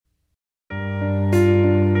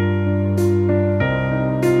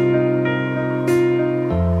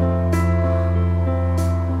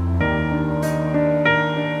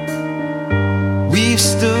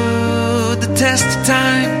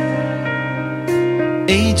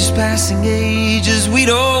Ages passing ages, we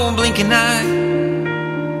don't blink an eye.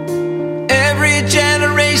 Every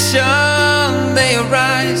generation they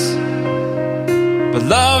arise, but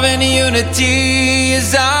love and unity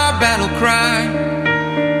is our battle cry.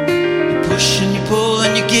 You push and you pull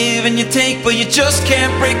and you give and you take, but you just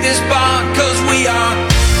can't break this bond, 'cause we are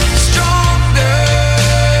stronger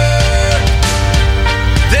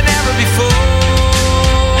than ever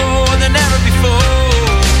before, than ever before.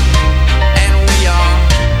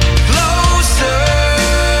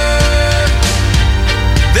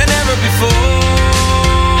 Before,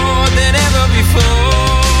 than ever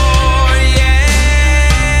before, yeah.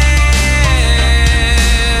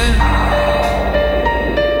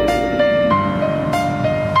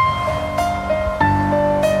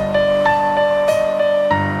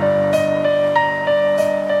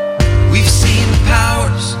 We've seen the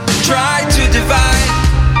powers try to divide,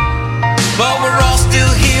 but we're all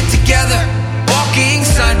still here together, walking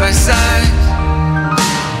side by side.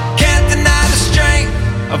 Can't deny the strength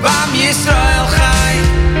of Am Yisrael Chai.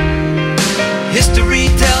 History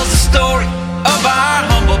tells the story of our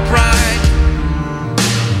humble pride.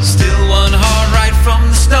 Still one heart right from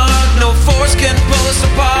the start. No force can pull us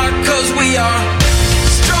apart, 'cause we are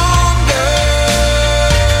stronger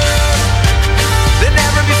than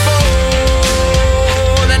ever before,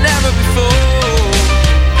 than ever before.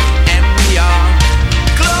 And we are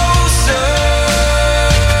closer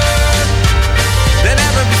than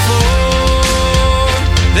ever before,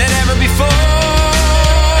 than ever before.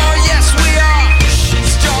 Yes, we are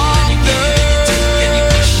stronger than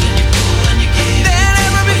ever before,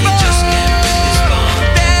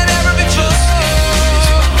 than ever before.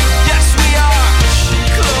 Yes, we are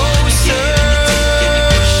closer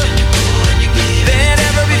than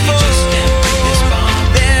ever before,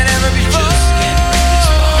 than ever before.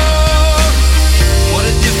 What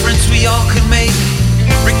a difference we all could make.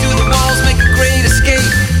 Break through the walls, make a great escape.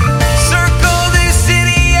 Circle this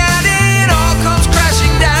city and it all comes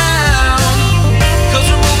crashing down, 'cause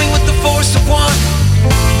we're moving with the force of one.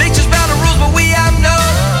 Nature's bound to rules, but we have no.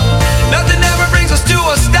 Nothing ever brings us to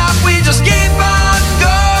a stop. We just keep on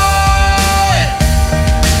going.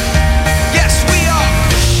 Yes, we are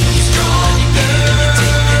stronger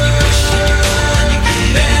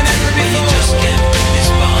than ever before. Just can't break this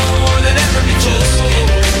bond. More than ever before.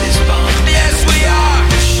 Yes, we are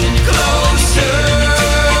closer.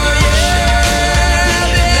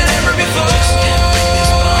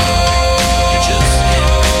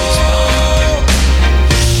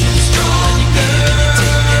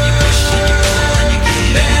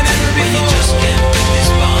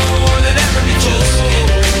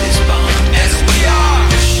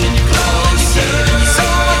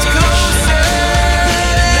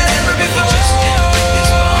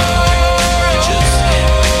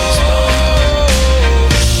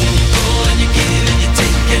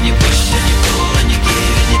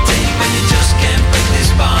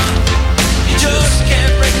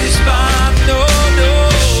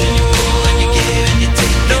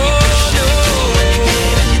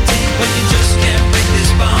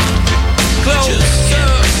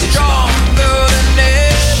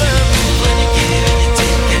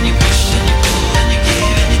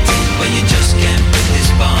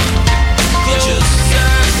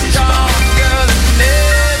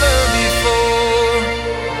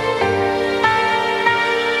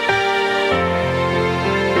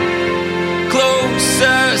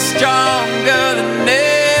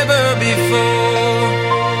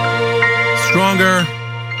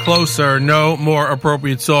 Closer, no more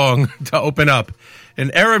appropriate song to open up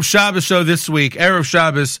an Erev Shabbos show this week. Erev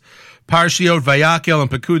Shabbos, Parshiot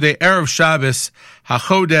Vayakhel-Pekudei, Erev Shabbos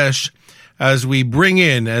HaChodesh, as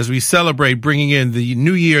we celebrate bringing in the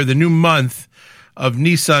new year, the new month of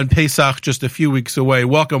Nisan, Pesach, just a few weeks away.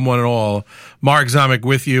 Welcome one and all. Mark Zamek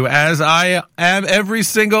with you, as I am every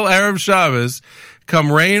single Erev Shabbos,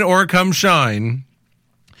 come rain or come shine.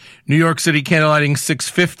 New York City candlelighting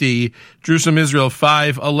 6:50, Jerusalem, Israel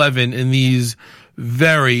 5:11 in these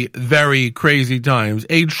very, very crazy times.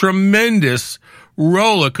 A tremendous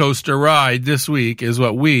roller coaster ride this week is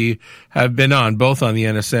what we have been on, both on the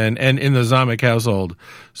NSN and in the Zamek household.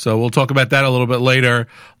 So we'll talk about that a little bit later.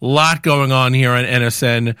 Lot going on here on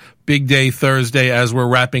NSN. Big day Thursday as we're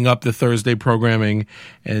wrapping up the Thursday programming,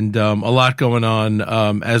 and a lot going on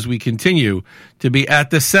as we continue to be at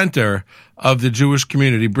the center of the Jewish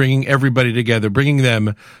community, bringing everybody together, bringing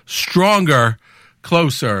them stronger,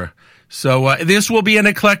 closer. So this will be an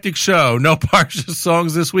eclectic show. No Parsha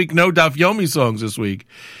songs this week, no Daf Yomi songs this week.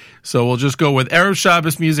 So we'll just go with Erev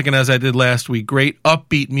Shabbos music, and as I did last week, great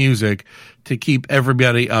upbeat music to keep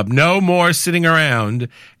everybody up. No more sitting around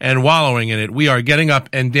and wallowing in it. We are getting up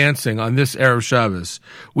and dancing on this Erev Shabbos.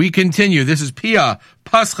 We continue. This is Pia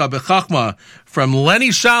Pascha B'Chachma from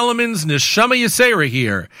Lenny Solomon's Neshama Yisera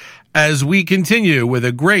here, as we continue with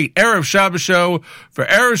a great Erev Shabbos show for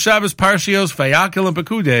Erev Shabbos Parshios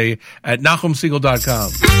Vayakhel-Pekudei at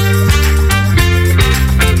NachumSegal.com.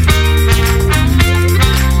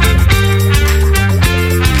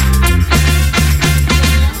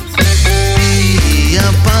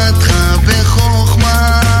 פתחה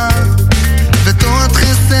בחוכמה ותורת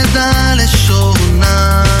חסד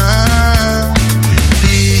הלשונה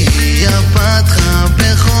פיה פתחה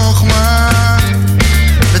בחוכמה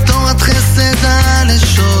ותורת חסד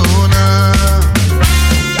הלשונה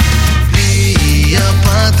פיה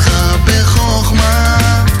פתחה בחוכמה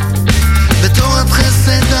ותורת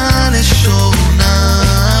חסד הלשונה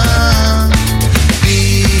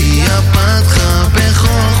פיה פתחה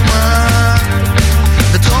בחוכמה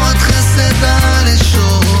ותורת חסד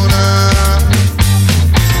הלשונה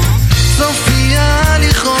סופיה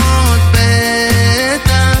הליכות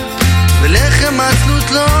ביתה ולחם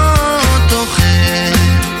עצלות לא תאכל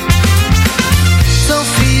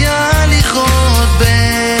סופיה הליכות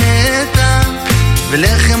ביתה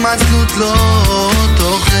ולחם עצלות לא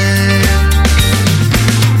תאכל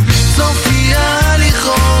סופיה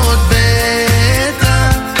הליכות ביתה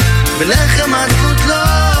ולחם עצלות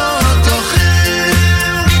לא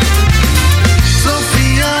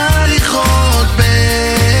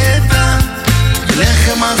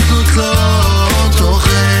לחם עצלות לא תאכל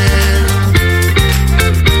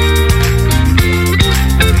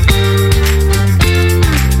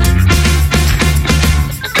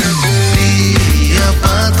פיה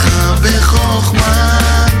פתחה בחוכמה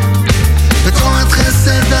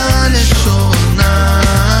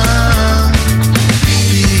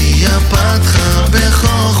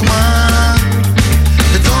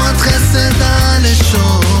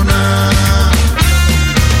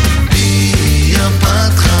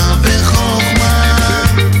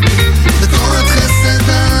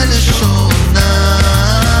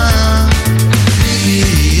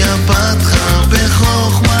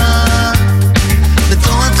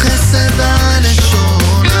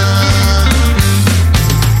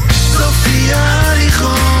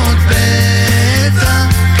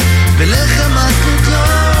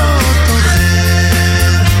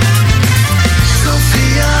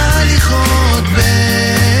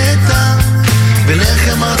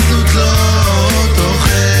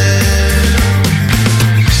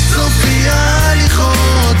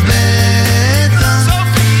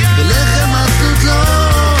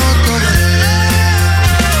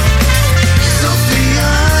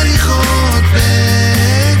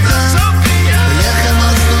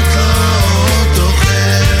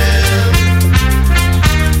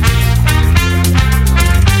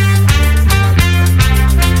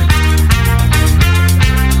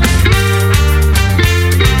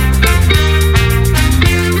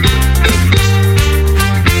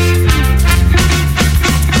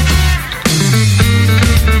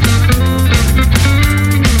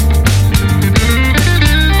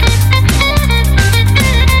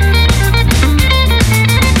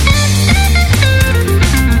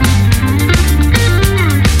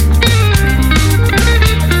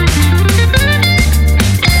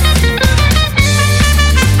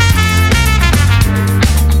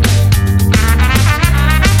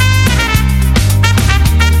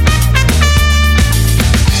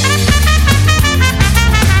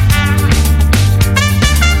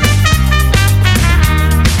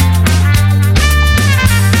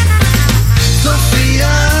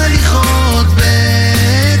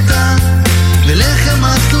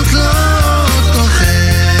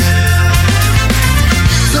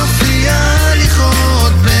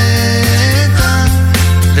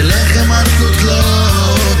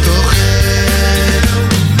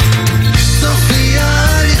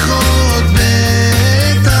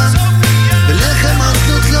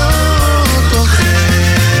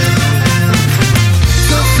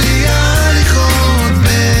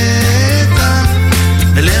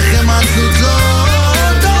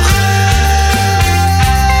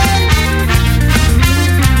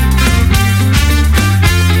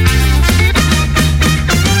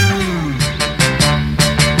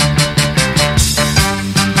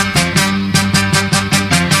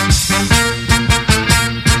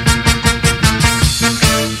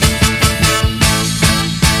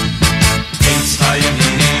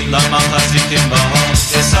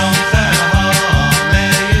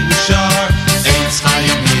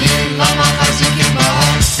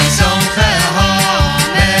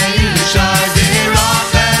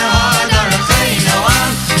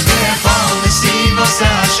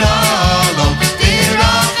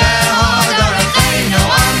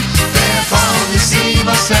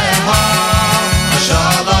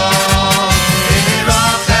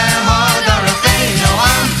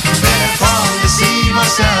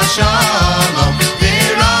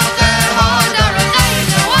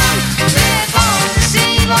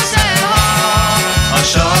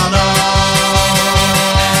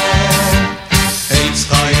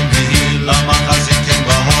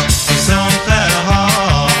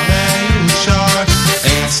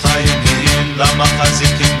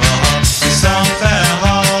למחזיקים בה ושמחה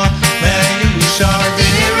מיושר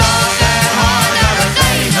דרכיה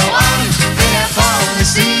דרכינו עם וכל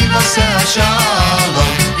נסיב עושה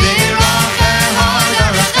השלום דרכיה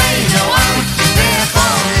דרכינו עם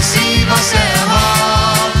וכל נסיב עושה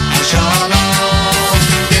השלום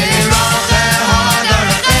דרכיה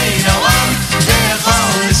דרכינו עם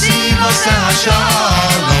וכל נסיב עושה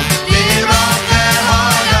השלום דרכיה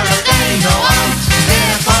דרכינו עם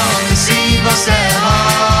וכל נסיב עושה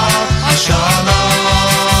השלום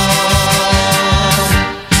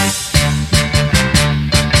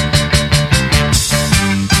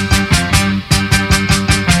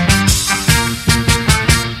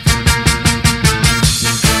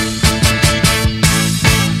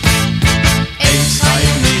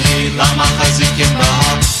למחזיקים בה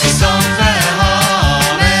ושמחה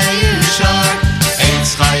מיושר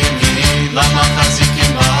עץ חיים היא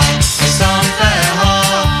למחזיקים בה ושמחה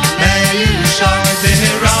מיושר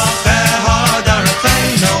דרכיה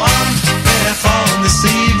דרכינו עם וכל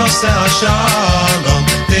נסיב עושה השלום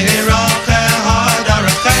דרכיה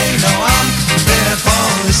דרכינו עם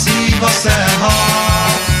וכל נסיב עושה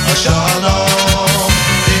השלום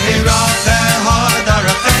דרכיה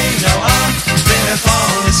דרכינו עם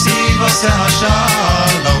וכל נסיב עושה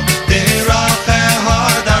השלום דרכיה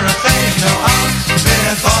דרכינו עם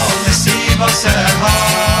וכל נסיב עושה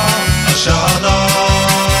השלום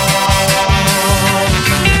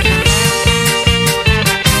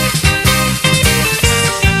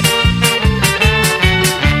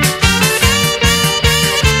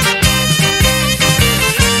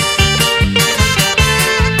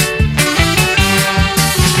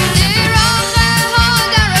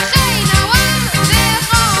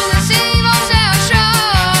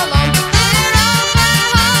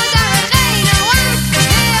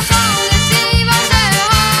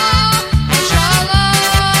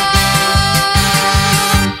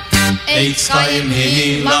עץ חיים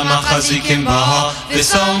היא למחזיקים בה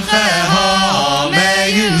ושמחה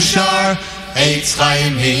מיושר עץ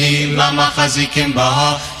חיים היא למחזיקים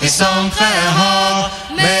בה ושמחה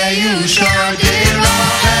מיושר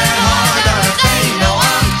דרכיה דרכינו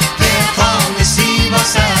עם וכל נסיב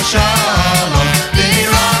עושה השלום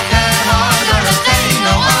דרכיה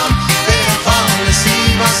דרכינו עם וכל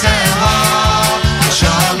נסיב עושה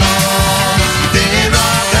השלום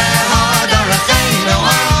דרכיה דרכינו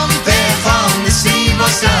עם וכל נסיב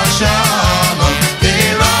עושה השלום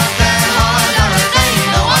דרכיה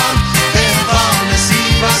דרכינו עם וכל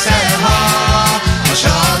נסיב עושה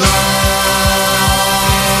השלום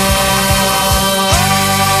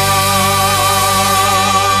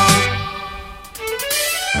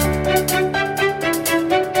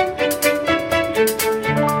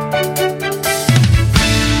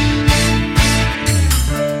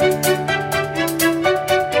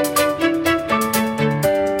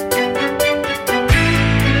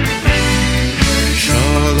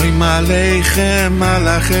עליכם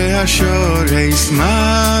מלאכי השורש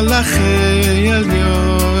מלאכי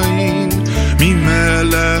עליון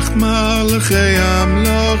ממלך מלאכי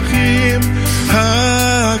המלוכים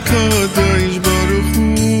הקדוש ברוך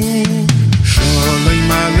הוא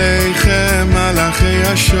שלום עליכם מלאכי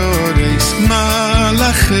השורש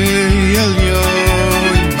מלאכי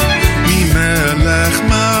עליון ממלך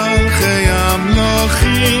מלאכי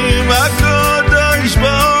המלוכים הקדוש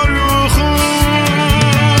ברוך הוא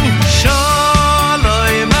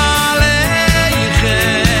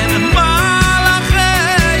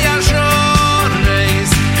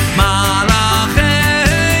מלאכי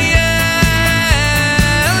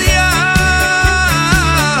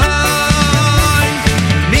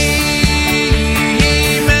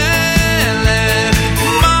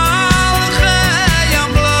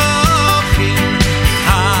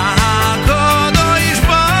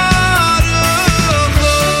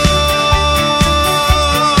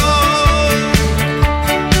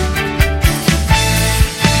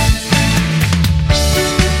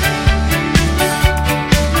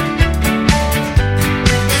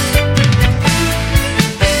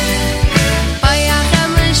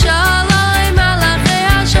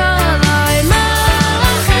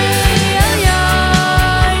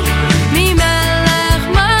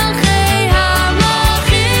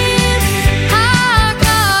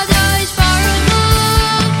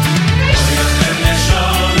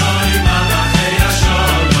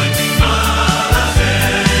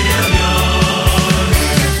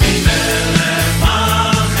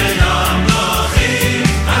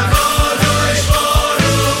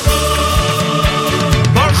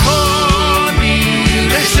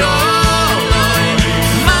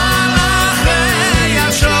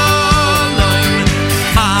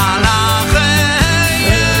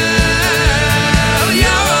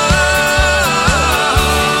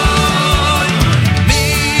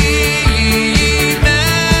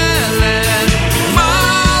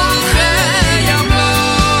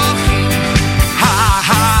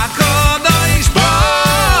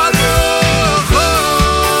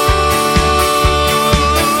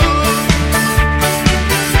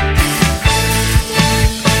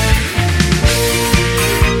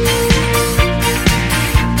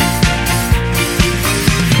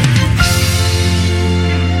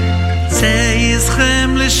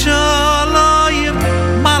Zeizchem l'shalayim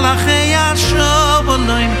Malachei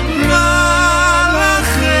Hashobolim Malachei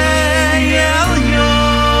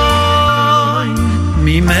Elyon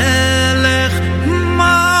Mimelech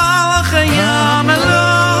Malachei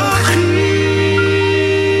HaMelachim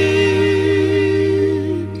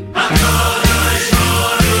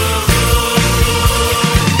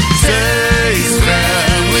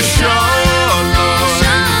Zeizchem l'shalayim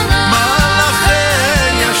Malachei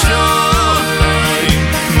Hashobolim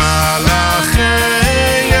Malachei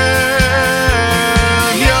Elyon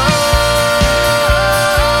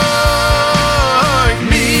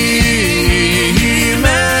Mimelech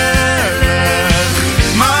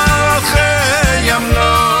Malachei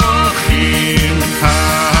HaMelachim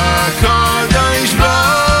HaKadosh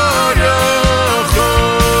Baruch Hu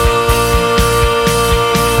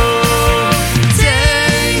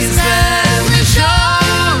Zeizchem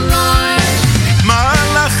l'shalayim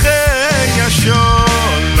Malachei Hashobolim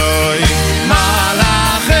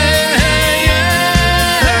Malachei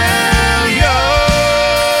Elyon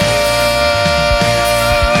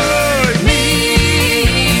Mimelech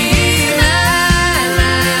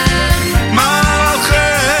Malachei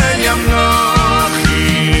HaMelachim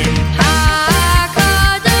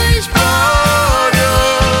HaKadosh Baruch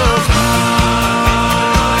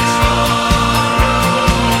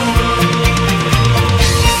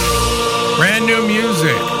Brand new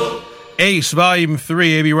music. Ace, Volume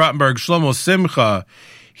 3, A.B. Rottenberg, Shlomo Simcha,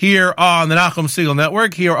 here on the Nachum Segal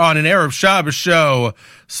Network, here on an Erev Shabbos show,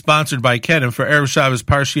 sponsored by Ken, and for Erev Shabbos,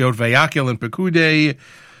 Parshiot Vayakhel-Pekudei,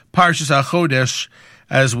 Parshas HaChodesh,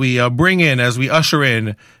 as we usher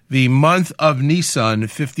in the month of Nisan,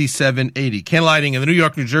 5780. Candlelighting in the New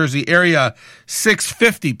York, New Jersey area,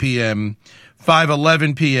 6:50 p.m.,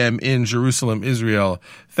 5:11 p.m. in Jerusalem, Israel.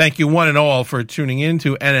 Thank you one and all for tuning in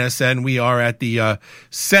to NSN. We are at the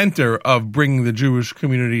center of bringing the Jewish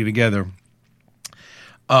community together.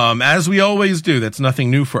 As we always do, that's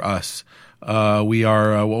nothing new for us. We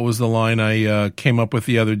are, what was the line I came up with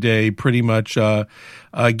the other day? Pretty much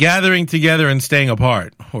gathering together and staying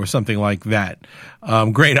apart, or something like that.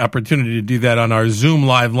 Great opportunity to do that on our Zoom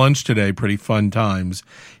live lunch today. Pretty fun times.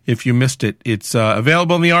 If you missed it, it's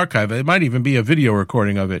available in the archive. It might even be a video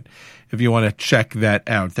recording of it if you want to check that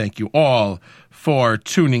out. Thank you all for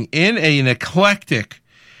tuning in. An eclectic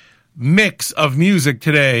mix of music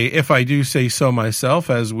today, if I do say so myself,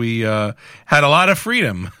 as we had a lot of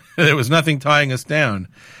freedom. There was nothing tying us down.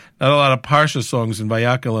 Not a lot of Parsha songs in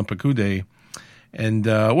Vayakhel-Pekudei. And,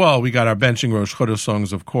 we got our benching Rosh Chodesh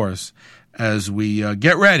songs, of course, as we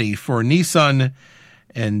get ready for Nisan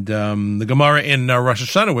and the Gemara in Rosh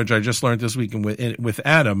Hashanah, which I just learned this week with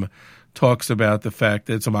Adam, talks about the fact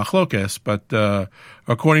that it's a machlokes, but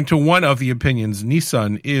according to one of the opinions,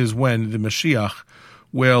 Nisan is when the Mashiach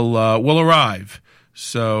will arrive.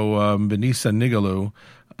 So, B'Nisan Nigalu,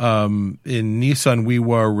 in Nisan we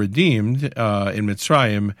were redeemed in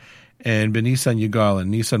Mitzrayim, and B'Nisan Yigal, in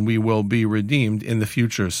Nisan we will be redeemed in the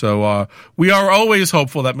future. So we are always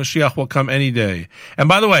hopeful that Mashiach will come any day. And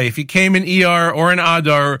by the way, if he came in Iyar or in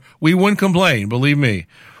Adar, we wouldn't complain, believe me.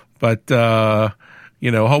 But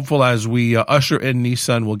hopeful as we usher in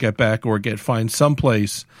Nisan, we'll get back or find some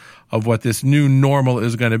place of what this new normal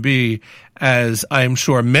is going to be, as I'm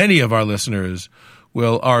sure many of our listeners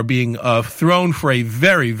are being thrown for a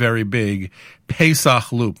very, very big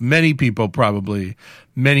Pesach loop. Many people probably,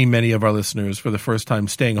 many of our listeners, for the first time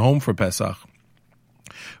staying home for Pesach,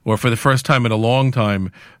 or for the first time in a long time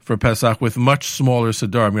for Pesach with much smaller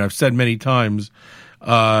Siddur. I mean, I've said many times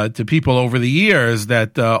to people over the years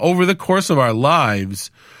that over the course of our lives,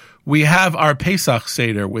 we have our Pesach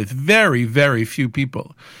Seder with very, very few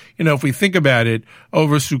people. If we think about it,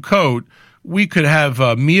 over Sukkot, we could have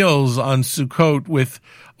meals on Sukkot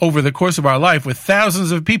over the course of our life with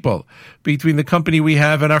thousands of people between the company we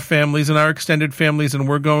have and our families and our extended families, and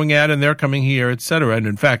we're going out and they're coming here, etc. And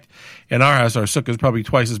in fact, in our house, our sukkah is probably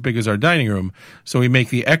twice as big as our dining room, so we make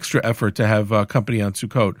the extra effort to have company on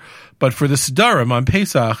Sukkot. But for the Siddurim on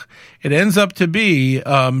Pesach, it ends up to be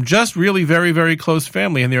just really very, very close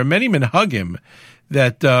family, and there are many minhagim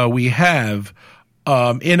that we have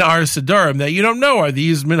in our Siddurim that you don't know. Are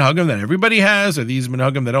these minhagim that everybody has? Are these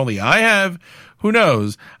minhagim that only I have? Who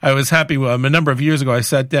knows? I was happy a number of years ago. I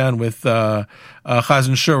sat down with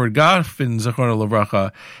Chazan Sherwood Goffin, Zechrono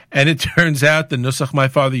Livracha, and it turns out the nusach my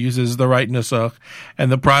father uses is the right nusach,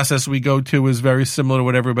 and the process we go to is very similar to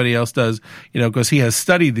what everybody else does, because he has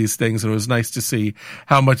studied these things, and it was nice to see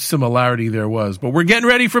how much similarity there was. But we're getting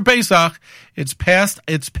ready for Pesach. It's past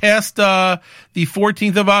the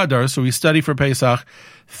 14th of Adar, so we study for Pesach.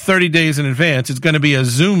 30 days in advance. It's going to be a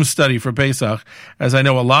Zoom study for Pesach, as I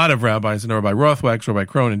know a lot of rabbis, and Rabbi Rothwachs, Rabbi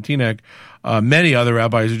Krohn, and Teaneck, many other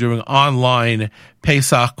rabbis are doing online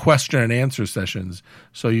Pesach question and answer sessions.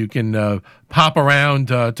 So you can pop around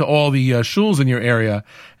to all the shuls in your area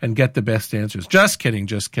and get the best answers. Just kidding.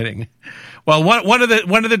 Well, one of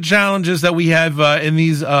the challenges that we have in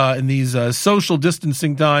these social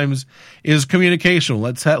distancing times is communication.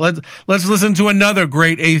 Let's listen to another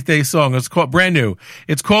great Eighth Day song. It's called brand new.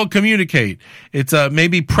 It's called "Communicate." It's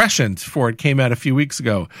maybe prescient for it came out a few weeks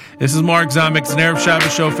ago. This is Mark Zamek's Erev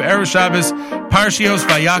Shabbos show for Erev Shabbos, Parshios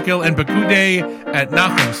Vayakhel and Pekudei at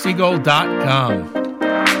NachumSegal.com.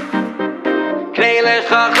 Knei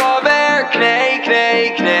lecha chaver, knei,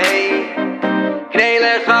 knei, knei. Knei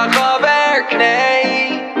lecha chaver,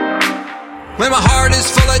 knei. When my heart is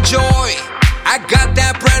full of joy, I got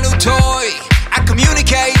that brand new toy. I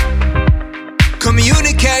communicate.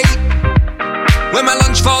 When my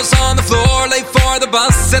lunch falls on the floor, late for the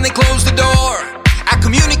bus and they close the door, I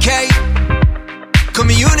communicate.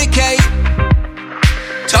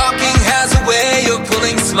 Talking has a way of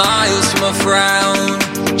pulling smiles from a frown.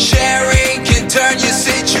 Sharing can turn your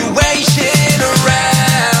situation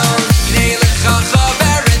around. Knei lecha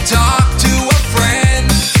chaver and talk to a friend.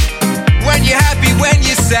 When you're happy, when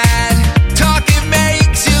you're sad, talking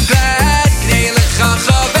makes you glad. Knei lecha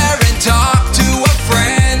chaver and talk to a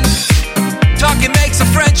friend. Talking makes a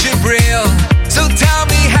friendship real. So tell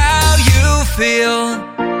me how you feel.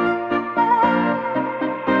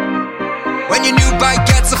 When your new bike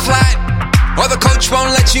gets a flat, or the coach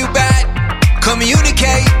won't let you bat,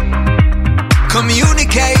 communicate.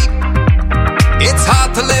 It's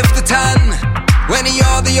hard to lift the ton when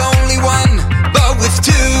you're the only one, but with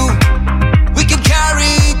two, we can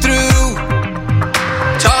carry through.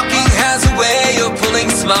 Talking has a way of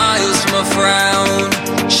pulling smiles from a frown.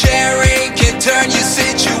 Sharing can turn your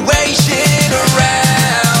situation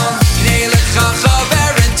around. Knei lecha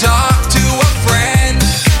chaver and talk to a friend.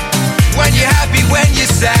 When you're happy, when you're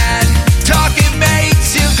sad, talking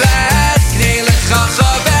makes you glad. Knei lecha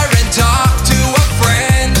chaver and talk to a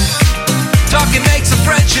friend. Talking makes a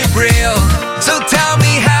friendship real. So tell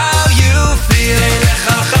me how you feel. Knei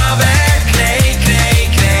lecha chaver, knei, knei,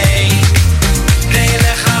 knei. Knei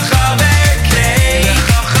lecha chaver, knei.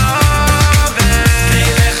 Knei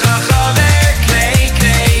lecha chaver, knei,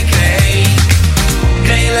 knei, knei.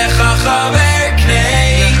 Knei lecha chaver,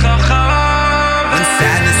 knei. When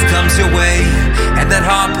sadness comes your way and that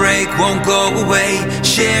heartbreak won't go away,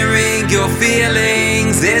 sharing your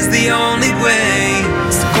feelings is the only way.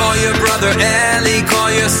 So call your brother Ellie,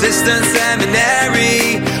 call your sister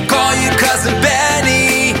Seminary, call your cousin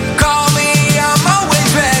Benny, call me, I'm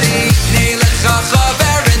always ready. Knei lecha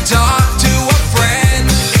chaver and talk to a friend.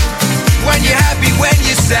 When you're happy, when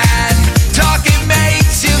you're sad, talking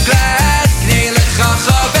makes you glad. Knei lecha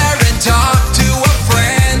chaver and talk to a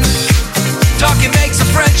friend. Talking makes a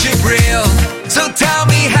friendship real. So tell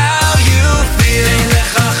me how you feel. Knei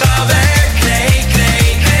lecha chaver, knei, knei,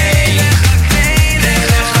 knei. Knei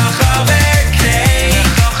lecha chaver, knei.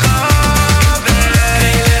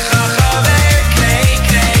 Knei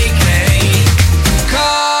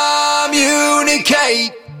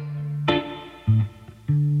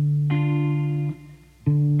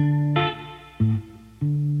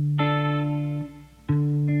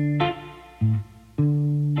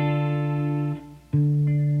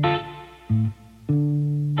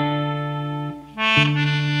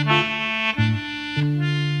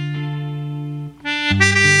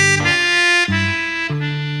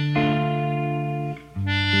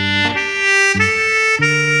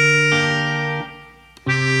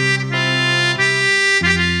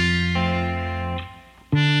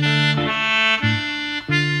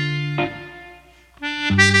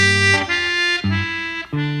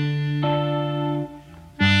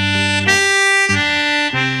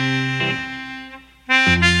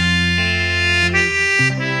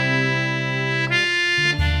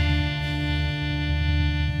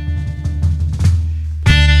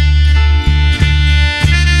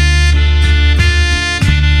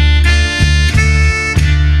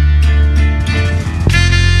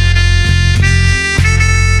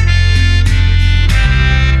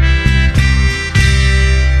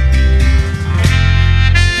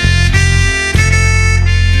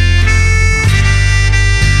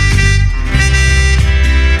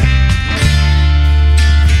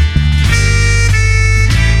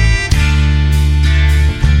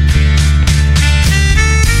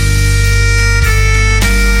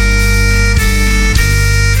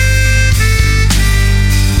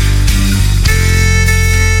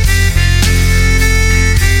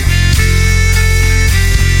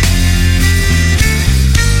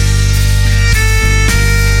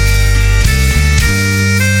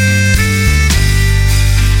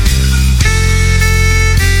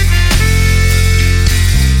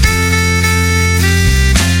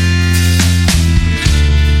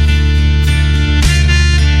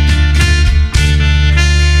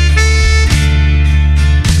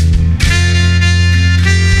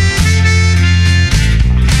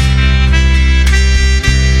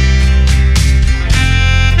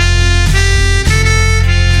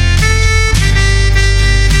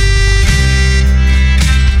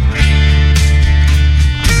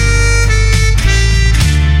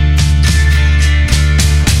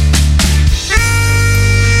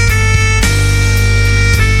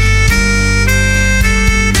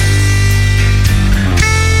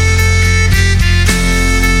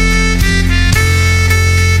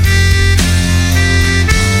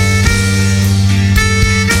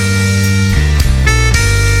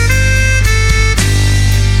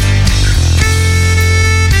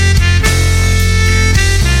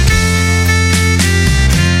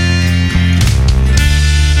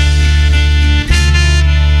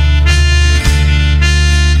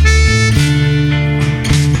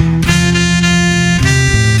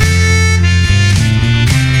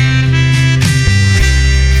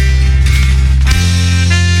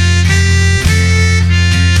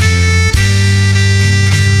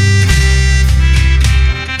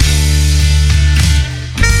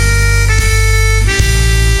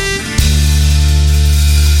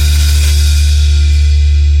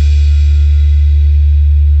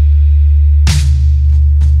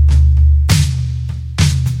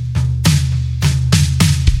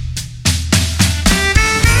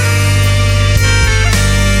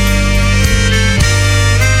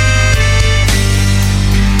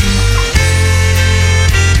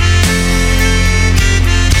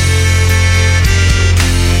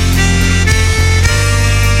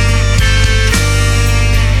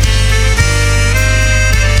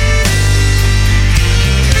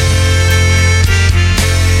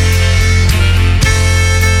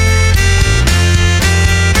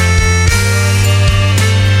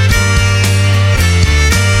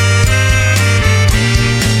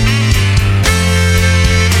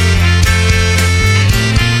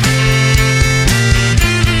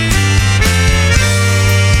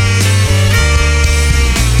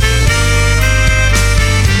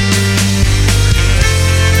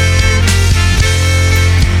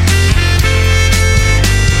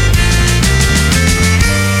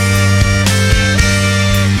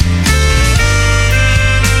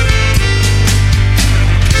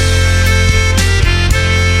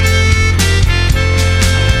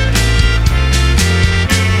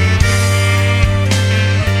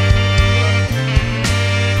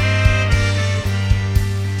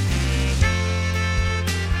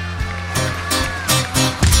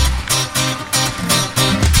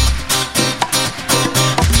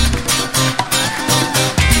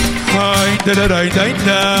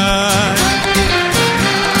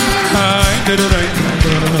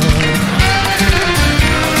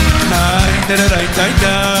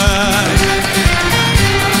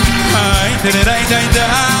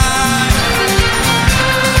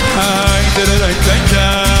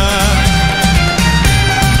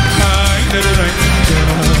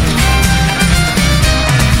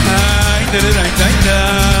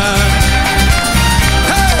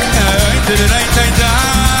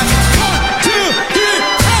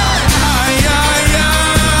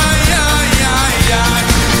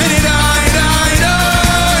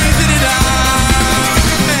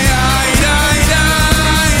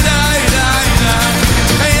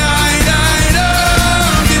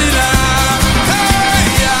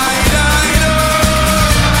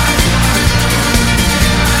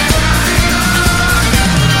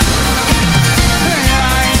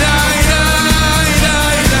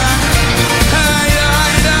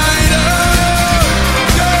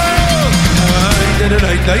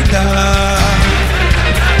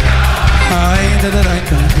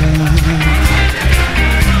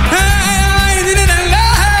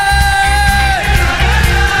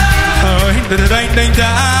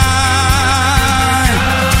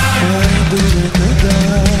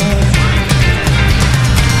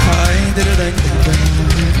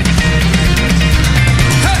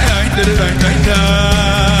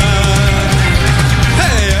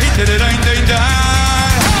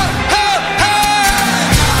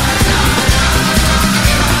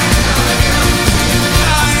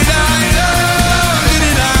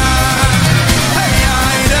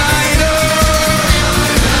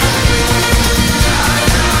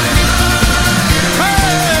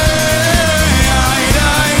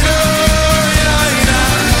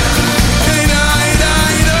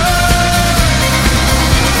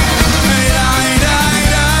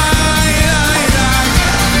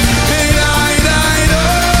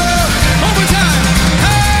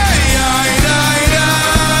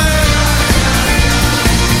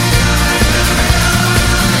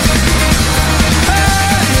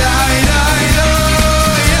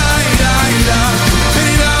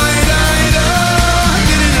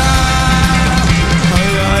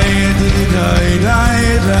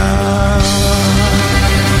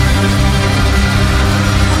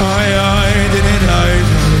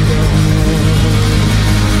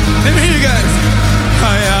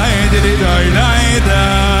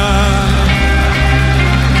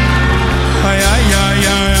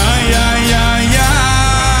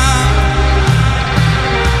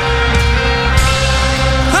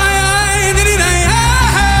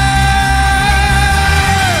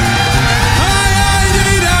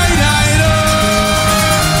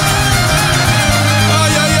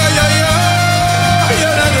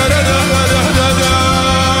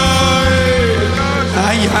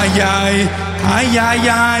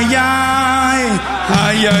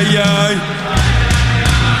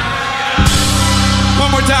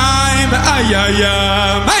One more time. Ay, ay,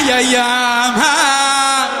 ay, ay,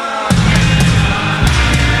 ay.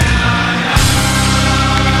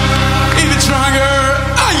 Even stronger.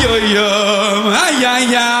 Ay, ay, ay,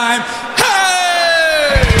 ay, ay.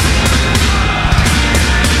 Hey!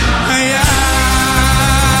 Ay, ay.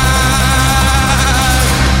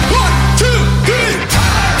 1, 2, 3.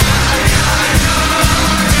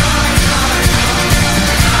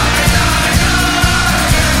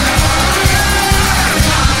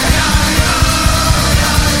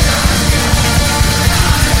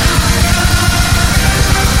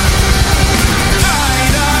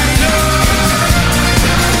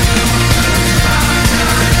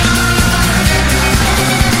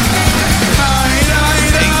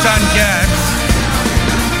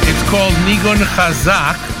 It's called Nigun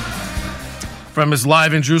Chazak from his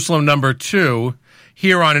Live in Jerusalem #2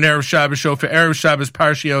 here on an Erev Shabbos show for Erev Shabbos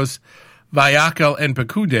Parshios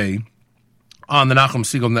Vayakhel-Pekudei on the Nachum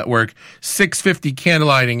Segal Network. 650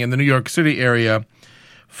 candlelighting in the New York City area,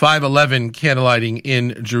 511 candlelighting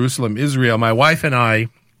in Jerusalem, Israel. My wife and I,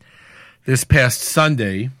 this past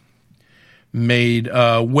Sunday, weighed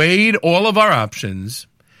all of our options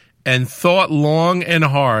and thought long and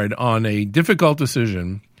hard on a difficult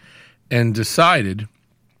decision and decided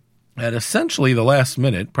at essentially the last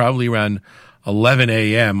minute, probably around 11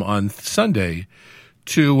 a.m. on Sunday,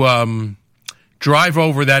 to drive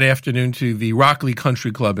over that afternoon to the Rocklee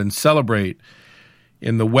Country Club and celebrate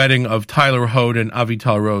in the wedding of Tyler Hode and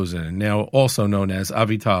Avital Rosen, now also known as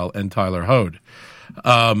Avital and Tyler Hode.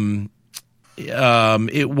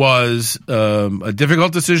 It was a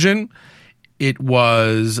difficult decision. It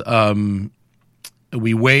was,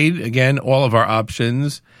 we weighed, again, all of our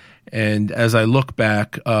options, And as I look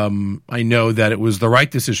back, I know that it was the right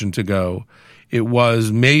decision to go. It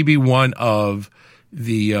was maybe one of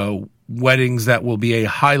the weddings that will be a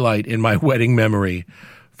highlight in my wedding memory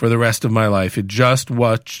for the rest of my life. It just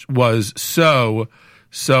was so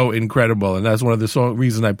incredible. And that's one of the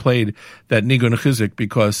reasons I played that Nigun Chizik,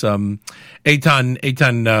 because Eitan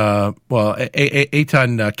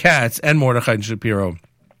Katz and Mordechai Shapiro,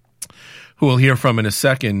 who we'll hear from in a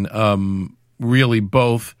second, really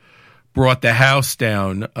both brought the house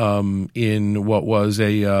down in what was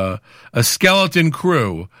a skeleton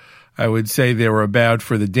crew. I would say there were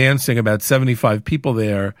for the dancing, about 75 people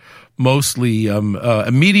there, mostly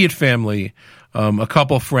immediate family, a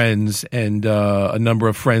couple friends, and a number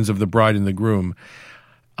of friends of the bride and the groom.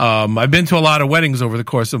 I've been to a lot of weddings over the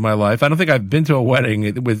course of my life. I don't think I've been to a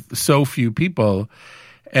wedding with so few people.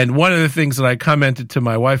 And one of the things that I commented to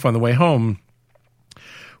my wife on the way home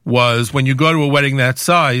was, when you go to a wedding that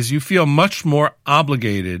size, you feel much more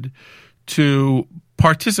obligated to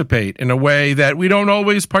participate in a way that we don't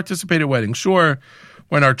always participate at weddings. Sure,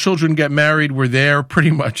 when our children get married, we're there pretty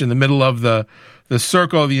much in the middle of the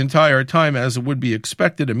circle the entire time, as it would be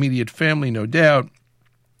expected, immediate family, no doubt.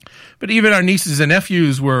 But even our nieces and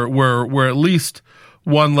nephews were at least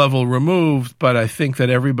one level removed, but I think that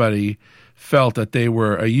everybody felt that they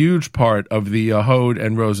were a huge part of the Hod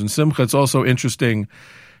and Rosen Simcha. It's also interesting,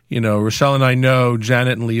 Rochelle and I know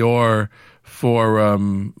Janet and Lior for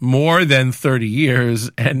more than 30 years,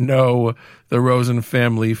 and know the Rosen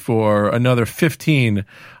family for another 15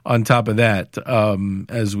 on top of that,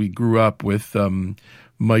 as we grew up with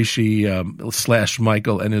Maishi /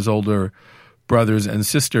 Michael and his older brothers and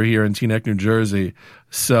sister here in Teaneck, New Jersey.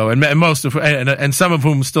 So, and some of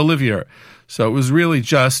whom still live here. So it was really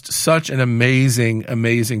just such an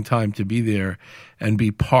amazing time to be there and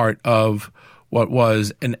be part of what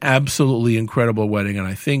was an absolutely incredible wedding. And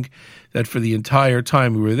I think that for the entire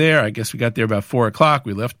time we were there, I guess we got there about 4:00.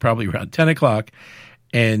 We left probably around 10:00.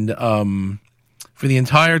 And for the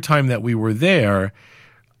entire time that we were there,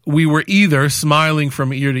 we were either smiling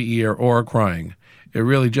from ear to ear or crying. It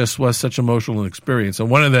really just was such an emotional experience. And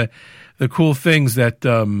one of the cool things that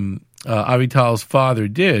Avital's father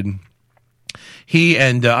did, he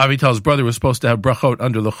and Avital's brother were supposed to have brachot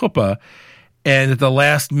under the chuppah, and at the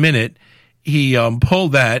last minute, he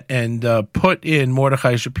pulled that and put in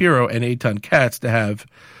Mordechai Shapiro and Eitan Katz to have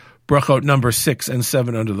brachot number 6 and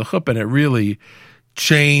 7 under the chuppah, and it really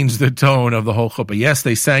changed the tone of the whole chuppah. Yes,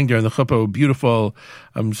 they sang during the chuppah, beautiful.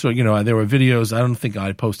 So, there were videos. I don't think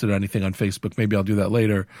I posted anything on Facebook. Maybe I'll do that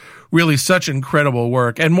later. Really such incredible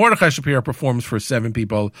work. And Mordechai Shapiro performs for 7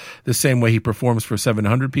 people the same way he performs for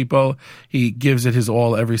 700 people. He gives it his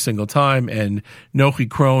all every single time. And Nochi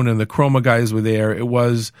Krohn and the Chroma guys were there. It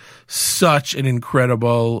was such an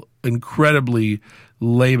incredibly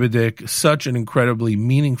Lebedik, such an incredibly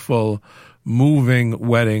meaningful, moving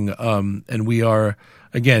wedding, and we are,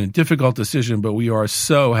 again, difficult decision, but we are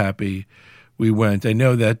so happy we went. I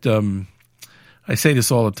know that I say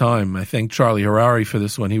this all the time. I thank Charlie Harari for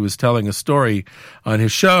this one. He was telling a story on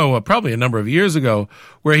his show probably a number of years ago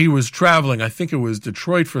where he was traveling. I think it was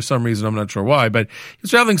Detroit for some reason. I'm not sure why, but he was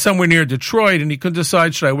traveling somewhere near Detroit, and he couldn't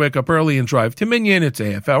decide, should I wake up early and drive to Minyan? It's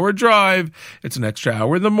a half-hour drive. It's an extra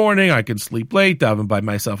hour in the morning. I can sleep late, daven by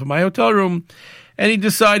myself in my hotel room. And he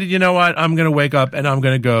decided, you know what, I'm going to wake up and I'm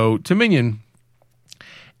going to go to Minyan.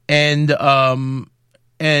 And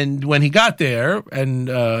when he got there, and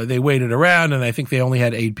they waited around, and I think they only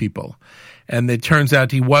had 8 people. And it turns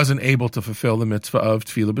out he wasn't able to fulfill the mitzvah of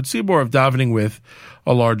Tefillah B'tzibor, of davening with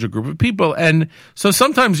a larger group of people. And so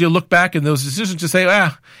sometimes you look back in those decisions to say,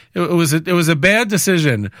 it was a bad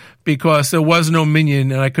decision because there was no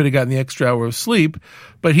minyan and I could have gotten the extra hour of sleep.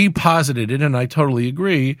 But he posited it, and I totally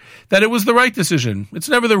agree, that it was the right decision. It's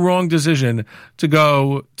never the wrong decision to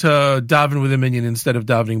go to daven with a minyan instead of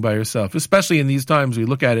davening by yourself, especially in these times. We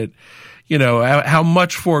look at it, how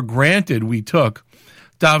much for granted we took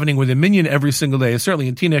davening with a minyan every single day. Certainly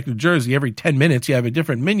in Teaneck, New Jersey, every 10 minutes you have a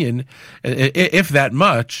different minyan, if that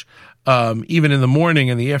much, even in the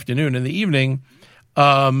morning and the afternoon and the evening.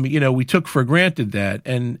 We took for granted that.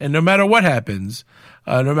 And no matter what happens,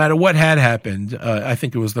 no matter what had happened, I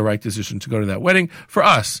think it was the right decision to go to that wedding for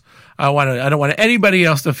us. I don't want anybody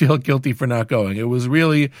else to feel guilty for not going. It was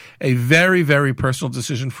really a very, very personal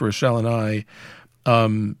decision for Rochelle and I.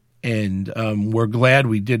 And we're glad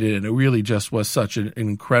we did it, and it really just was such an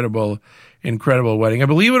incredible wedding. And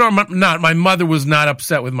believe it or not, my mother was not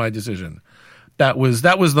upset with my decision. That was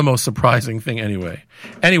the most surprising thing anyway.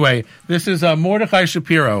 Anyway, this is Mordechai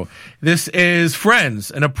Shapiro. This is Friends,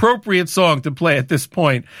 an appropriate song to play at this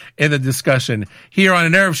point in the discussion here on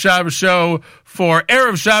an Erev Shabbos show for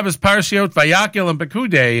Erev Shabbos Parshiot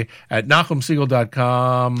Vayakhel-Pekudei at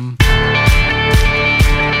NachumSegal.com.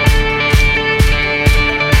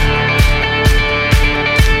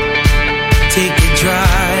 Take a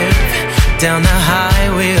drive down the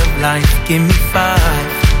highway of life. Give me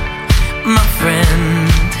 5. My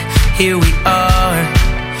friend, here we are.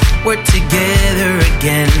 We're together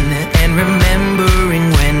again and remembering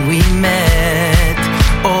when we met.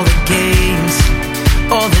 All the games,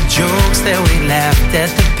 all the jokes that we laughed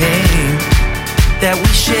at, the pain that we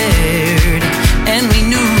shared. And we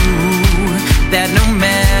knew that no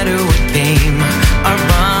matter what came, our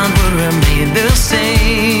bond would remain the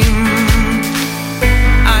same.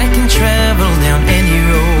 I can travel down any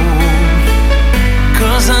road,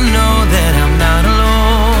 'cause I know that I'm not alone.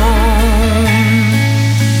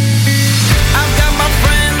 I've got my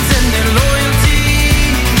friends and their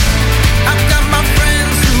loyalty. I've got my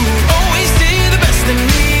friends who always see the best in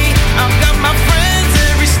me. I've got my friends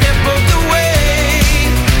every step of the way.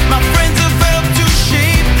 My friends have helped to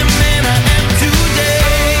shape the man I am today.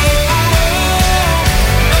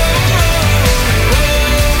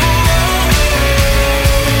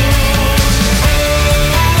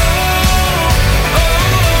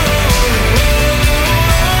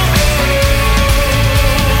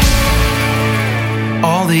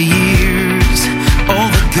 All the years, all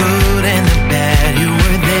the good and the bad, you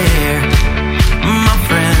were there, my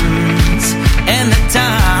friends. And the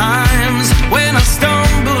times when I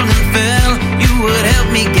stumbled and fell, you would help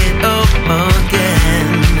me get up again.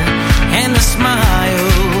 And the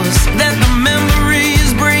smiles that the memories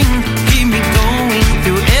bring keep me going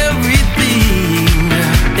through everything.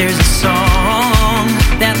 There's a song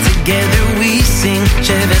that together we sing,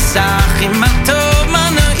 Shevesachim Matov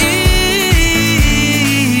Manaim.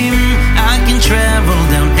 Travel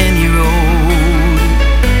down any road,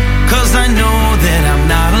 'cause I know that I'm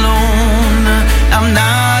not alone. I'm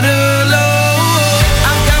not alone.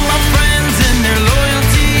 I've got my friends and their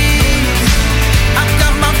loyalty. I've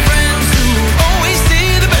got my friends who always see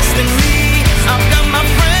the best in me. I've got my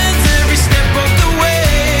friends every step of the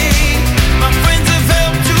way. My friends have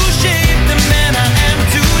helped to shape the man I am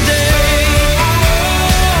today.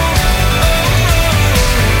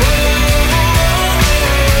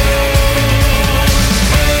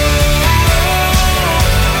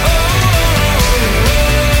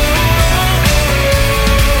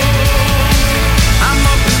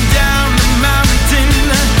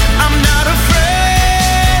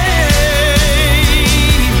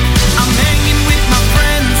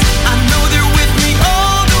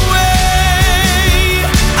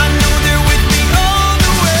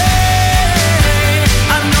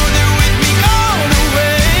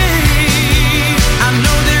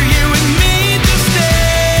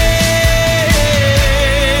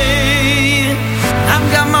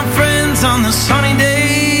 On the sunny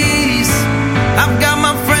days, I've got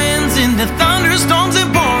my friends in the thunderstorms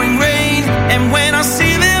and pouring rain. And when I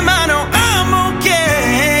see them, I know I'm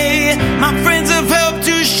okay. My friends have helped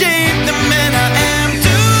to shape the man I am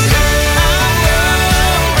today. I've got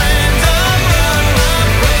friends, I've got my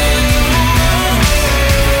friends.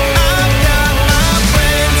 I've got my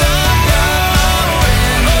friends, I've got my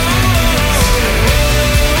friends.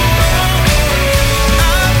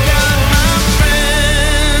 I've got my friends.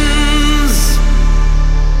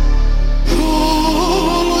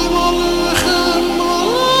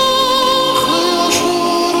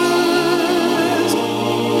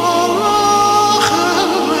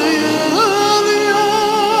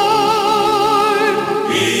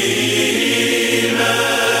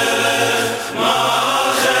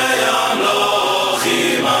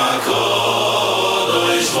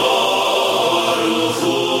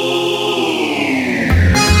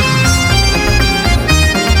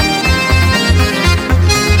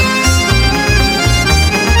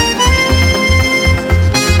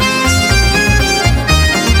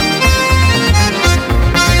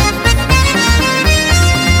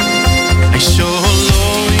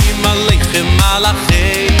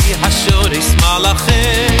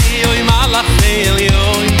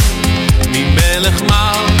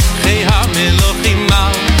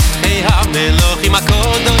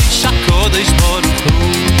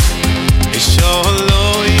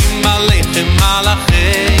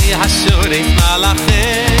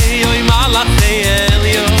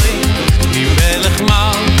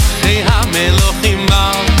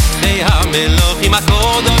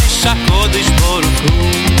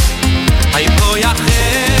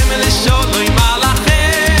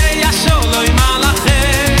 Vayakhel-Pekudei,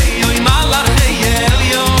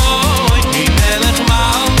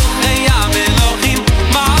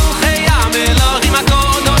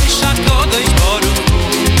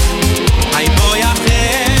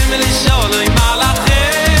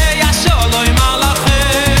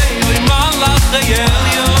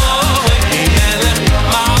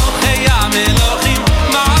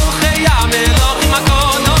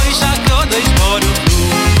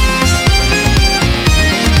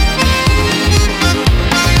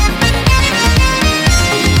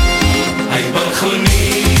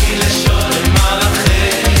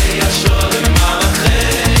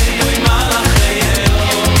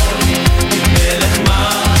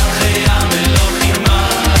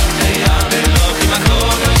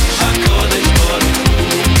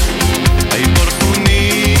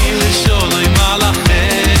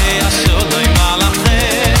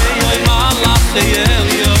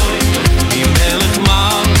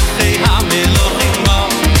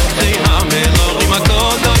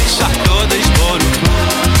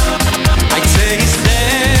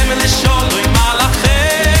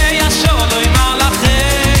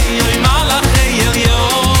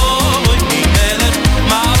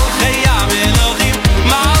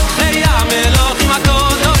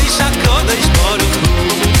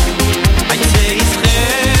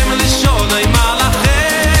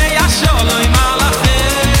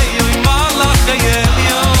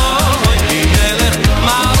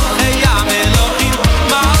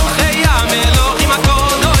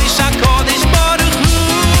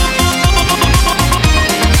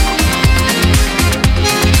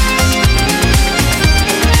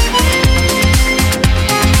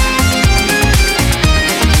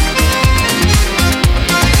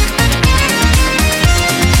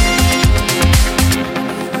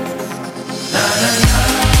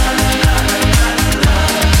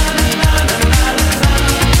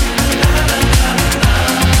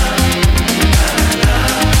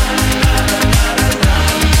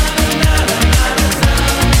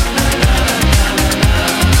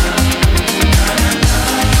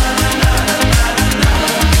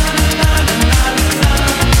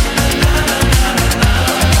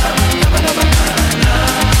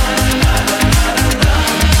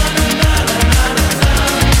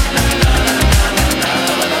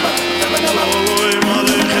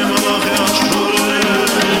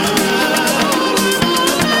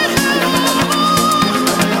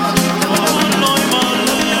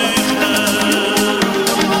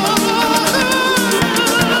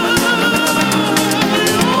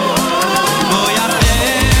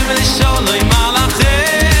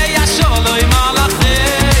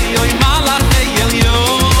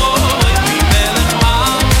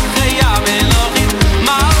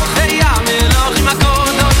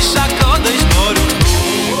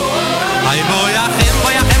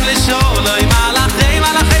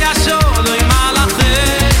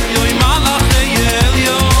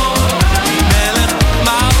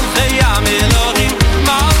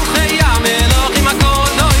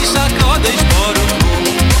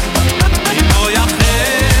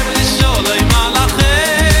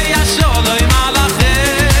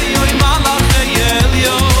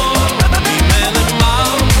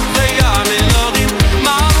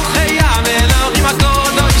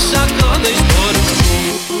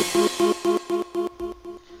 Welcome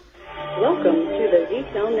to the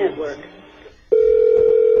Z-Cell Network.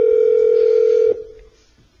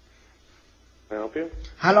 Can I help you?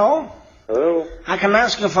 Hello? Hello? I can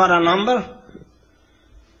ask you for a number?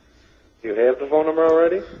 Do you have the phone number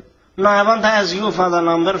already? No, I want to ask you for the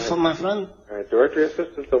number for my friend. All right, directory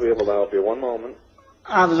assistants will be able to help you. One moment.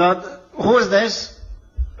 Who is this?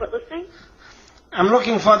 What listing? I'm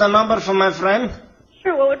looking for the number for my friend.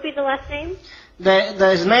 Sure, what would be the last name?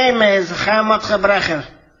 His name is Chaimot Gebrecher.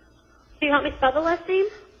 Can you help me spell the last name?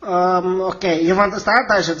 Okay, you want to start?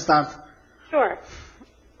 I should start. Sure.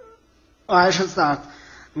 Oh, I should start.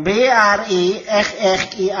 B-R-E-Ech-Ech-E-R,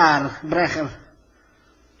 Brecher.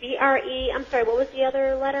 B-R-E, I'm sorry, what was the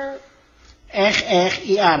other letter?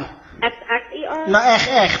 Ech-Ech-E-R. X-X-E-R? No,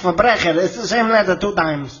 Ech-Ech, for Brecher. It's the same letter 2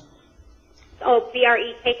 times. Oh,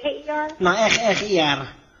 B-R-E-K-K-E-R? No, Ech-Ech-E-R.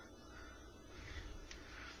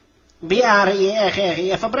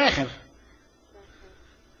 B-R-E-Ech-Ech-E-R, for Brecher.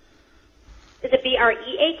 Is it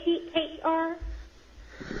B-R-E-A-K-E-R?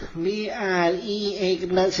 B-R-E-Ech,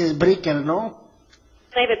 that is Brecher, no?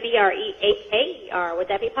 I have a B-R-E-A-K-E-R. Would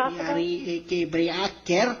that be possible? B-R-E-Ech,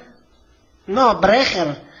 Brecher? No,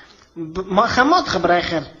 Brecher. Chamotche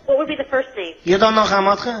Brecher. What would be the first name? You don't know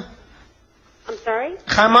Chamotche? I'm sorry?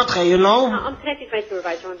 Chamotche, you know? I'm connecting to my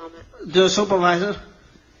supervisor. One moment. The supervisor.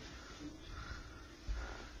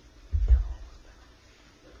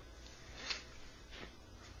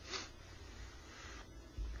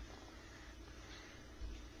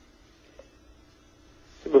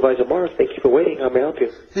 Supervisor Morris, thank you for waiting. How may I help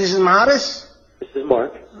you? This is Morris? This is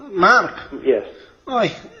Mark. Mark? Yes.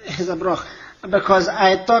 Oi, is a broch. Because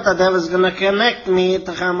I thought that they was going to connect me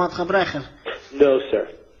to Chamot Gebrecher. No, sir.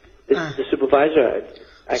 This is the supervisor. Can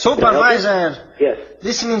I help Supervisor? you? Yes.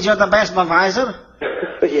 This means you're the best supervisor?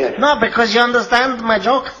 Yes. No, because you understand my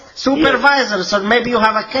joke? Supervisor, Yes. so maybe you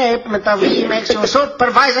have a cape, with a V makes you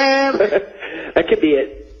supervisor. That could be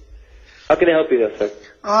it. How can I help you though, sir?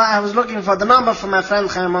 Oh, I was looking for the number for my friend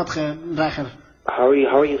Chamot Gebrecher. How are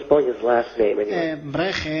you spelling his last name anyway?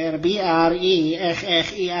 Brecher, B-R-E-Ech-Ech-E-R.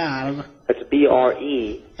 That's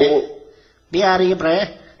B-R-E. B-R-E, Bre.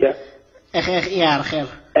 Yeah. Ech-Ech-E-R, Ger.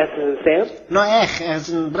 S as in Sam? No, Ech, as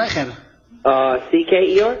in Brecher.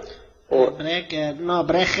 C-K-E-R? Or, Brecher, no,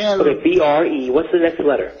 Brecher. okay, B-R-E. What's the next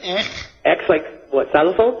letter? Ech. X like, what,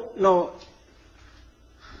 xylophone? No.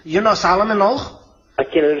 You know Solomon nog? I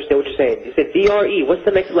can't understand what you're saying. You said B-R-E. What's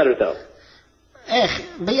the next letter though? Ech.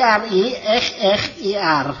 B-R-E,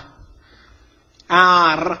 Ech-Ech-E-R.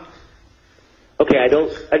 R. Okay,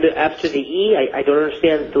 after the E, I don't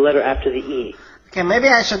understand the letter after the E. Okay, maybe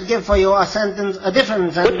I should give for you a sentence, a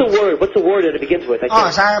different sentence. What's the word that it begins with? Oh,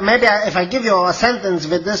 so maybe if I give you a sentence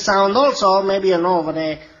with this sound also, maybe you know over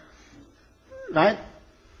there. Right?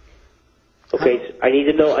 Okay, so I need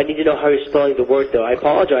to know how you're spelling the word though. I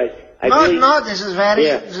apologize. No, this is very,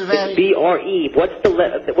 It's B-R-E. What's the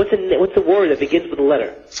word that begins with the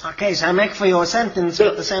letter? Okay, so I make for you a sentence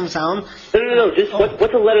with the same sound. No. Just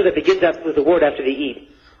what's the letter that begins with the word after the E?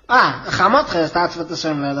 Chamotche starts with the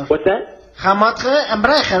same letter. What's that? Chamotche and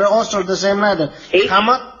Brecher also the same letter. H?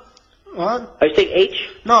 What? Are you saying H?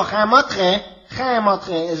 No, Chamotche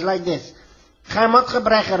is like this. Chamotche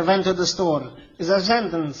Brecher went to the store. Is a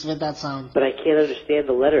sentence with that sound. But I can't understand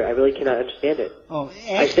the letter. I really cannot understand it. Oh,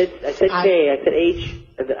 I said K, I said H,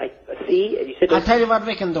 and then C, and you said... I'll tell you what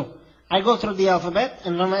we can do. I go through the alphabet,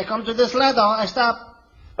 and when I come to this letter, I stop.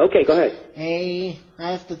 Okay, go ahead. I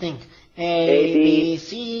have to think. A, B,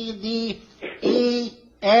 C, D, E,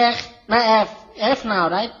 F, F now,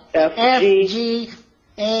 right? F, G,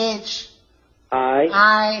 H,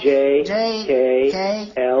 I, J,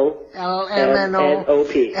 K, L, M, N, O,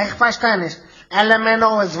 P. Ich verstehe nicht.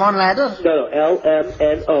 LMNO is one letter. No,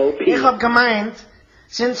 L-M-N-O-P. Ich hab gemeint,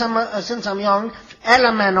 since I'm young,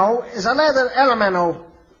 LMNO is a letter, LMNO.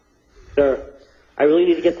 Sir, I really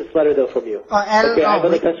need to get this letter though from you. Okay, I have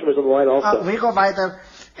other customers on the line also. We go weiter.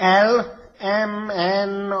 L-M-N-O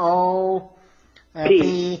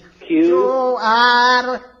P Q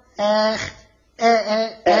R S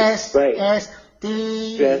S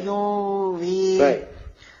T U V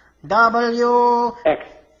W X.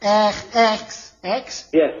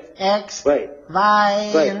 Yes. X. Right.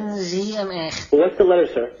 Y and Z and X. Well, what's the letter,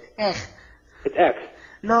 sir? X. It's X.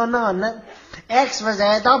 No. X was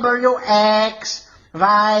there. W X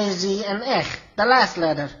Y Z and X. The last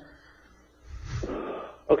letter.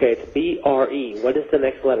 Okay, it's B-R-E. What is the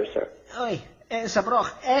next letter, sir? Oi,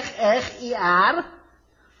 Sabroch. X-E-R.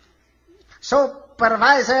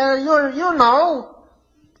 Supervisor, you know.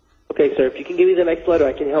 Okay, sir, if you can give me the next letter,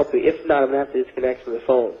 I can help you. If not, I'm going to have to disconnect from the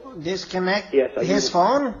phone. Disconnect? Yes. His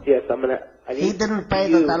phone? Yes, I'm going to... He didn't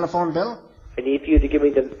pay the telephone bill. I need for you to give me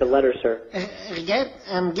the letter, sir.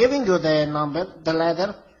 I'm giving you the number, the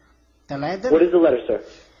letter. The letter? What is the letter, sir?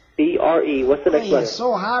 B-R-E. What's the next letter? It's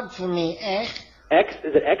so hard for me. X?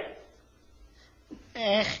 Is it X?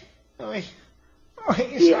 Oi.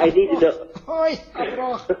 Yeah, I need to know.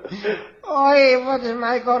 Oi, what am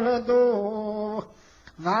I gonna do?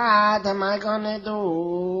 What am I gonna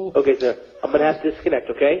do? Okay, sir. I'm gonna have to disconnect,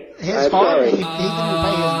 okay? His fault. He didn't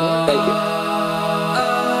pay his bill. Thank you.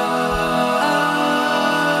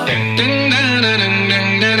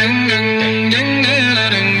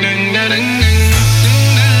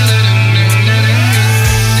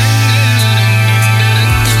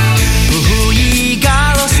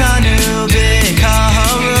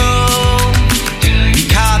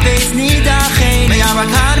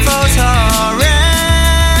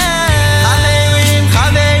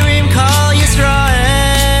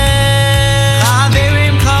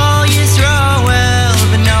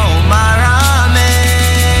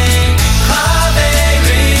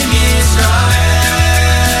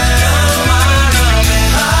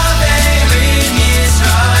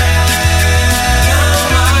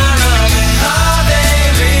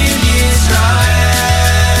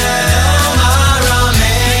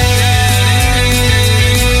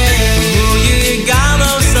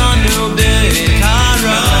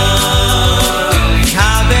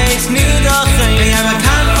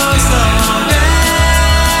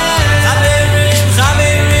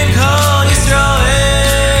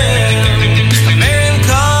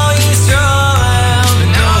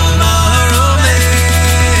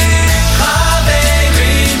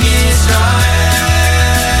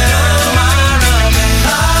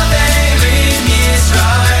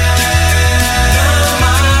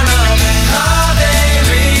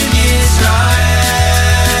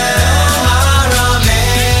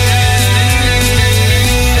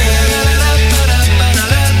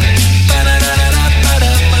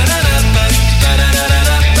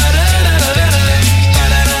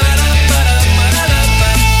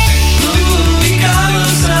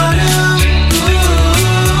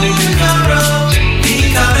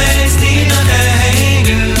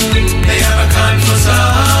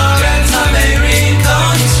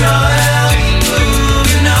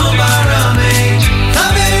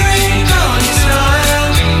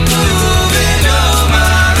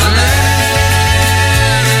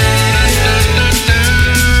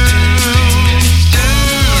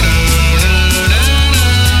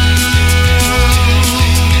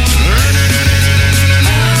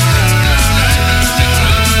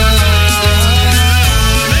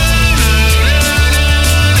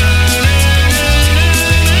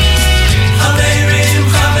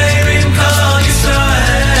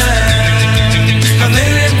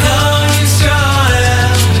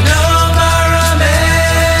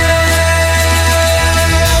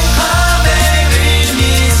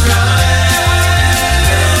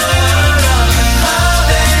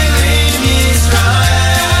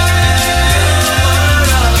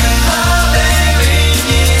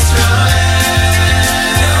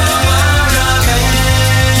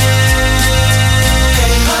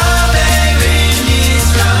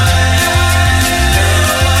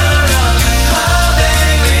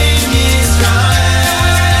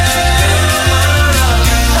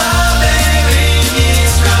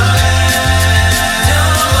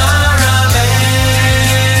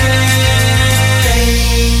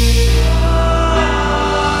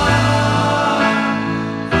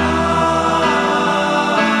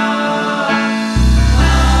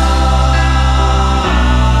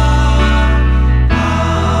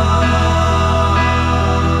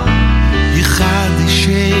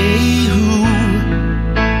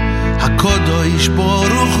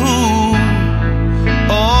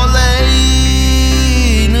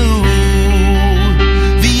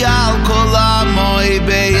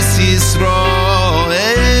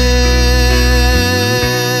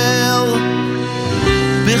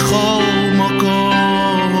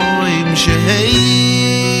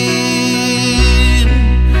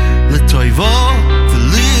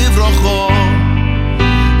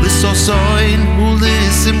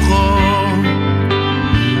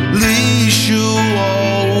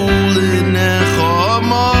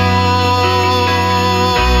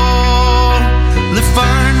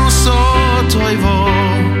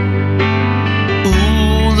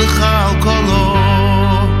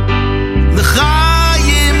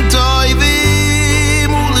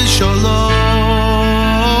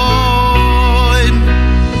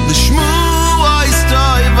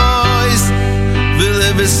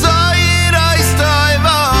 Beside I stay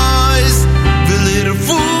by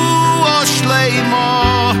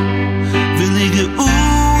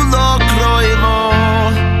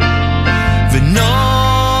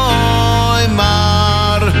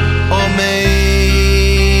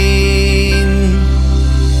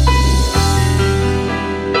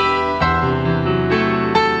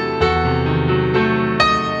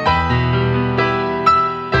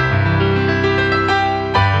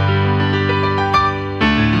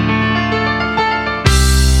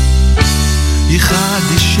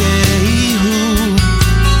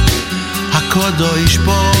Kadosh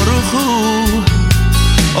Baruch Hu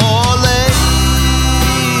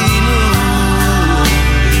Oleinu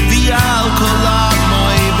V'al kol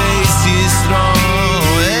amay beis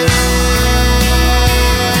Yisrael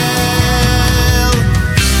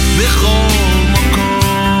B'chol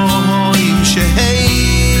makom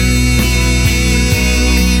sheheim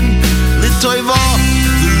L'toiva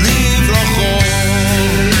v'livracho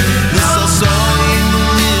L'sasoin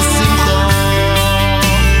l'simcha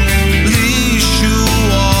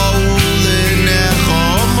L'yeshua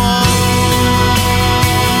u'lenechama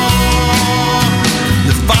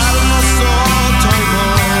L'parnasot toiva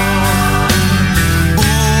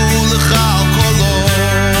U'lechal kolo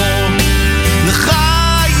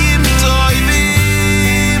L'chayim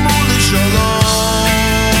toivim u'l'shalom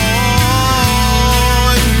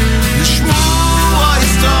L'shmua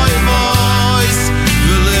istoivos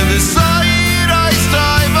V'levisayir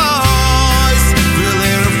istoivos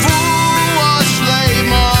V'lerefua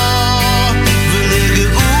shleima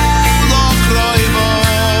V'legeula kroiva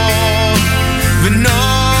V'noimar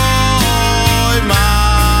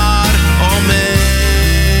Amen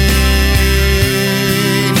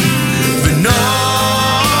V'noimar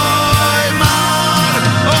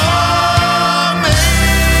Amen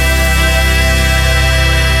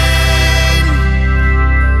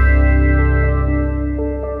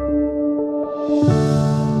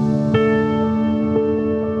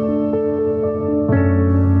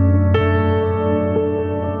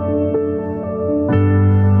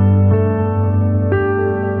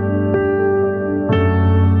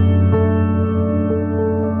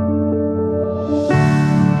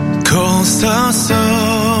Kol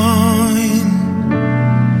sasoin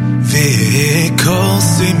V'kol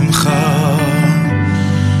simcha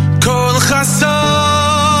Kol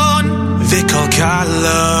chason V'kol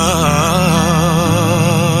kala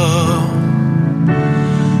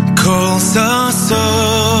Kol sasoin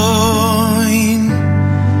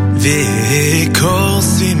V'kol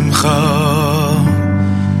simcha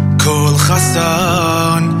Kol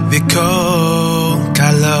chason V'kol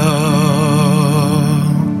kala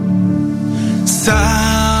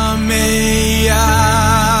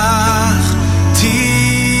Sameach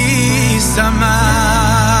Tisamach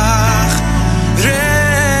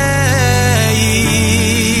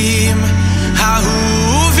Reim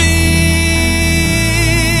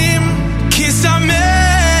Hahuvim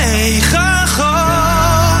Kisamechacho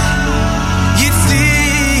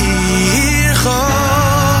Yitzircho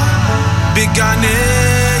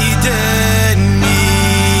Beganei Eden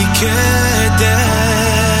Mikedem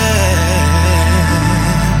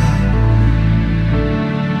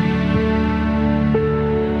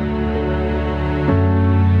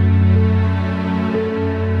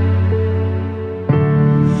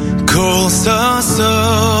Kol sasoin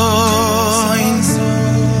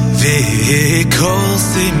V'kol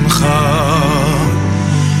simcha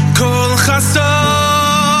Kol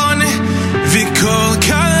chason V'kol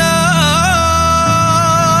kala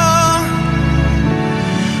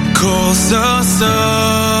Kol sasoin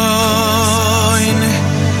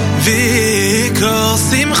V'kol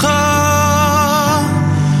simcha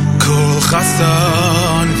Kol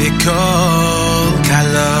chason V'kol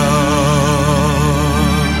kala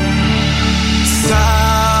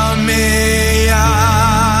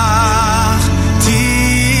Sameach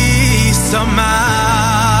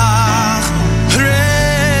Tisamach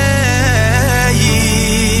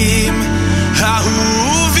Reim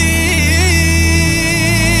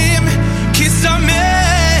Hahuvim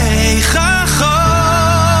Kisamechacho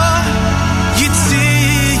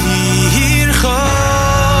Yitzircho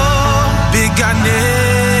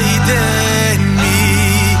Beganei Eden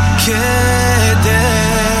Mikedem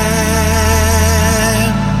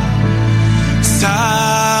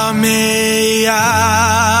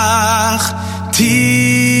Sameach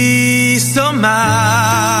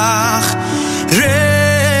Tisamach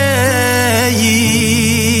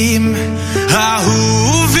Reim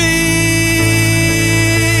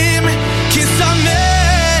Hahuvim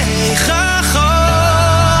Kisamechacho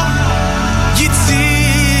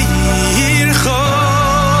Yitzircho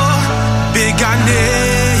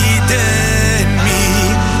Beganei Eden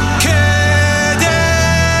Mikedem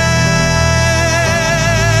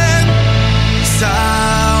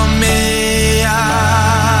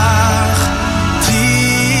Sameach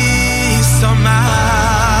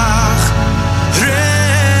Tisamach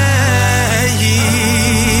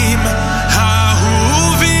Reim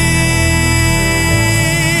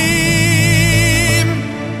Hahuvim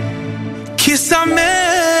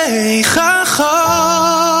Kisamechacho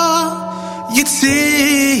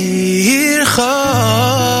Yitzircho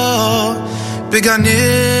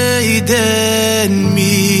Beganei Eden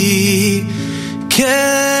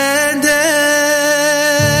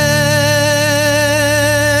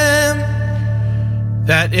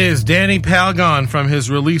That is Danny Palgon from his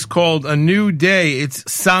release called A New Day. It's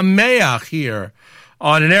Sameach here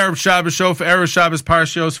on an Erev Shabbos show for Erev Shabbos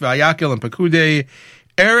Parshios Vayakhel-Pekudei.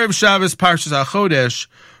 Erev Shabbos Parshas HaChodesh,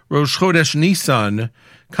 Rosh Chodesh Nisan,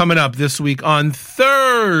 coming up this week on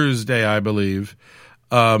Thursday, I believe.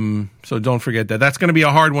 So don't forget that. That's going to be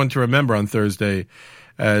a hard one to remember on Thursday,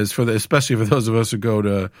 especially for those of us who go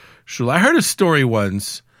to shul. I heard a story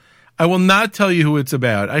once. I will not tell you who it's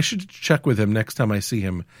about. I should check with him next time I see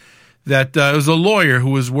him. That it was a lawyer who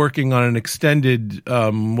was working on an extended,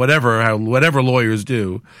 whatever lawyers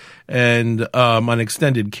do, and an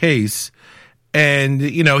extended case. And,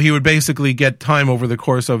 he would basically get time over the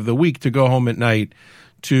course of the week to go home at night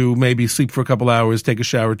to maybe sleep for a couple hours, take a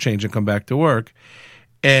shower, change, and come back to work.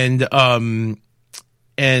 And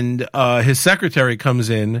his secretary comes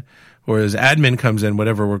in, or his admin comes in,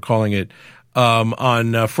 whatever we're calling it,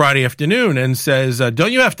 on Friday afternoon and says,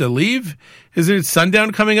 don't you have to leave? Isn't it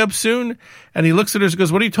sundown coming up soon? And he looks at her and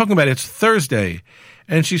goes, what are you talking about? It's Thursday.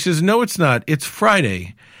 And she says, no, it's not. It's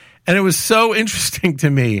Friday. And it was so interesting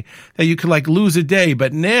to me that you could lose a day.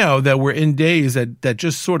 But now that we're in days that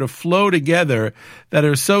just sort of flow together, that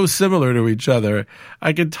are so similar to each other,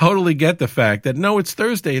 I could totally get the fact that no, it's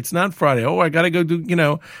Thursday. It's not Friday. Oh, I got to go do,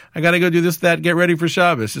 I got to go do this, that, get ready for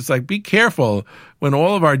Shabbos. It's be careful when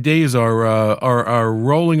all of our days are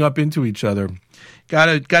rolling up into each other.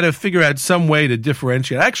 Got to figure out some way to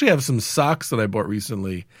differentiate. I actually have some socks that I bought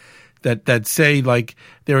recently that say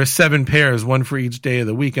there are 7 pairs, one for each day of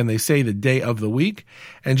the week, and they say the day of the week.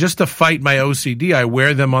 And just to fight my OCD, I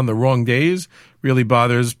wear them on the wrong days. Really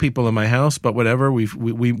bothers people in my house, but whatever,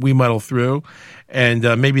 we muddle through. And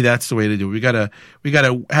maybe that's the way to do it. We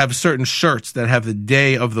gotta have certain shirts that have the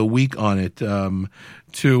day of the week on it,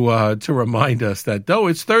 to remind us that, oh,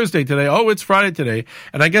 it's Thursday today, oh, it's Friday today.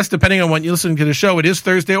 And I guess depending on when you're listening to the show, it is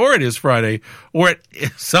Thursday or it is Friday, or at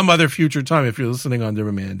some other future time if you're listening on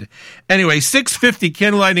demand. Anyway, 6:50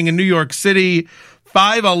 candlelighting in New York City,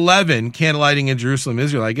 5:11 candlelighting in Jerusalem,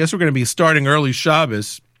 Israel. I guess we're going to be starting early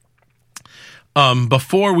Shabbos,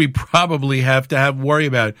 before we probably have to worry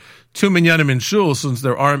about 2 minyanim in shul, since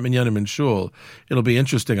there aren't minyanim in shul. It'll be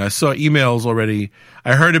interesting. I saw emails already.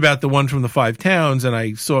 I heard about the one from the 5 towns, and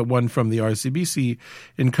I saw one from the RCBC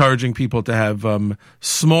encouraging people to have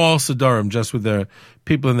small Siddharim just with their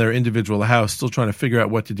people in their individual house, still trying to figure out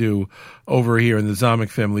what to do over here in the Zamek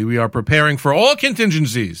family. We are preparing for all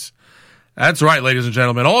contingencies. That's right, ladies and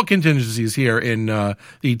gentlemen. All contingencies here in the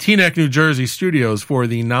Teaneck, New Jersey studios for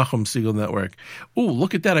the Nachum Segal Network. Ooh,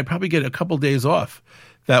 look at that. I probably get a couple days off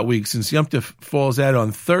that week since Yom Tov falls out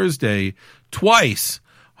on Thursday twice.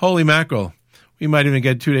 Holy mackerel. We might even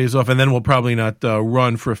get 2 days off, and then we'll probably not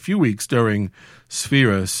run for a few weeks during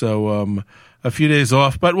Sphira. So a few days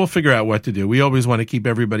off, but we'll figure out what to do. We always want to keep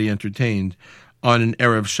everybody entertained on an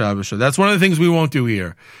Erev Shabbos show. That's one of the things we won't do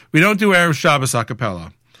here. We don't do Erev Shabbos a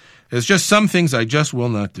cappella. There's just some things I just will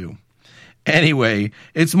not do. Anyway,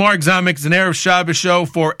 it's Mark Zamek's an Erev Shabbos show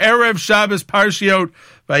for Erev Shabbos Parshiot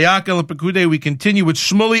Vayakhel-Pekudei. We continue with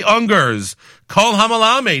Shmuley Unger's Kol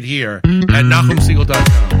Hamalamed here at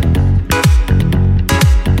NachumSegal.com.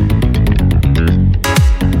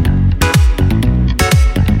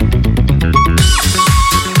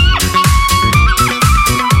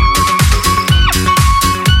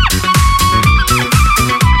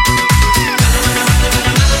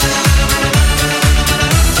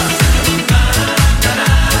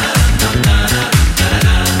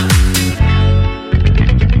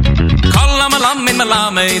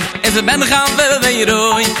 Is a ben gaan we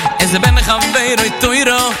rooi, is a ben gaan we rooi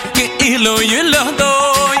toiro, ki ilo yilo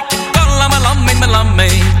doi. Kalla malame,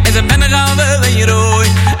 is a ben gaan we rooi,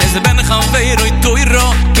 is a ben gaan we rooi toiro,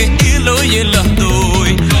 ki ilo yilo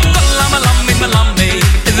doi. Kalla malame,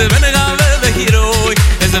 is a ben gaan we rooi,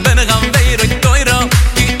 is a ben gaan we rooi toiro,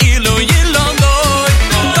 ki ilo yilo doi.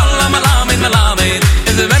 Kalla malame,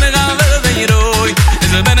 is a ben gaan we rooi,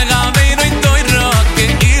 is a ben gaan we rooi toiro, ki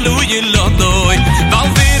ilo yilo doi.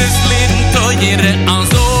 Yere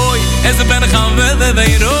anzoy ez ben gaan we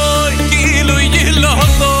rooi kilo yelo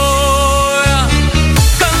loy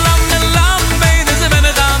kalam lam me ez ben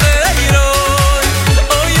gaan we rooi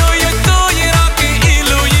oy oy to yera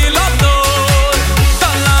kilo yelo loy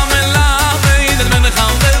kalam lam me ez ben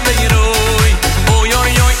gaan we rooi oy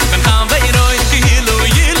oy oy ben gaan we rooi kilo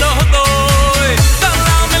yelo loy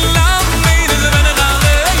kalam lam me ez ben gaan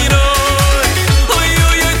we rooi oy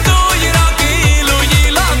oy to yera kilo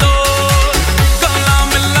yelo loy.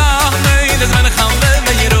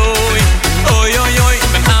 Let's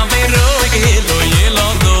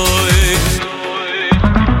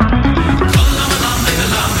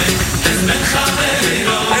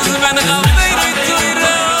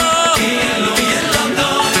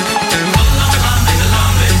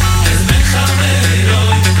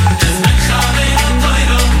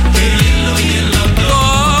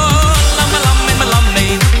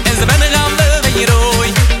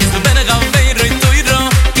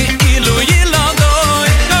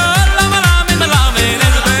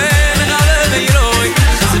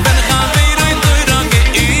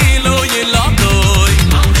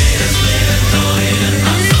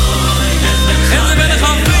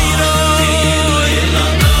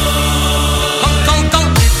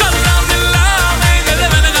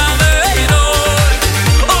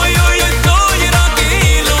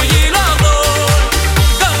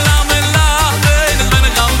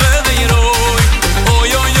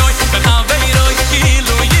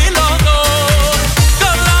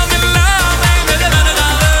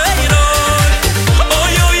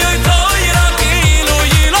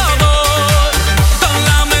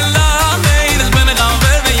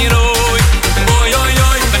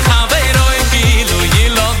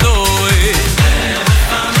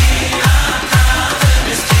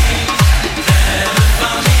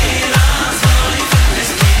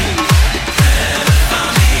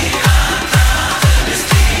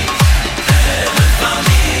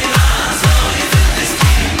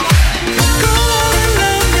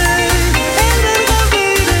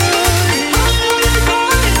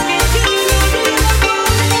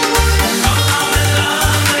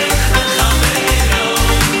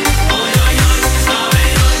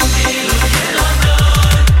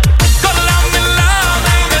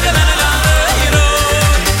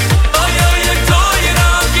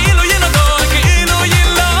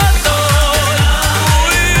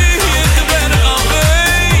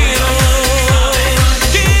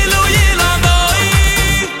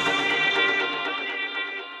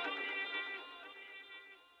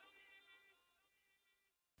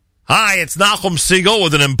Hi, it's Nachum Siegel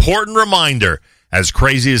with an important reminder. As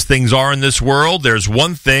crazy as things are in this world, there's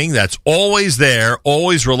one thing that's always there,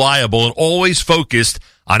 always reliable, and always focused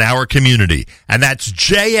on our community. And that's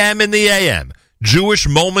JM in the AM, Jewish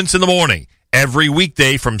Moments in the Morning, every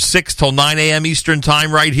weekday from 6 till 9 a.m. Eastern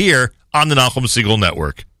Time right here on the Nachum Siegel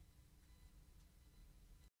Network.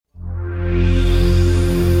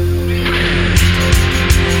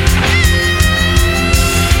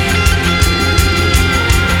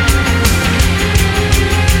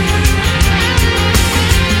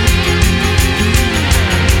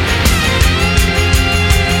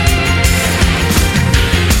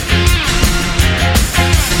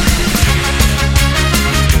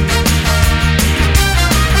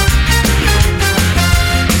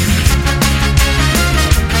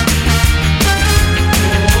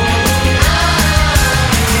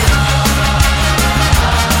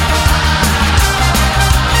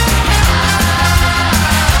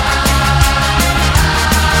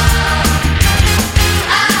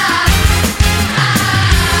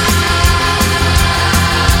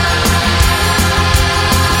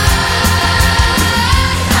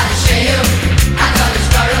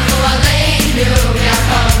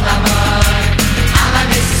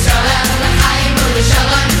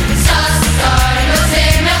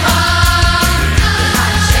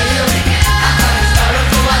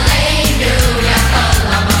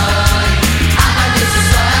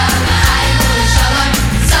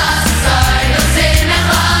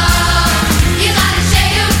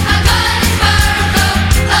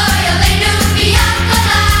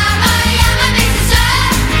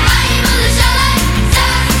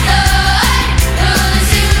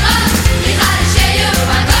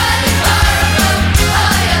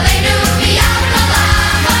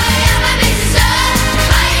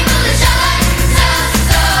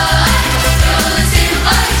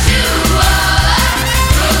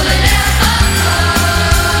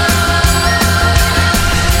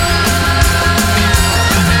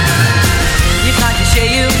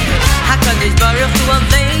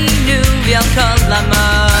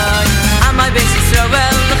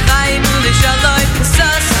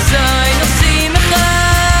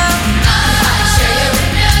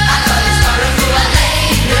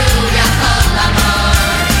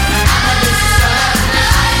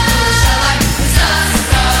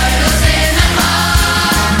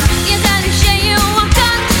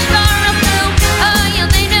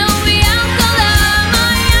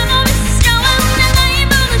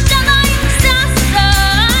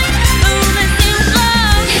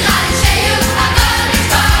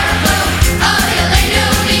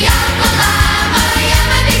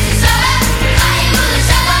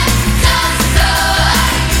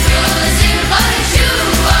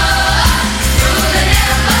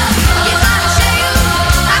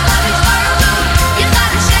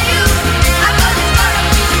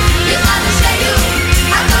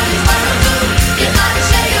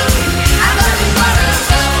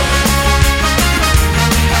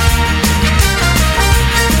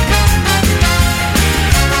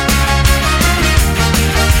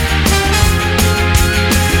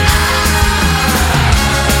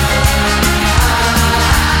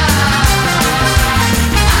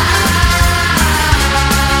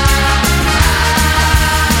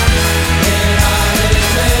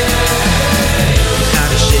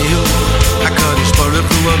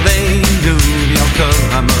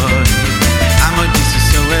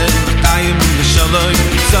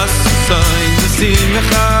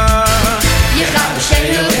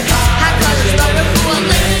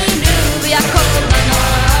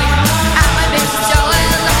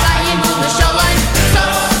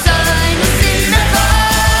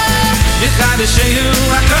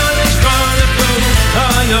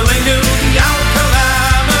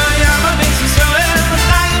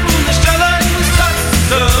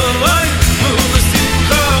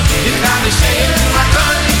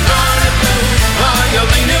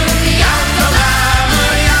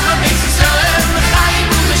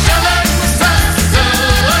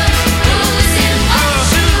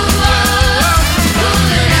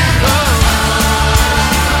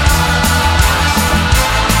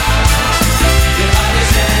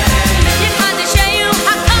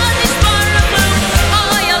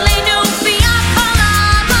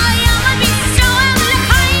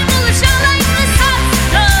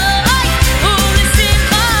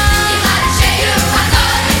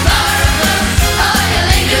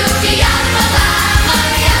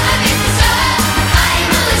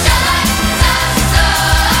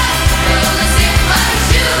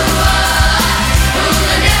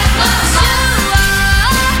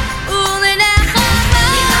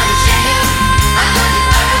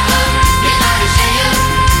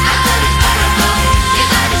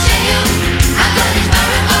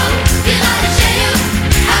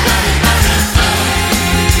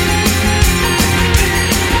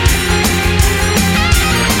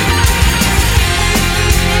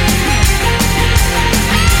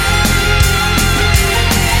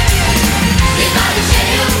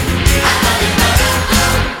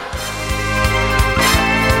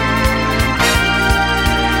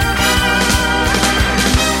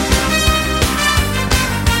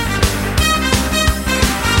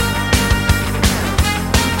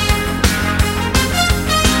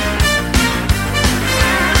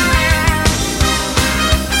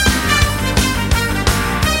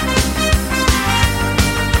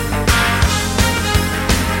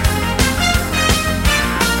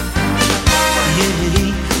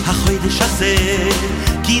 הזה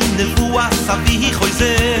כי נבואה סבי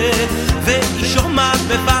חויזה ואישומע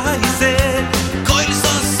בבייזה כל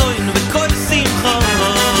סוסוין וכל שמחה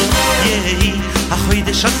יהי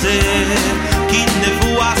החוידש הזה כי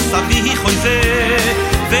נבואה סבי חויזה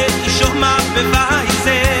ואישומע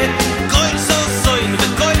בבייזה כל סוסוין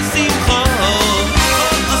וכל שמחה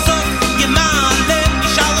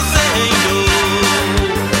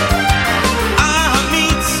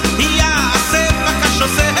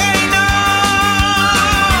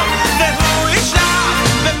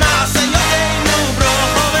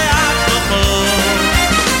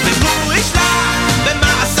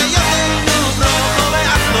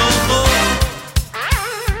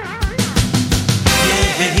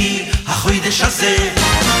שזה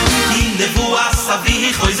כי נבואה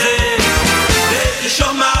סבי חויזה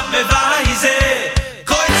ואישומע בבייזה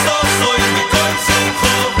כל סוסוי וכל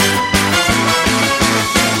שמחו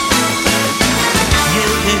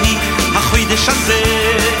יהי החוידש הזה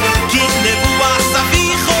כי נבואה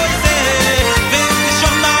סבי חויזה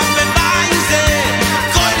ואישומע בבייזה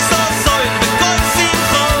כל סוסוי וכל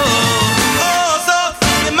שמחו או זאת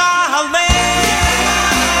ימהלם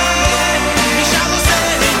משל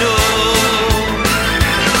עושנו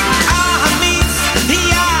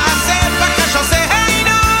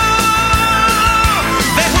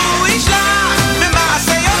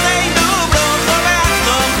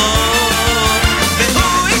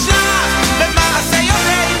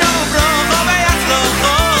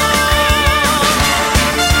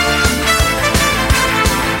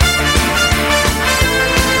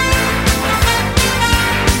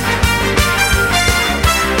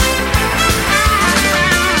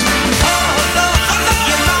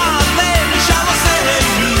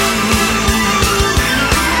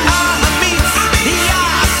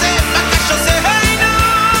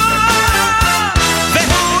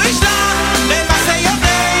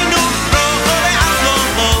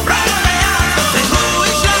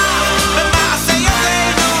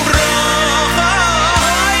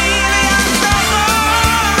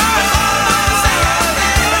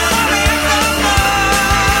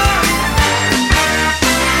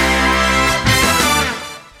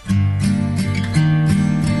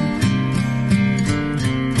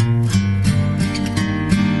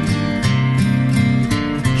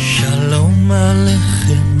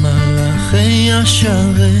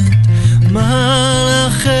שרת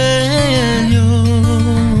מלאכי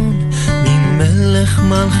עליון ממלך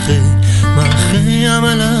מלכי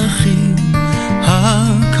המלאכים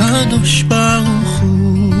הקדוש ברוך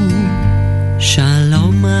הוא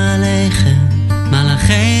שלום עליכם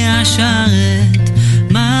מלאכי השרת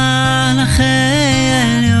מלאכי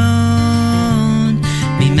עליון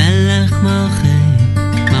ממלך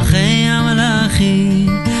מלכי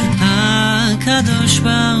המלאכים הקדוש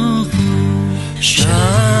ברוך הוא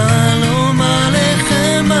שלום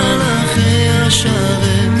עליכם מלאכי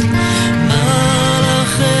השרת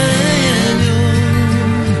מלאכי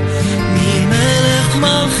עליון ממלך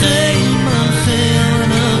מלכי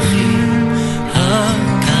המלאכים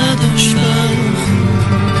הקדוש ברוך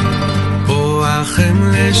הוא בואכם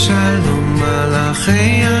לשלום מלאכי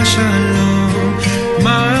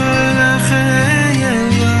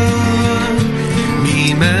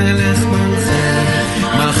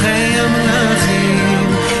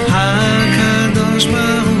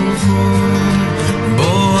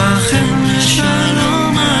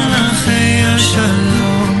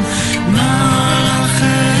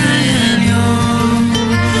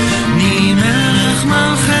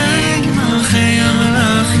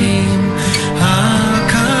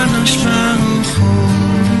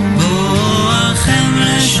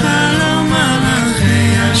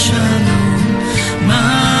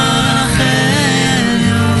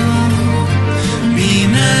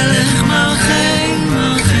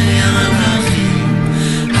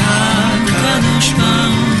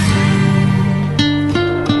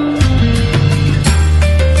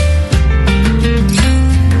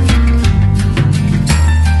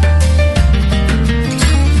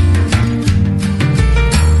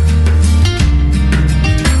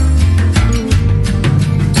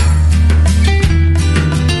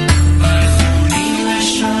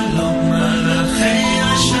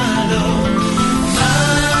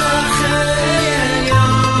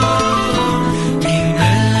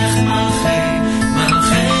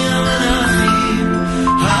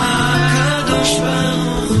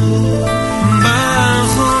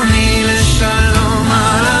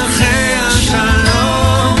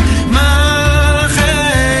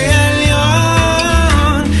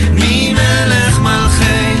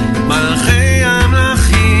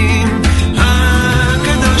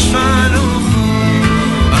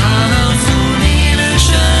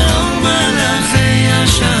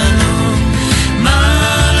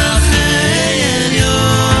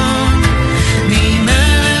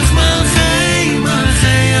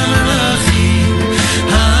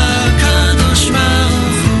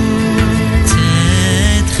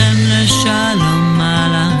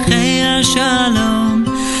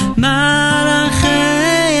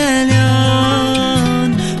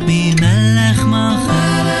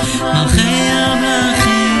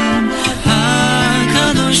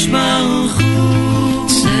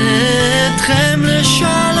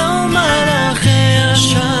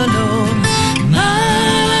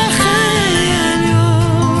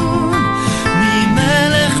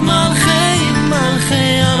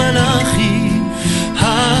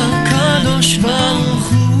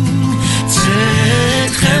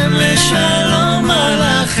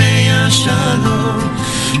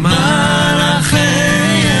מלאכי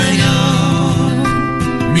עליון,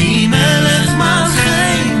 ממלך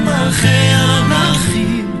מלכי מלכי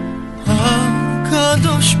המלכים,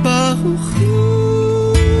 הקדוש ברוך הוא.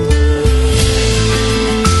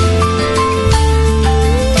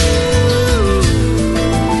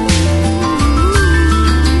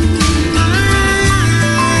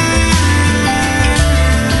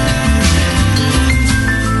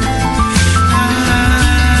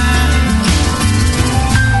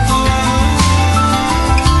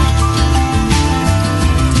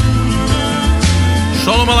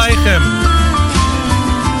 Shalom Aleichem.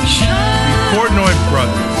 The Portnoy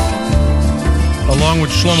brothers, along with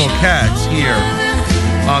Shlomo Katz, here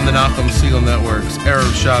on the Nachum Segal Network's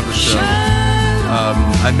Erev Shabbos show.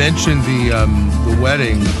 I mentioned the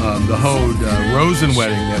wedding, the Hod Rosen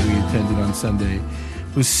wedding that we attended on Sunday.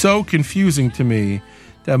 It was so confusing to me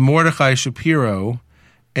that Mordechai Shapiro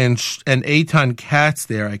and Eitan Katz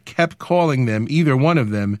there, I kept calling them, either one of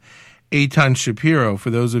them, Eitan Shapiro. For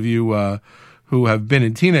those of you who have been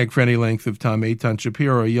in Teaneck for any length of time, Eitan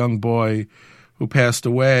Shapiro, a young boy who passed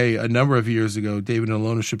away a number of years ago, David and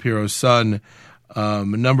Alona Shapiro's son, a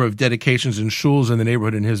number of dedications and shuls in the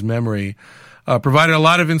neighborhood in his memory, provided a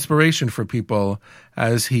lot of inspiration for people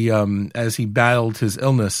as he battled his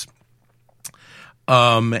illness.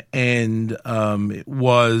 It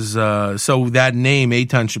was so that name,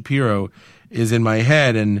 Eitan Shapiro, is in my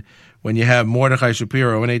head, and when you have Mordechai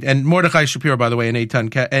Shapiro and Mordechai Shapiro, by the way, and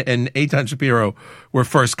Eitan Shapiro were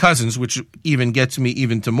first cousins, which even gets me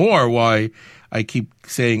even to more why I keep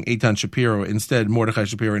saying Eitan Shapiro instead. Mordechai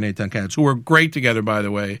Shapiro and Eitan Katz, who were great together, by the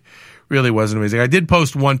way, really was amazing. I did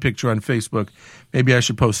post one picture on Facebook. Maybe I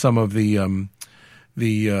should post some of the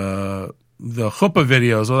chuppah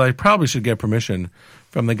videos. Although I probably should get permission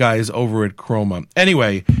from the guys over at Chroma.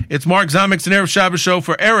 Anyway, it's Mark Zomik's an Erev Shabbos show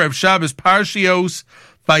for Erev Shabbos Parshios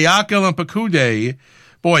Vayakhel-Pekudei.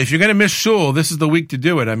 Boy, if you're going to miss shul, this is the week to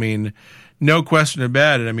do it. I mean, no question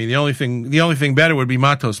about it. I mean, the only thing better would be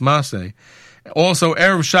Matos Maseh. Also,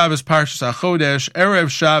 Erev Shabbos Parshas HaChodesh,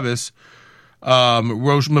 Erev Shabbos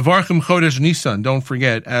Rosh Mevarchim Chodesh Nisan. Don't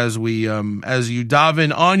forget, as you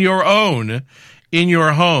daven on your own in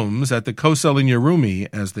your homes at the Kosel in your roomie,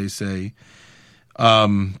 as they say.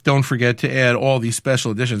 Don't forget to add all these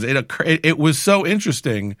special additions. It was so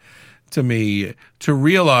interesting to me to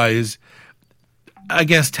realize, I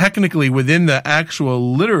guess technically within the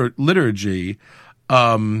actual liturgy,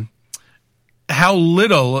 how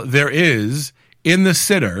little there is in the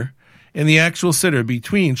siddur, in the actual siddur,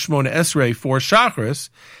 between Shmona Esrei for Shachris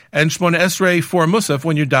and Shmona Esrei for Musaf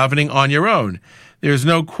when you're davening on your own. There's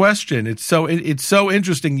no question. It's so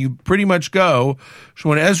interesting. You pretty much go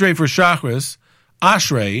Shmona Esrei for Shachris,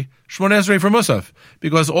 Ashrei, Shmona Esrei for Musaf,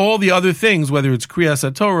 because all the other things, whether it's Kriyas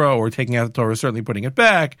HaTorah or taking out the Torah, certainly putting it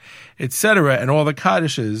back, etc., and all the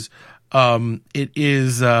Kaddishes, it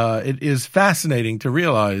is fascinating to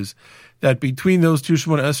realize that between those two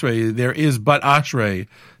Shmona Esrei, there is but Ashrei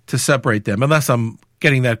to separate them, unless I'm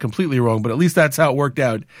getting that completely wrong, but at least that's how it worked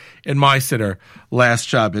out in my siddur last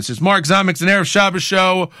Shabbos. It's Mark Zomik's an Erev Shabbos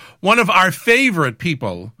show, one of our favorite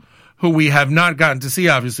people, who we have not gotten to see,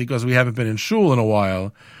 obviously, because we haven't been in shul in a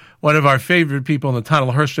while. One of our favorite people in the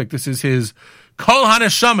Tanel Hirschik. This is his Kol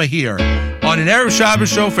HaNeshama here on an Erev Shabbos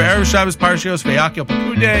show for Erev Shabbos Parshios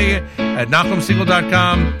Vayakhel-Pekudei at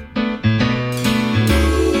NachumSegal.com.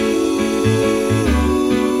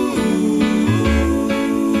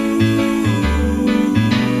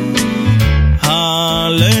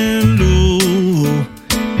 Hallelujah,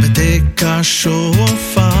 Beteka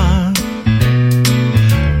Shofar.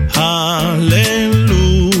 Hallelujah,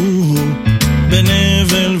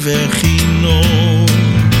 Benevel Vechino.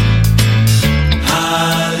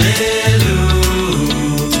 Hallelujah,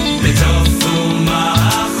 Betofu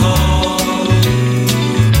Ma'achol.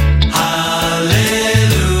 Hallelujah,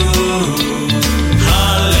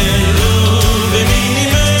 Hallelujah, Bemini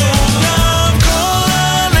Me'ulav Kol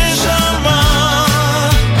HaNeshama.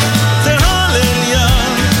 Say Hallelujah,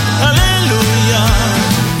 Hallelujah,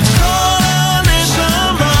 Kol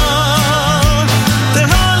HaNeshama. Say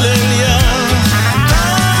Hallelujah,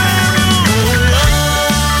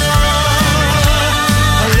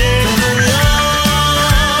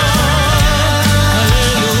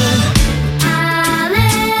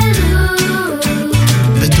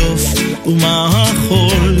 בטוף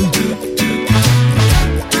ומחול,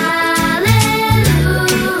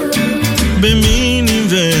 במינים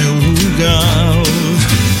ועוגב.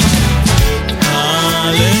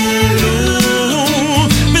 הללו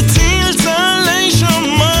בצלצלי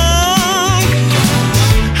שמיים.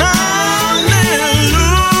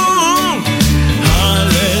 הללו,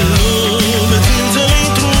 הללו בצלצלי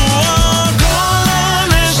תרועה.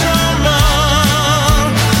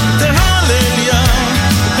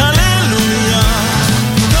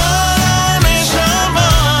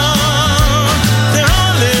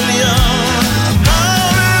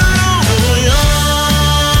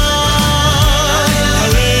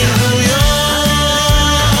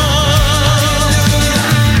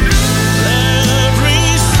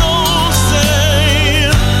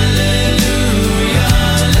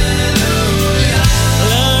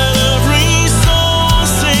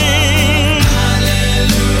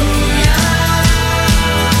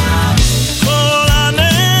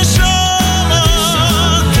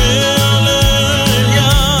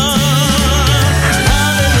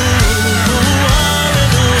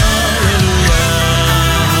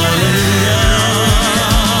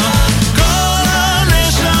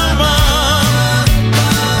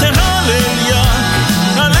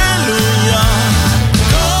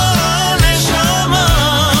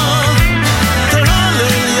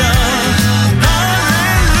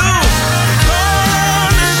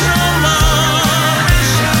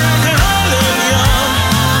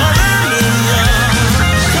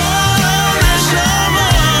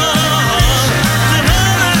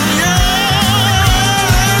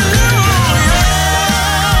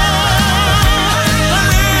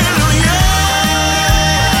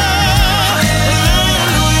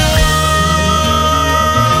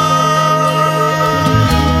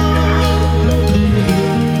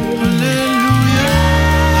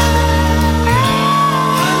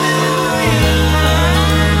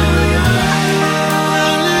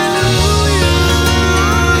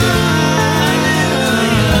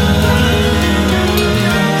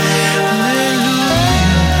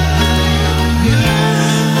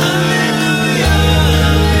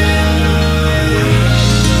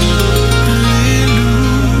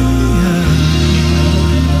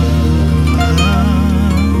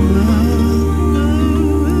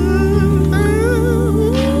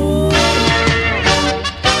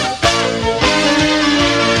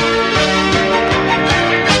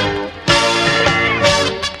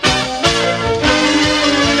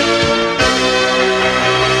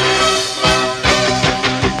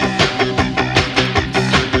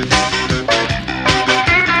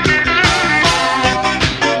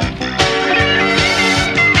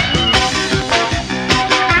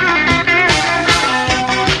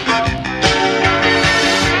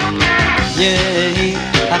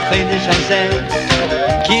 Shazen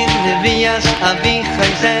Kin Nevias Avi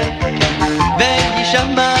Chayzen Ben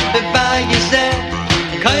Yishama Bebayizen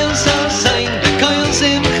Koyol Sosayin Koyol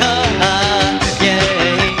Simcha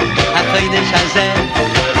Yeah HaChodesh Hazen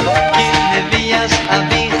Kin Nevias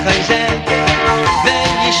Avi Chayzen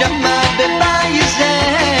Ben Yishama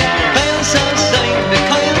Bebayizen Koyol Sosayin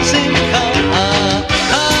Koyol Simcha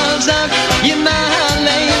Chazak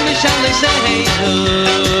Yimalei Mishalei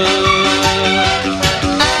Seheinu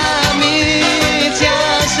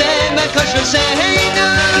Kosher Seheinu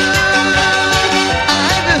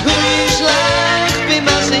I've who yishlach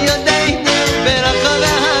b'masa yodeinu Berachol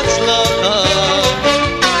ha'atzlocho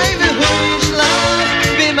I've who yishlach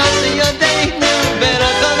b'masa yodeinu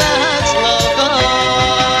Berachol ha'atzlocho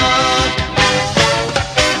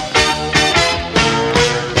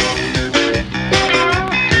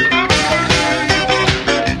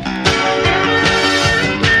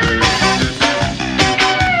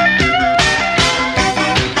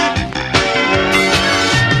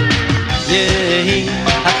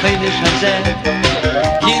HaChodesh Hazeh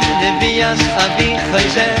Kin Nevias Avi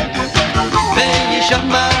Chayzeh Ben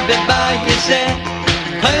Yishama Bebayis Zeh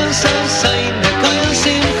Koyol Sosayin Koyol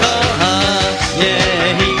Simcha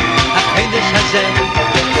Yehi HaChodesh Hazeh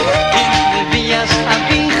Kin Nevias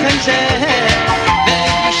Avi Chayzeh Ben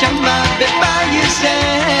Yishama Bebayis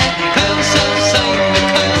Zeh Koyol Sosayin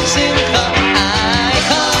Koyol Simcha Ay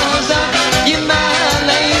Chazak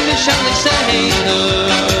Yimalei Mishalei Seheinu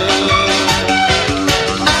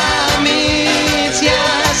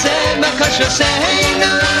Kosher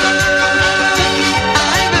Seheinu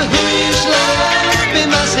I'm who yishlach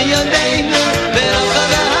b'masa yodeinu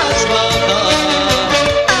Berachol ha'atzlocho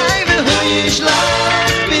I'm who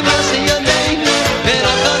yishlach b'masa yodeinu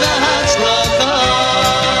Berachol ha'atzlocho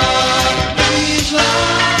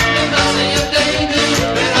Yishlach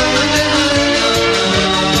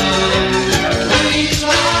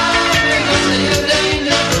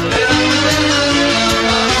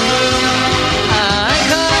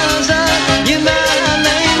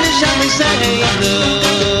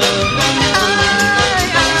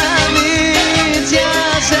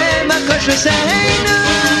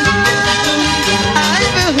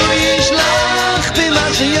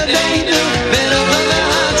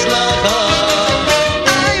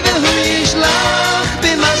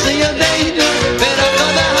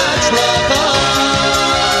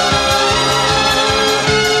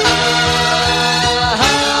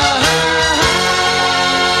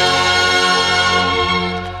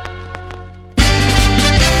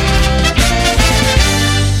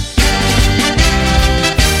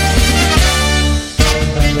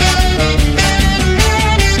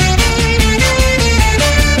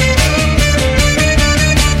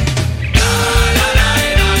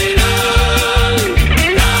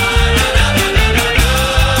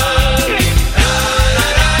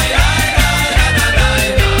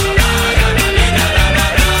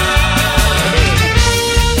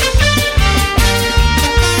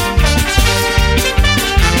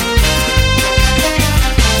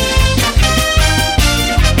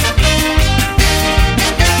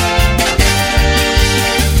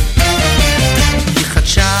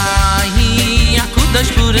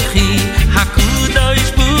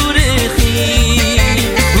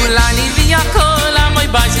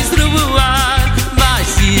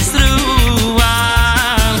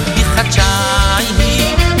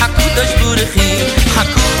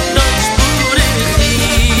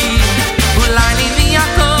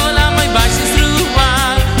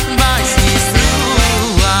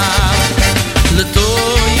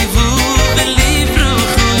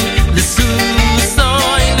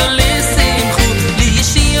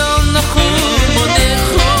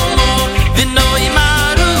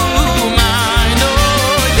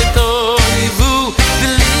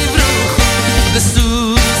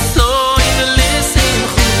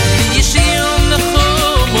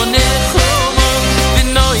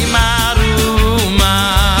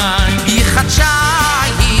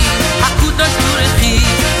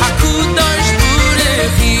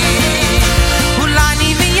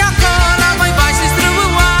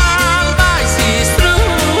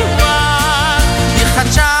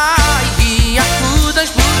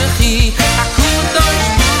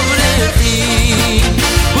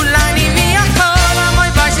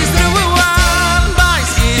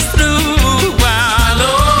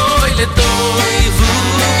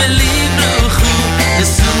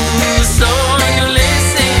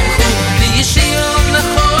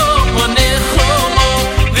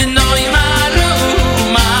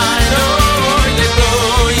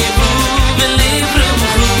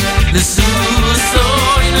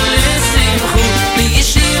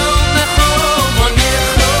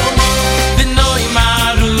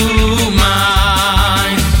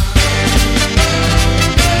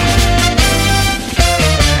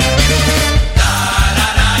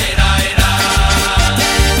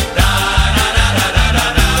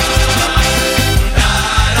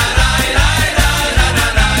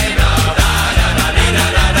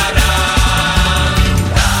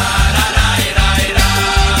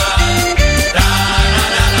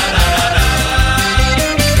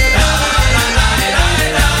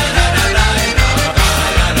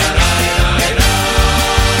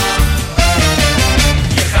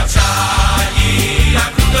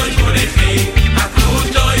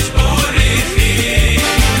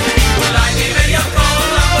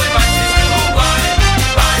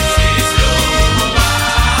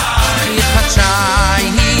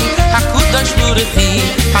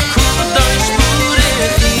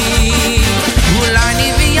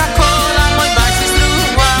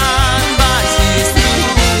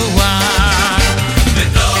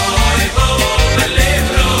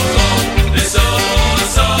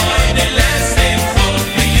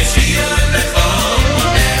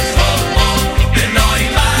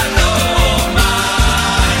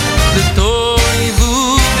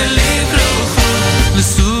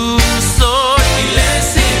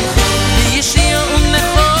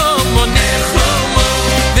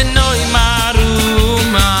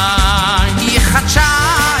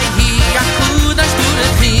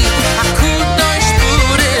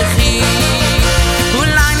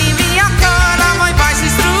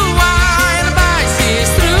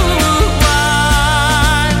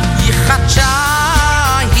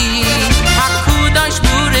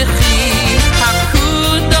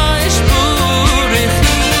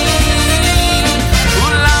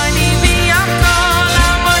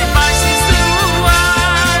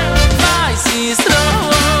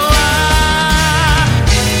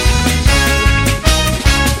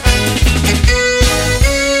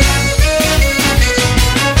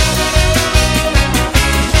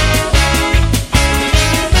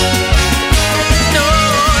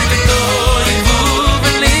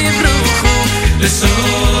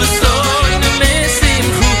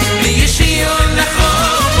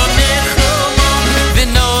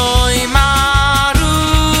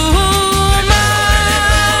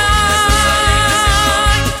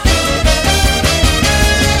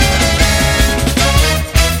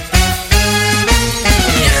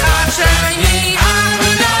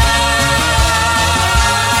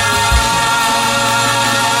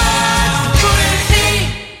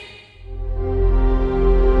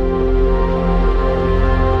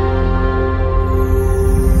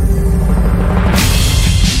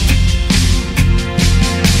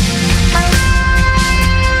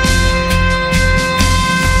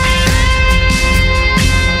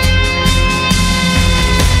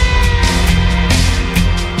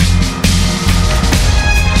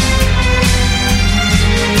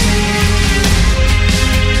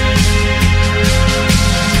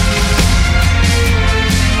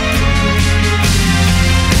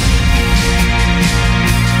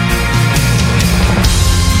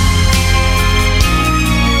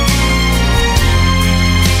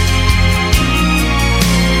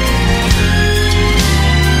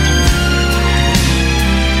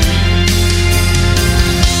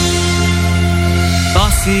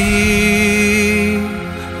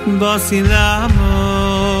Basi lamon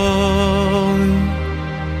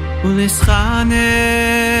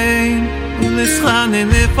uleschane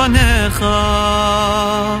lefanecha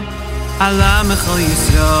Alamcho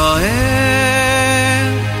Yisrael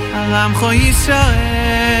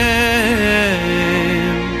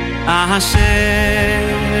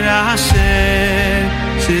Asher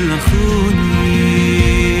shilachuni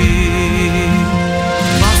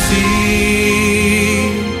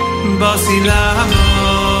Basi lamon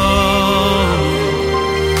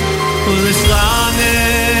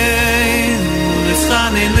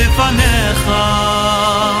uleschane lefanecha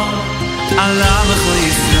Alamcho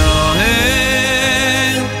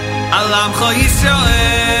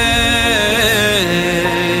Yisrael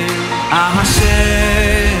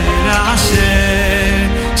Asher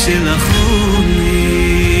shilachuni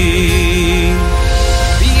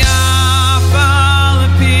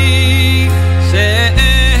V'yafal-pi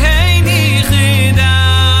she'eini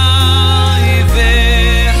chidai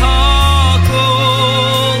v'hakol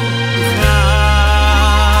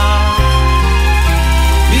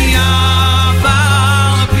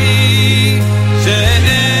V'yafal-pi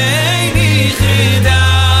she'eini chidai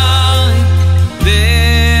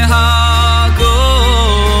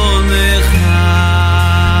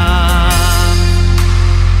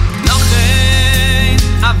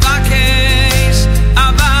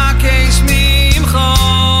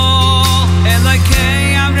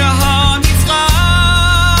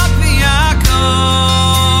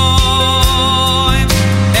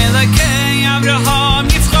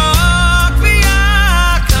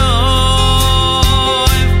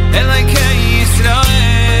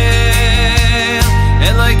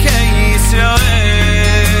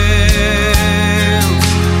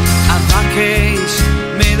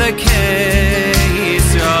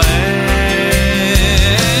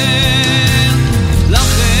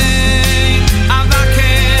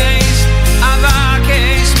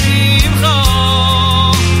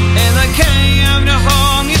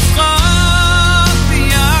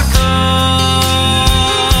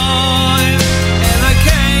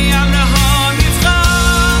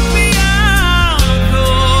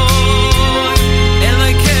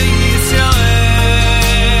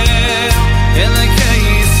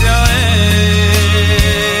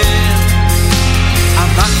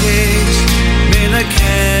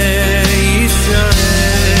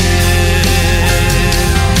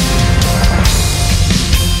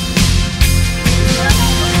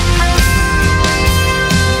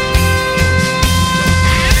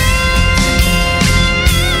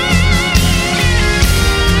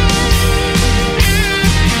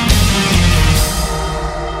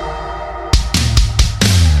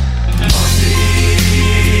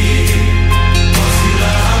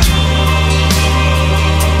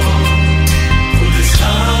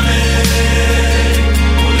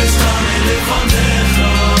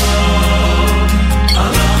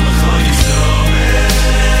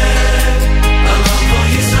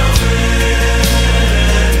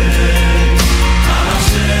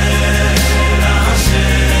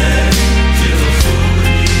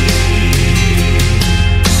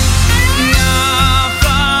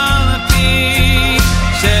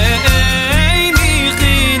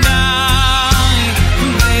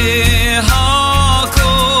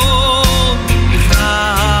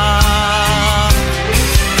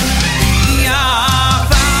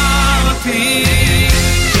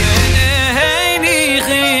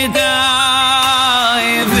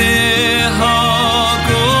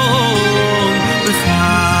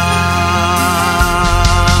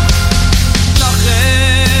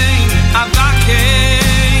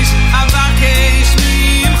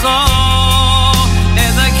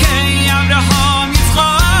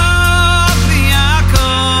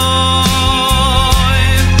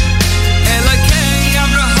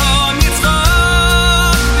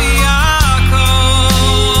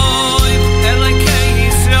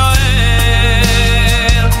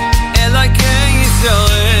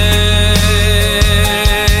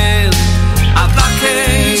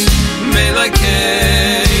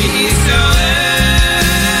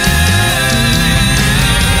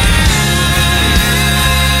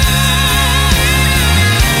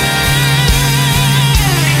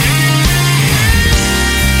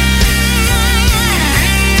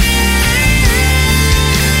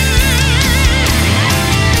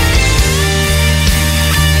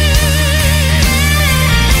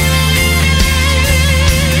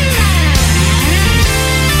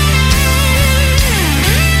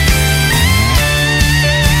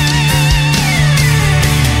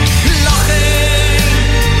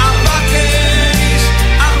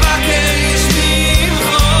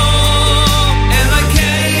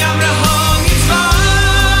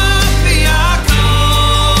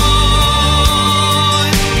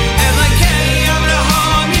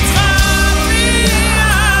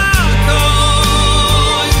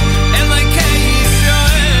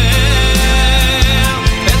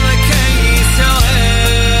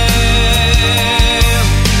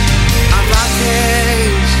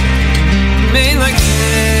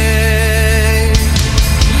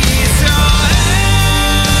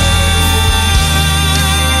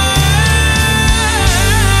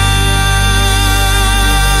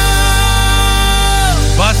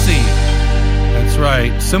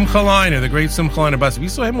Simcha Leiner, the great Simcha Leiner Basi. We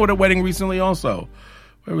saw him at a wedding recently also.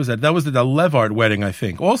 Where was that? That was the Levard wedding, I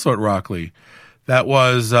think, also at Rockley. That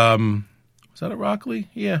was that at Rockley?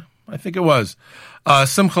 Yeah, I think it was.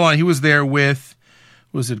 Simcha Leiner, he was there with,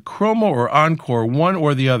 was it Chromo or Encore, one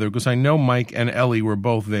or the other, because I know Mike and Ellie were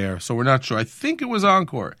both there, so we're not sure. I think it was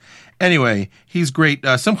Encore. Anyway, he's great.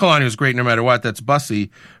 Simcha Leiner is great no matter what. That's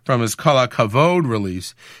Bussy from his Kala Kavod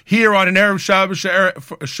release. Here on an Erev Shabbos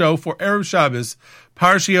show for Erev Shabbos,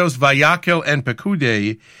 Parshios Vayakhel and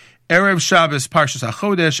Pekudei, Erev Shabbos Parshas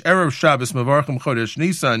HaChodesh, Erev Shabbos Mevarchim Chodesh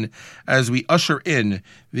Nisan, as we usher in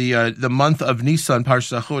the month of Nisan.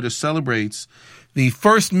 Parshas HaChodesh celebrates the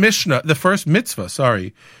first mitzvah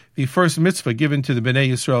given to the Bnei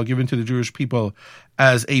Yisrael, given to the Jewish people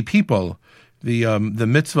as a people, the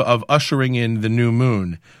mitzvah of ushering in the new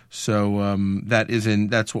moon. So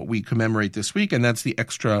that's what we commemorate this week, and that's the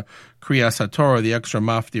extra Kriyas HaTorah, the extra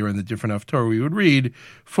maftir, and the different haftorah we would read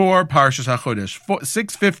for Parshas HaChodesh.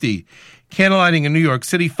 6:50 candlelighting in New York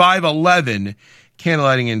City, 5:11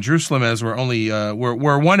 candlelighting in Jerusalem, as we're only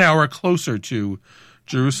we're 1 hour closer to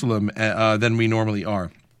Jerusalem than we normally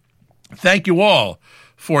are. Thank you all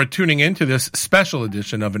for tuning in to this special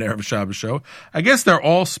edition of an Erev Shabbos show. I guess they're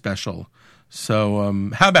all special.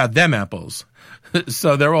 So how about them apples?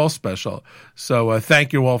 So they're all special. So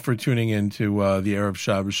thank you all for tuning in to the Erev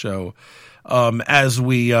Shabbos show. As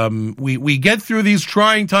we get through these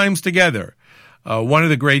trying times together. One of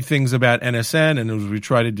the great things about NSN, and as we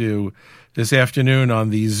try to do this afternoon on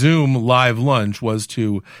the Zoom live lunch, was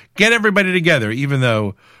to get everybody together, even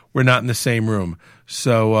though we're not in the same room.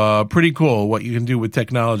 So pretty cool what you can do with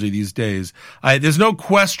technology these days. There's no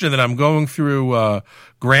question that I'm going through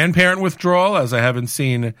grandparent withdrawal, as I haven't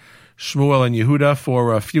seen Shmuel and Yehuda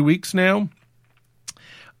for a few weeks now.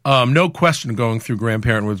 No question going through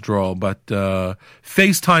grandparent withdrawal, but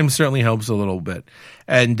FaceTime certainly helps a little bit.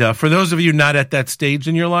 And for those of you not at that stage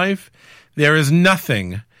in your life, there is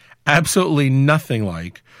nothing, absolutely nothing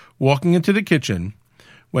like walking into the kitchen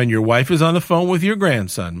when your wife is on the phone with your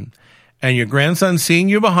grandson, and your grandson seeing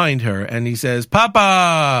you behind her, and he says,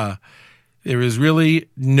 "Papa!" There is really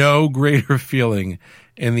no greater feeling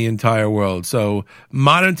in the entire world. So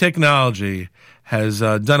modern technology has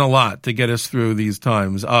done a lot to get us through these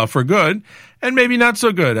times, for good, and maybe not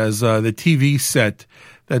so good, as the TV set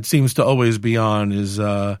that seems to always be on is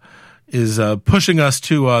pushing us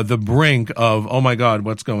to the brink of, oh my God,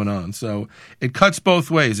 what's going on? So it cuts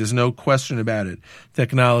both ways. There's no question about it.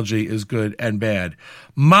 Technology is good and bad.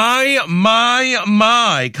 My,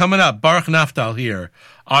 coming up, Baruch Naftal here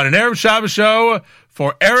on an Erev Shabbos show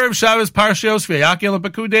for Erev Shabbos Parshios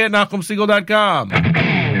Vayakhel-Pekudei at NachumSegal.com.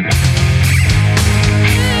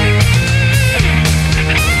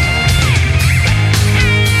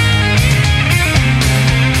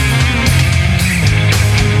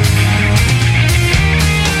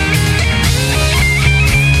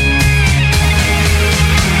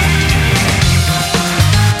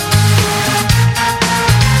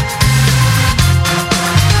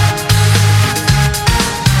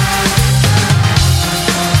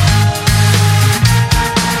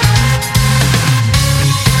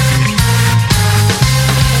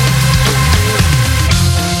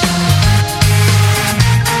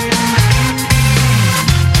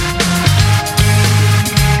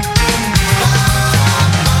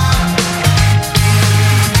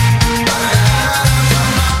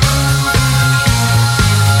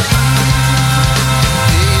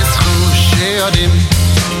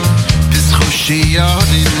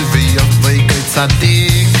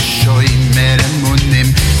 Tzadik shoy meren munim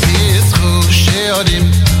Pischu sheorim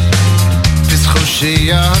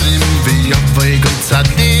V'yavay gol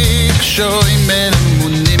tzadik shoy meren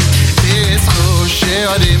munim Pischu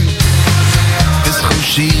sheorim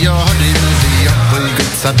V'yavay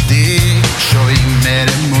gol tzadik shoy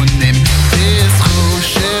meren munim Pischu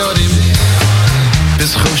sheorim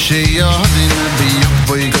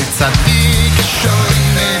V'yavay gol tzadik shoy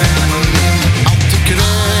meren munim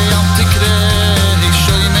Al tikre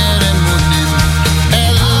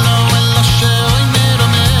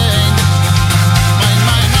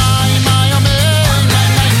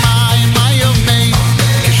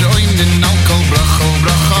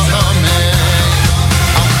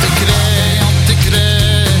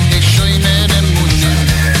Show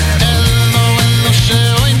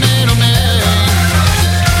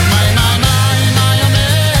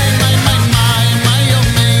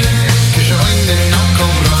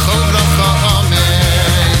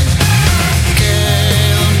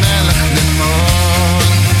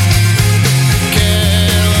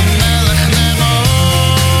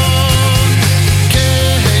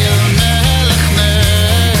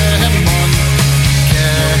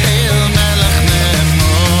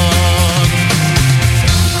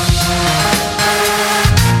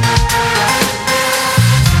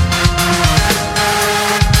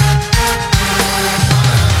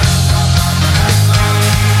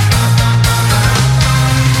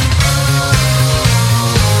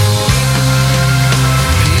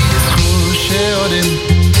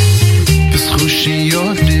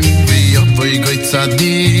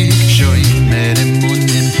tzadik shoy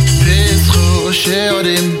meremunim pescho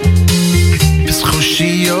sheorim pescho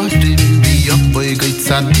sheorim biyoboy goy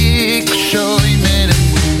tzadik shoy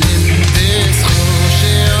meremunim pescho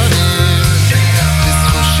sheorim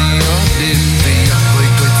pescho sheorim biyoboy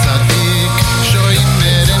goy tzadik shoy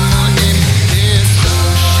meremunim pescho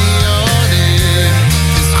sheorim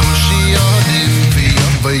pescho sheorim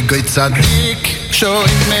biyoboy goy tzadik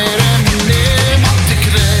shoy meremunim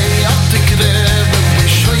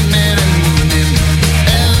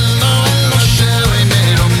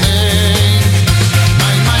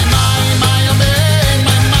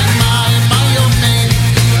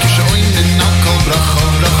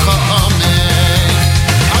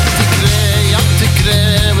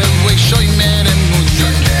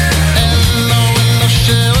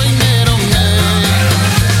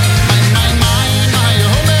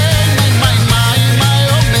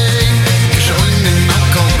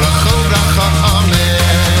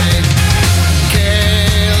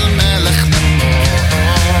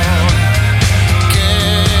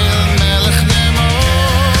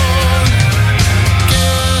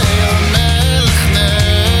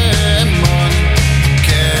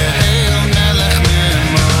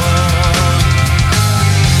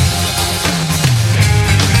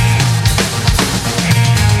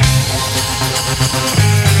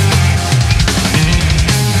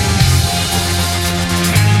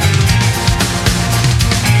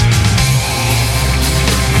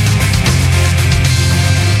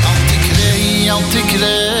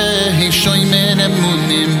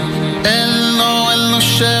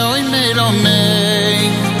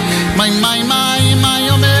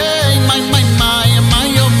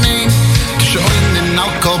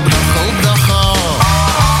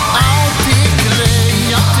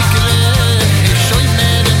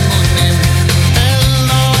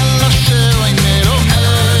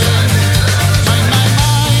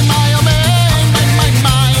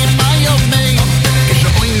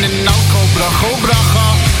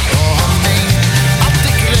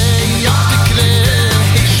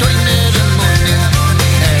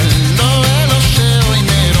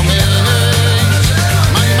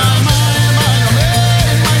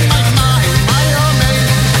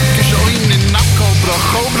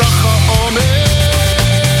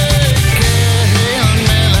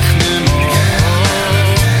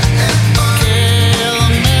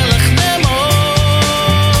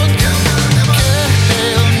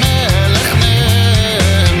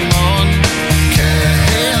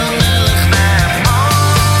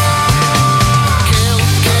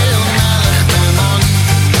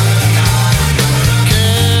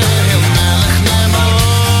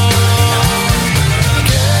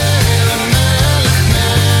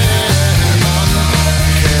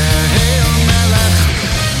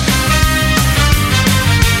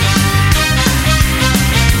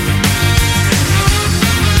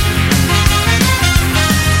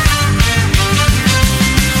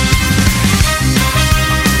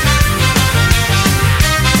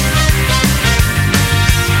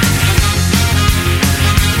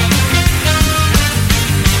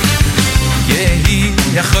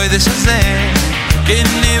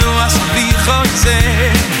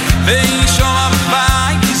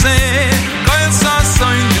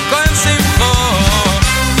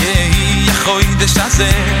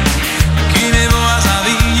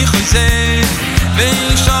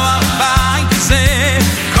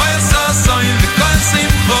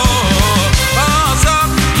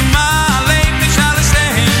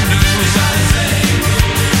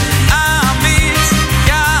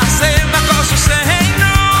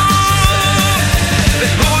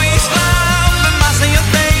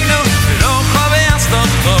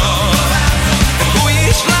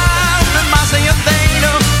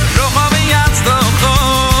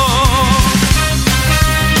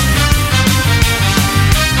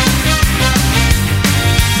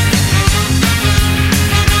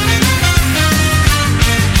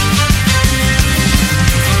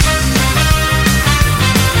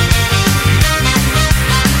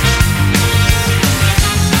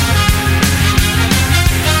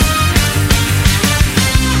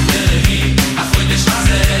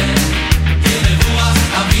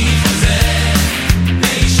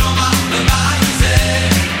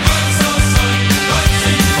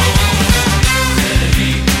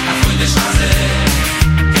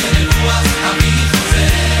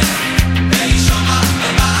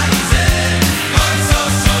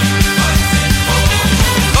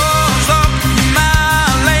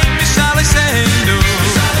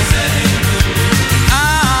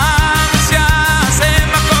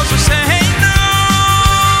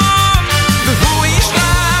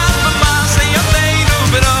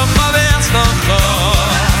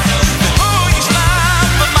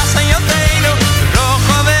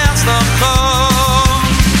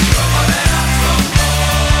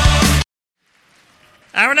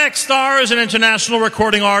next star is an international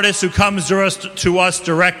recording artist who comes to us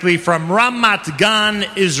directly from Ramat Gan,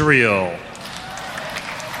 Israel.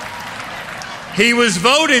 He was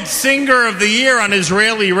voted Singer of the Year on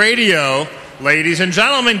Israeli radio. Ladies and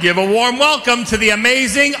gentlemen, give a warm welcome to the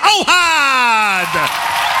amazing Ohad!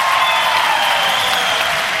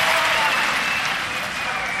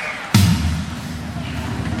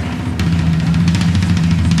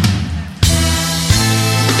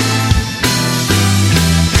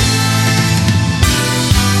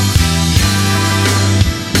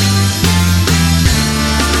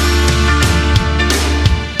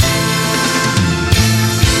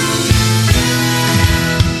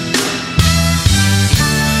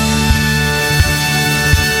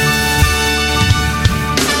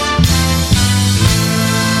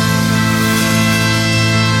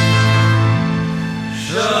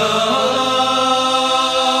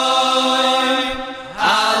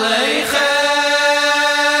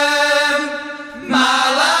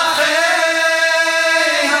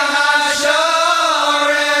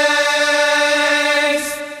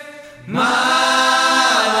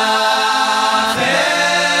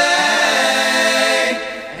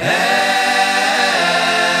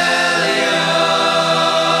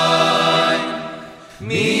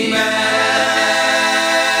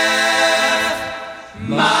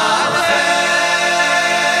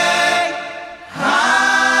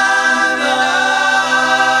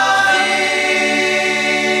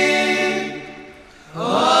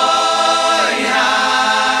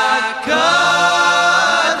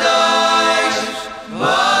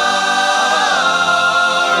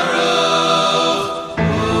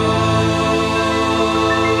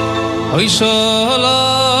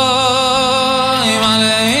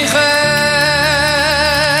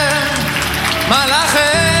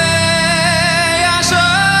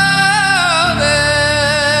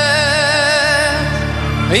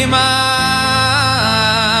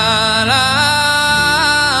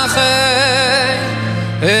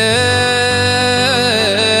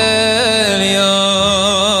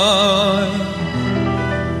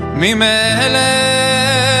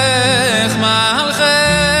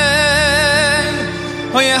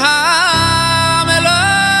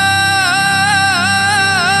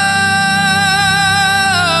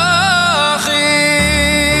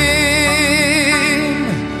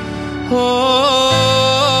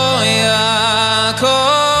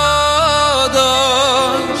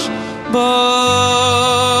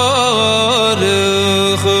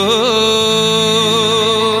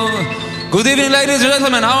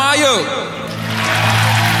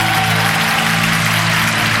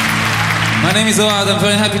 I'm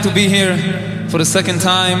very happy to be here for the second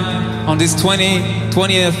time on this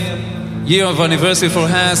 20th year of anniversary for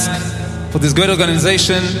HASC, for this great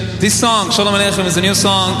organization. This song, Shalom Aleichem, is a new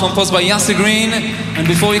song composed by Yassi Green. And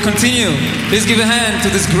before we continue, please give a hand to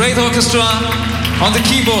this great orchestra. On the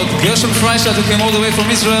keyboard, Gershon Freistadt, who came all the way from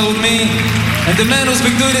Israel with me, and the man who's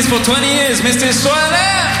been doing this for 20 years, Mr. Israel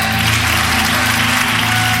Erev.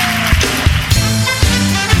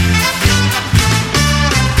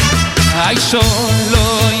 Ay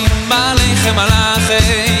shalom aleichem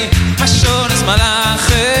malachei Hashones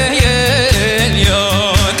malachei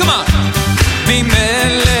elyon. Come on.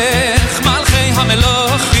 Vimelech malchei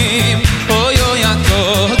hamelochim Oy oy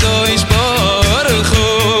HaKadosh Baruch Hu.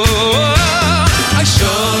 Ay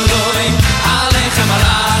shalom aleichem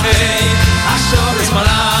malachei Hashones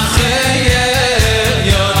malachei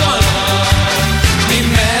elyon.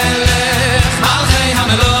 Vimelech malchei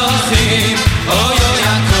hamelochim Oy oy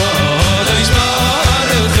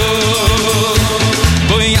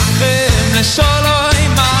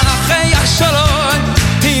Shalom, malachei shalom,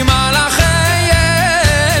 hi malachei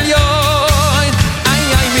elyon. Ay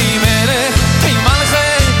ay mi melech, hi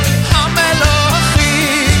malachei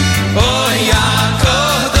hamelochim. Oy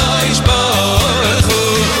HaKadosh Baruch Hu.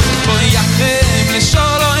 Vayachem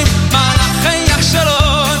leshalom, malachei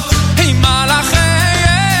shalom, hi malachei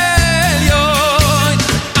elyon.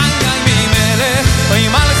 Ay ay mi melech, hi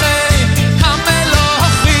malachei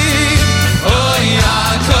hamelochim. Oy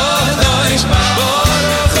HaKadosh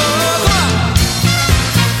Baruch Hu.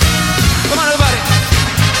 Come on, everybody.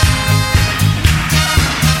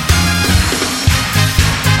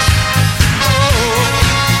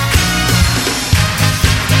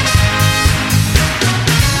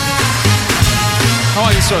 How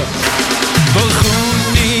are you, sir?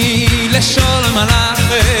 Baruchuni lesholem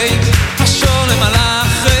malachei, hasholem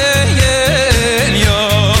malachei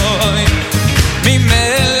elyon.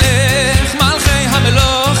 Mimelech malchei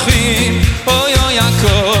hamelochim, oy oy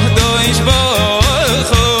HaKadosh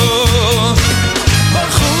Baruch Hu.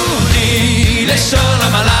 Baruchuni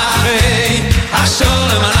lesholem malachei,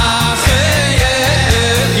 hasholem malachei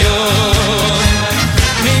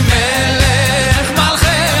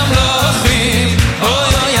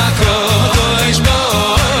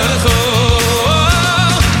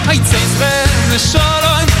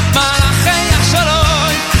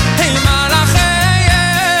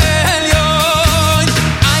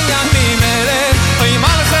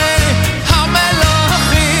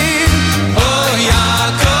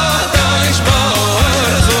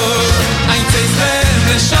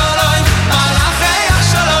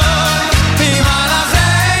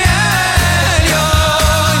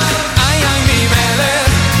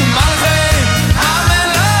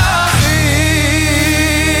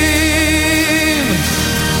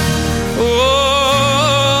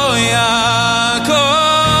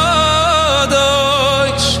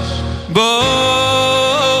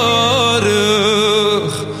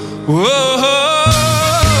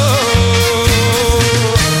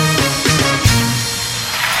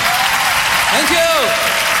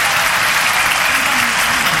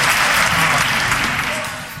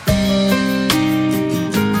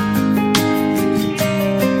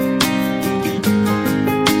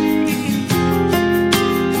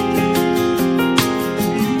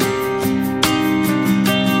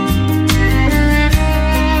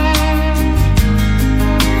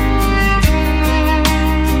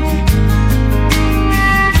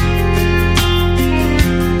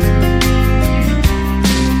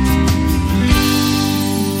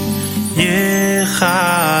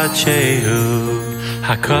Shehu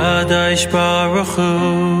HaKadosh Baruch Hu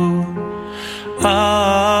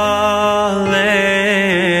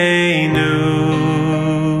Aleinu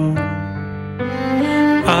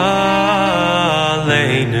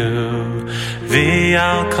Aleinu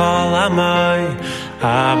V'al kol amai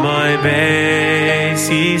Amai Beis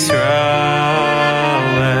Yisrael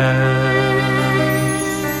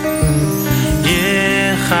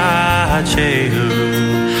Yechad Shehu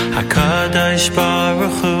HaKadosh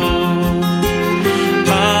Baruch Hu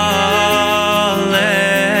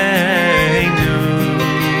Aleinu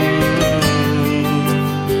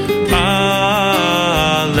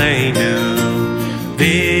Aleinu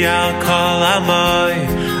V'al kol amai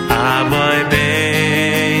Amai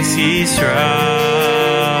Beis Yisrael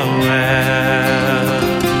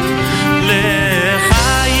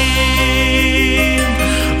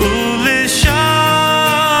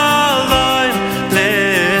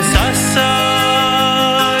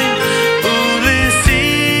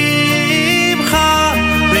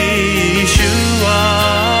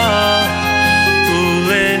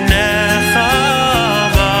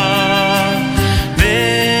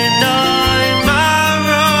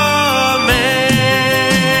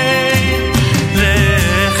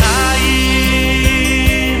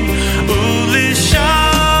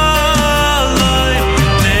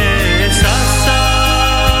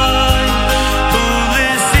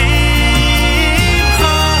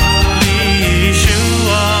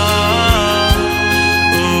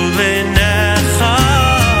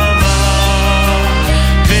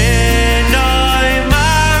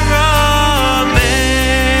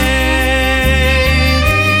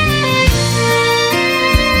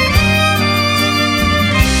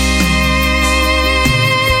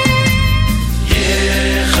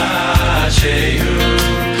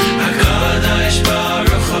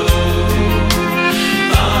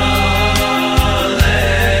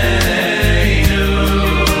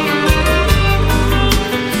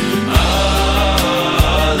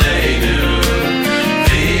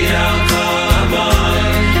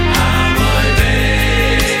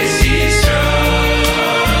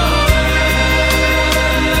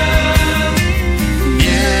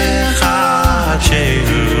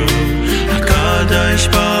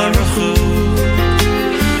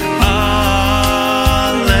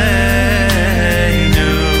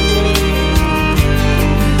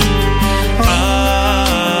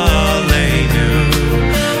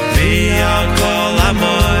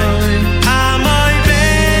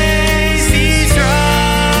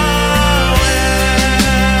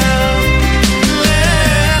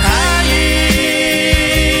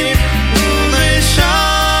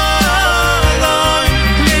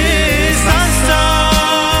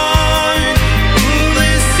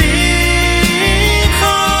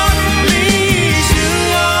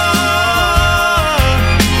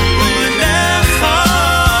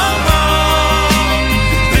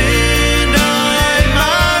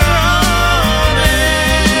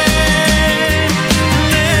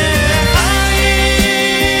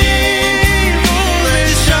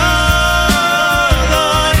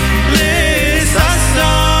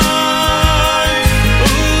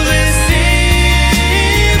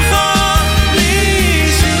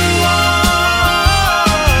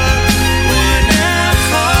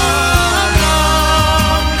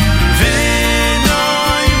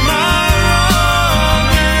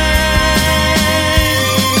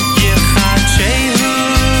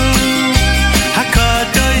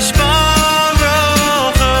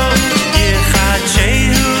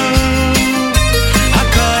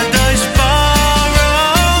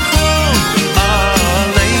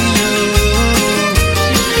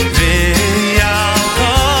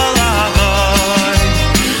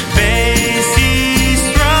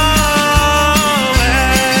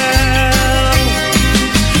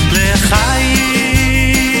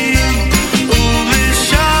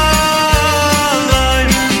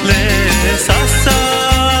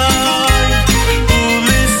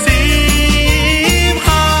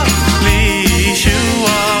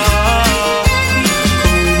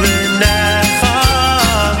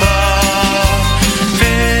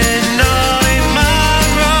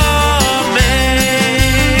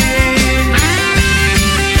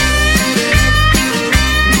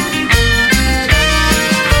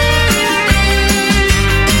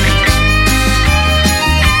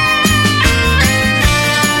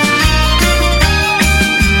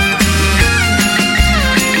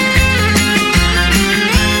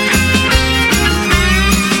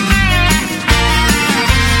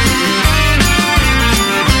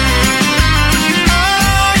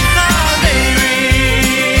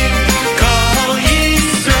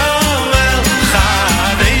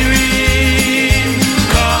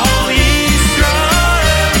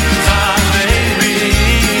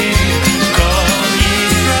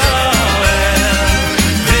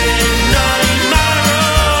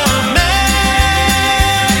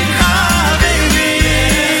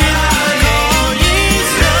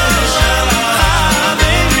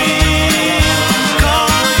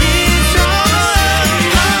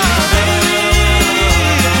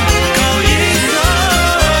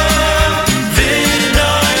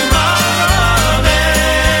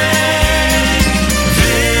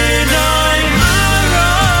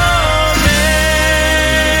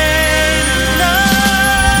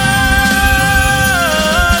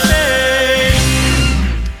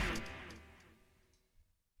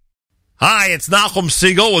it's Nachum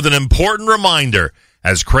Siegel with an important reminder.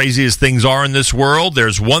 As crazy as things are in this world,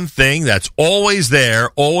 there's one thing that's always there,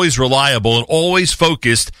 always reliable, and always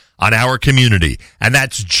focused on our community. And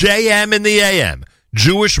that's JM in the AM,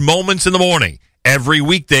 Jewish Moments in the Morning, every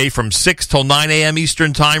weekday from 6 till 9 a.m.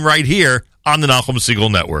 Eastern Time right here on the Nachum Siegel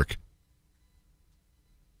Network.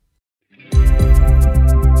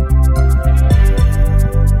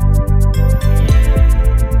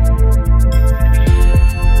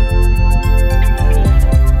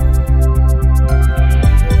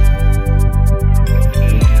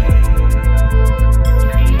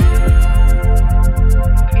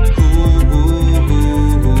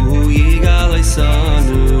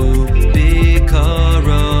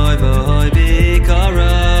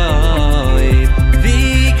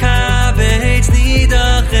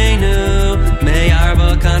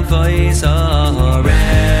 Voice of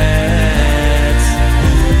Eretz.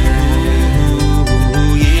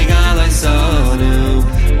 Yigal Eisanu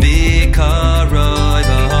Bikaroi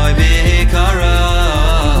V'hoi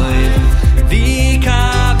Bikaroi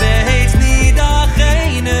V'kavetz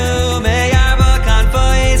Nidachenu Me'arba Kan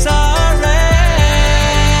Voice of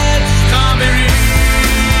Eretz. Chaverim,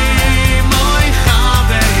 oy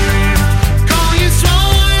chaverim, Kol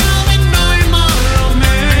Yisrael v'noy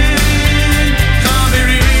maromen.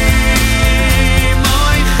 Chaverim,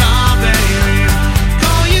 oy chaverim,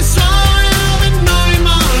 Kol Yisrael v'noy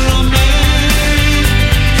maromen.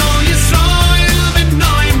 Kol Yisrael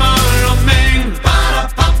v'noy maromen.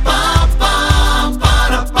 Ba-da-ba-ba-bam,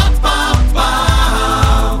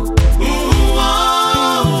 ba-da-ba-ba-bam.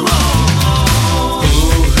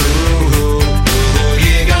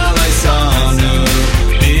 Yigal Eisanu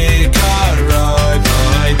Bikaroi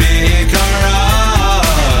V'hoi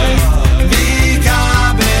Bikaroi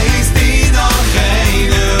V'kavetz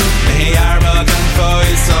Nidachenu Me'arba Kan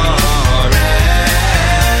Voice of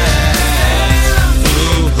Eretz.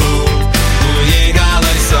 Yigal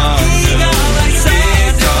Eisanu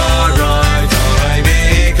Bikaroi V'hoi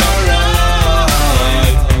Bikaroi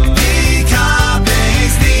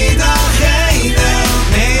V'kavetz Nidachenu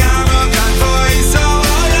Me'arba Kan Voice of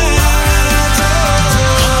Eretz.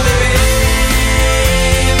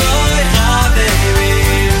 Chaverim, oy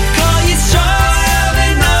chaverim, Kol Yisrael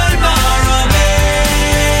v'noy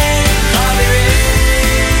maromen.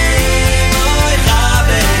 Chaverim, oy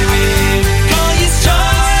chaverim, Kol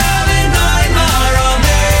Yisrael v'noy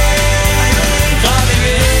maromen.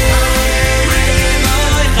 Chaverim,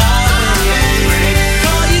 oy chaverim,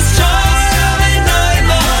 Kol Yisrael v'noy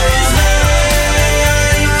maromen.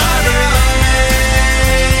 Chaverim,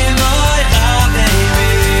 oy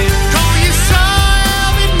chaverim, Kol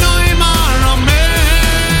Yisrael v'noy maromen.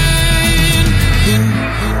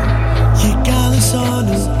 Yigal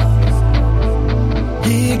Eisanu,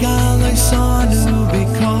 Yigal Eisanu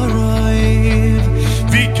B'karoiv,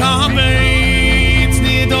 V'kavetz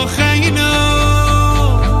Nidachenu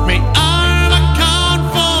Me'arba Kan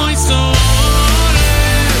Voice of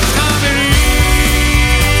Eretz. Chaverim,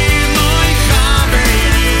 oy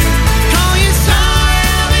chaverim, Kol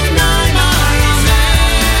Yisrael v'noy maromen.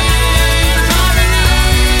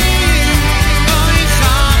 Chaverim, oy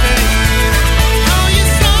chaverim, Kol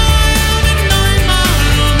Yisrael v'noy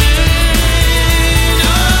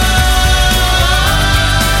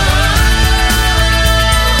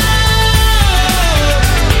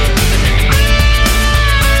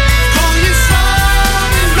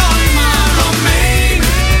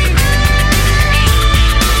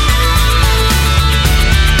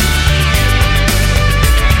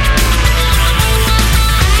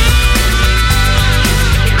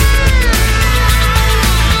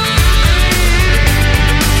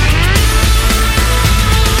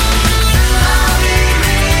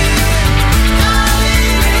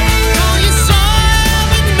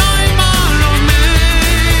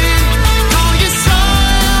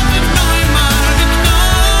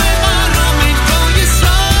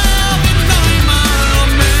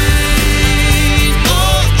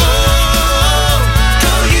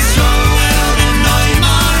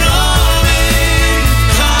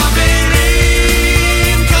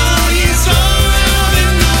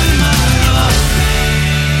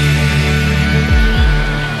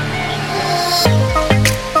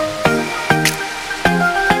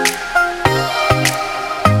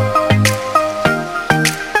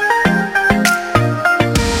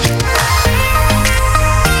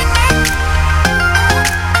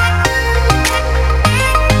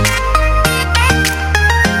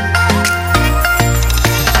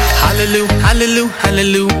Hallelu,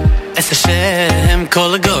 hallelu, es Hashem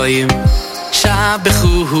kol hagoyim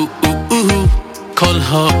shabechu kol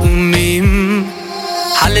ha'umim.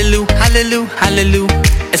 Hallelu, hallelu, hallelu,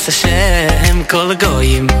 es Hashem kol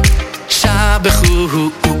goyim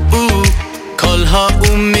shabechu kol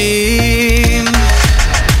ha'umim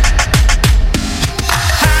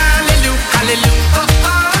Hallelujah, hallelujah,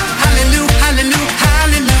 hallelujah, hallelujah,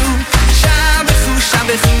 hallelujah shabechu,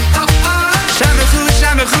 shabechu, shabechu,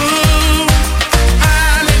 shabechu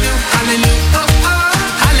Hallelujah, hallelujah,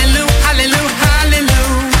 hallelujah, hallelujah,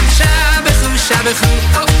 hallelujah shabechu, shabechu,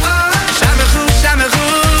 shabechu, shabechu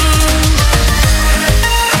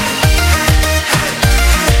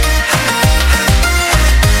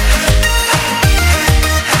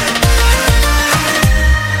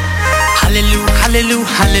Hallelujah,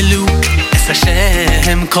 hallelujah, es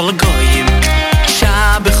Hashem kol goyim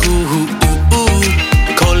shabechu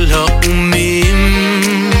kol ha'umim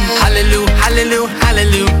Hallelujah, hallelujah,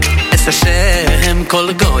 hallelujah, es Hashem kol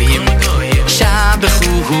goyim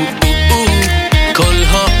shabechu kol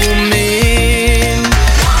ha'umim 1,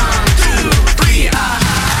 2, 3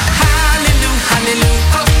 Hallelujah,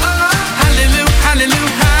 hallelujah, hallelujah,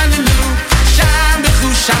 hallelujah, hallelujah shabechu,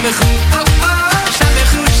 shabechu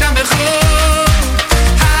shabechu, shabechu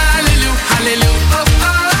Hallelujah, hallelujah,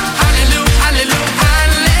 hallelujah, hallelujah,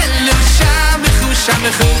 hallelujah shabechu,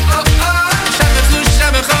 shabechu, shabechu,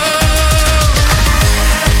 shabechu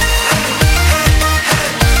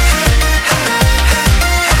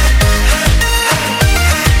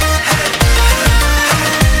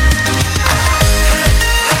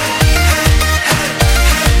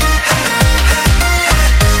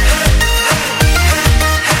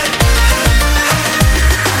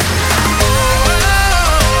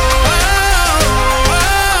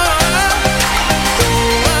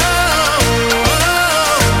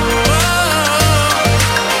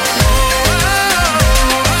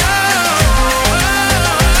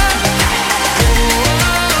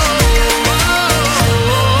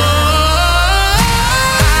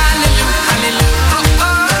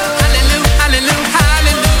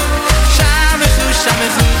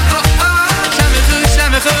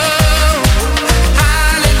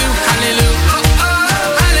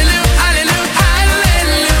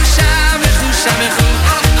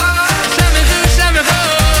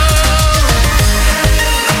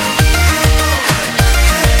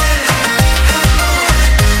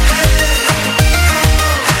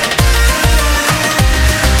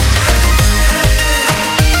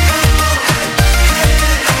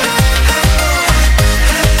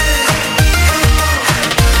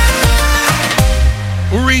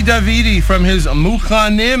Davidi from his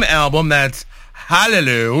Muchanim album, that's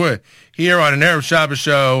Hallelujah, here on an Erev Shabbos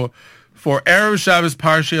show for Erev Shabbos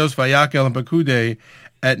Parshios Vayakhel-Pekudei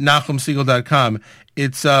at NachumSegal.com.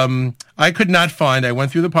 It's, I could not find, I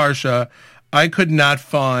went through the Parsha, I could not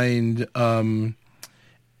find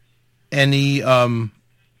any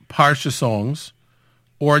Parsha songs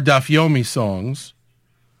or Daf Yomi songs.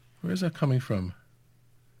 Where is that coming from?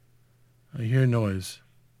 I hear noise.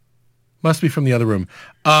 Must be from the other room.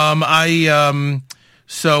 Or Daf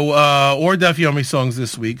Yomi songs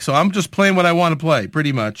this week. So I'm just playing what I want to play,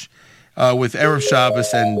 pretty much, with Erev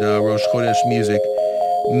Shabbos and Rosh Chodesh music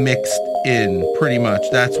mixed in, pretty much.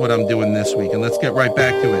 That's what I'm doing this week. And let's get right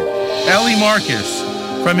back to it. Eli Marcus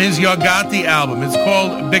from his Yagati album. It's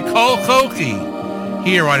called B'Kol Chochi,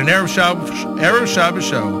 here on an Erev Shabbos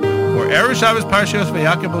show for Erev Shabbos Parshios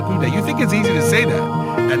Vayakhel-Pekudei. You think it's easy to say that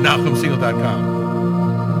at NachumSegal.com.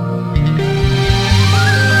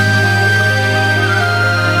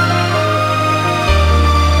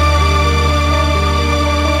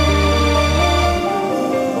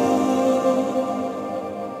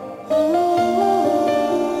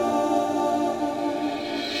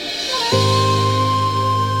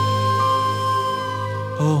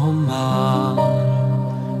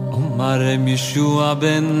 Reb Yeshua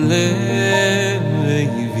ben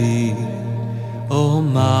Levi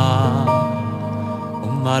Omar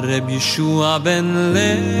Reb Yeshua ben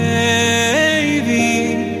Levi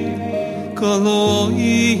Kol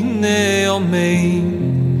oine omein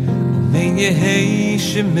Yehei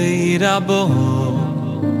Shemei Rabo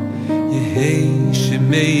Yehei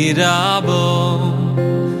Shemei Rabo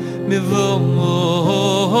Mevora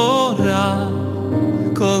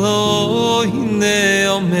Kol oine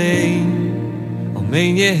omein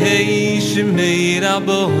Yehei Shemei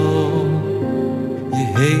Rabo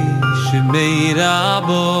Yehei Shemei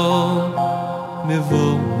Rabo Mevora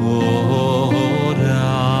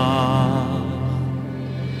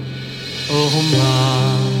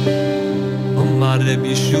Omar Reb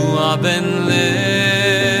Yeshua ben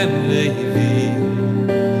Levi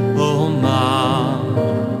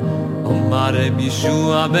Omar Reb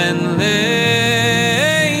Yeshua ben Levi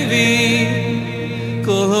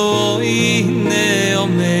Kol oine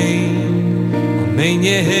omein mein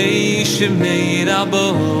yehei shmei rabo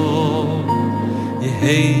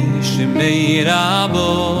yehei shmei rabo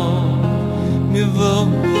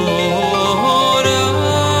mivora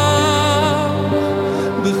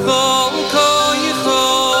b'chol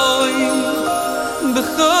koychoy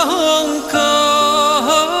b'chol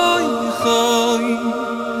koychoy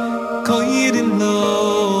koyrim lo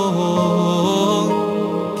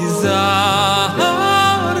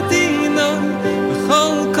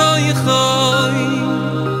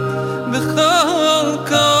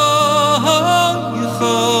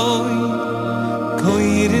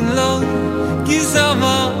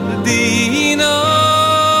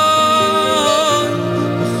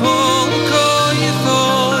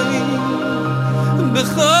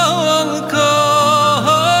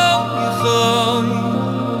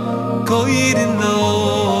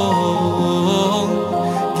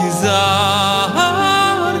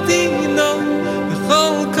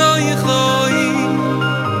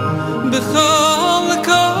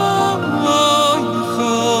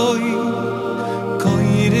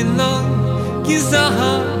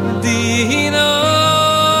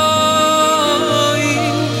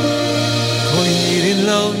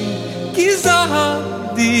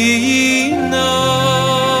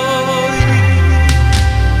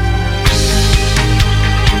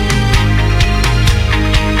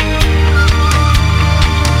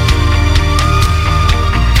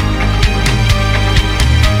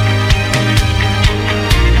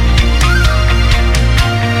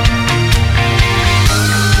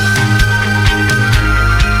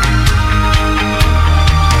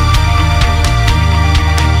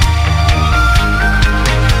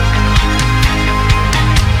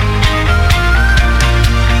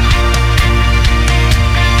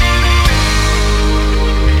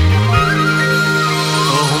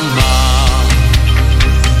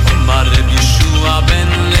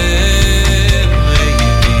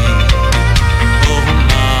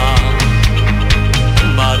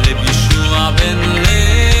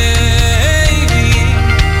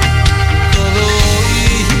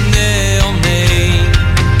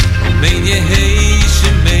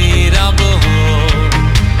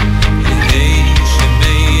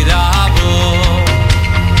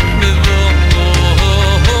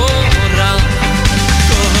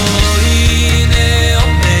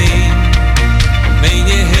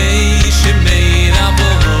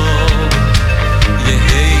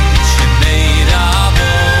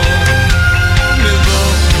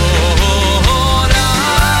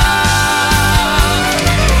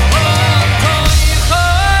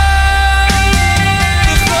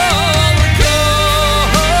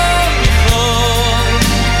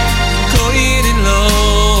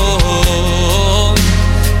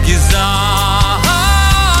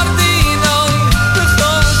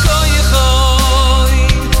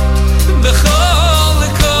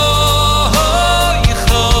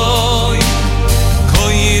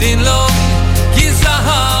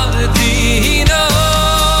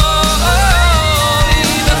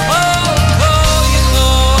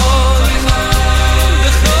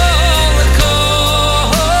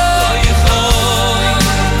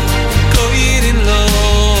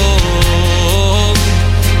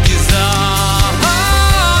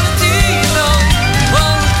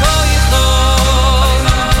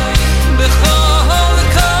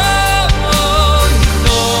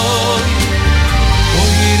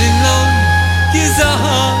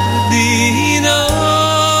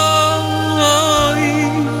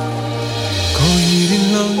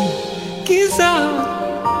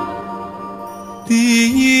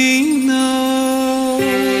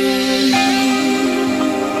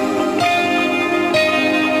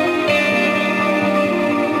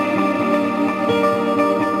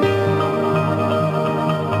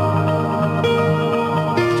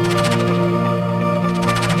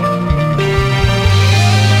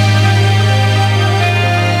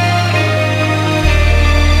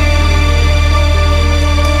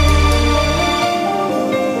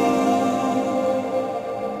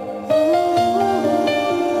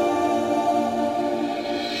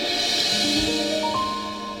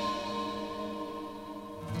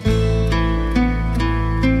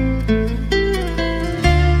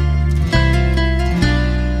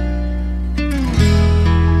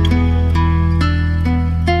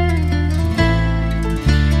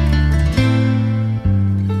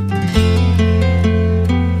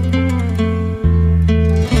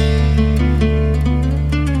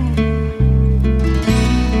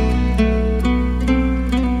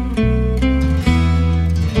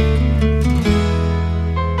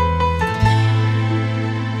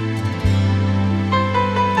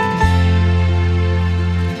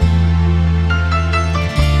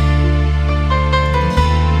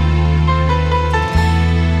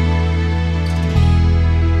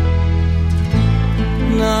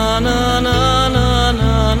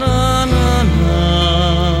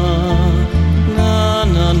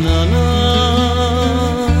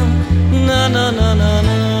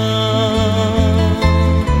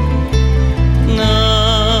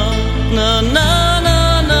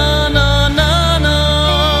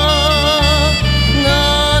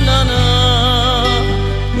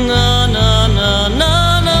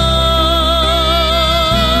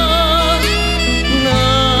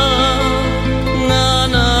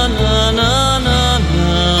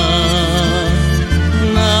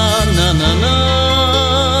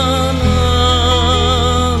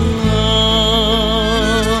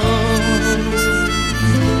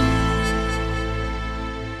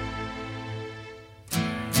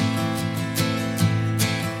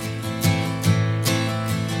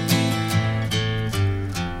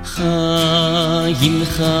Chaim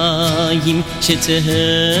Chaim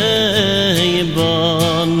Shetehei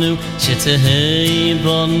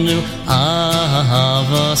Bonu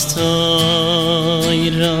Avas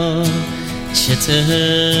Toira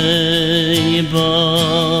Shetehei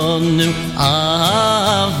Bonu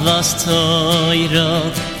Avas Toira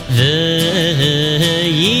Ve'yiras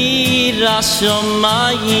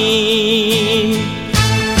Shomayim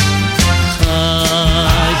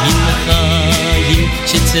Chaim Chaim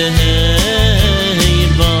Shetehei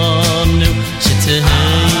Bonu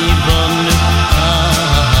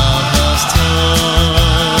Avas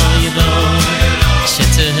Toira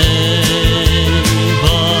Shetehei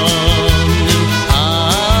Bonu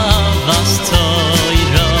Avas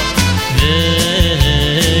Toira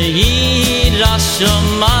Ve'yiras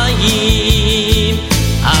Shomayim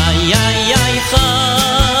Ay ay ay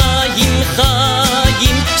Chaim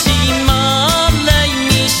Chaim Shimalei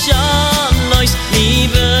Mishalois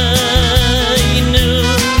Libeinu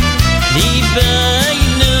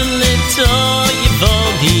Litoyvo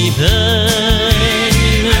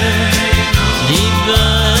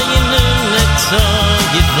Libeinu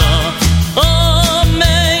Litoyvo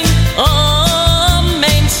Amen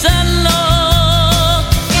Amen Salah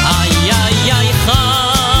Ay ay ay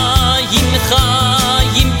Chaim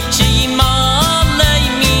Chaim Shimalei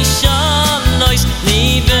Mishalois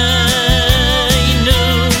Libeinu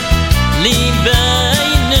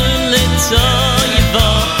Litoyvo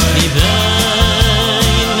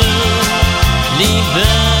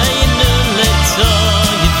Libeinu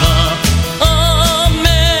Litoyvo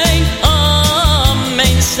Amen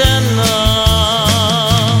Amen Salah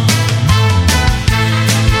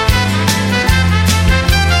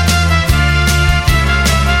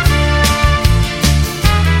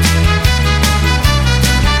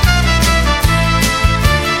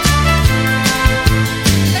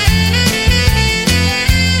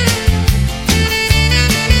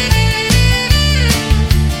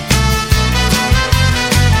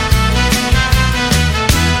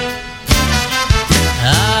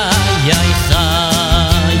Ay ay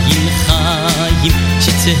Chaim Chaim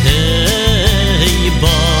Shetehei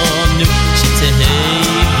Bonu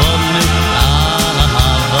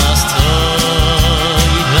Avas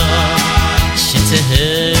Toira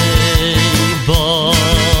Shetehei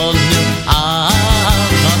Bonu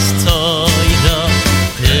Avas Toira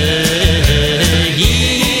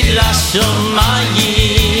Ve'yiras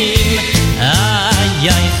Shomayim Ay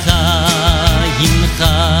ay Chaim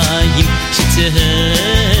Chaim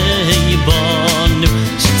Shetehei Bonu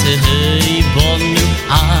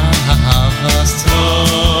Avas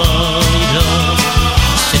Toira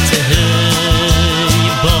Shetehei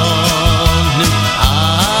Bonu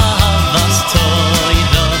Avas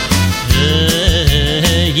Toira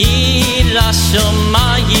Ve'yiras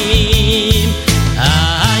Shomayim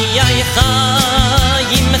Ay ay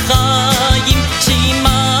Chaim Chaim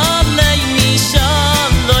Shimalei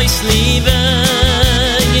Mishalois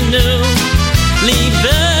Libeinu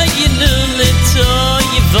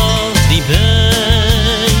Litoyvo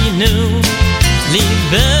Libeinu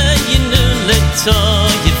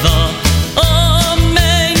Litoyvo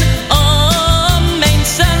Amen Amen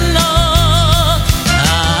Salah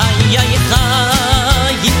Ay ay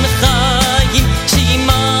Chaim Chaim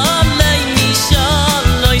Shimalei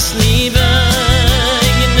Mishalois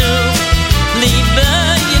Libeinu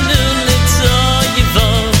Litoyvo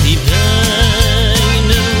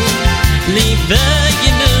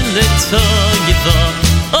Libeinu Litoyvo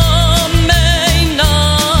Amen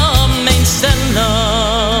Amen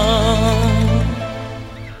Salah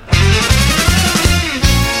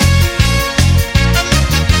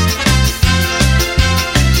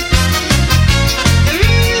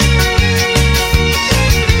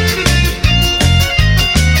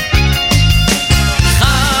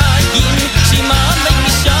Chaim Shimalei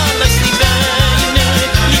Mishalois Libeinu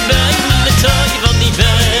Litoyvo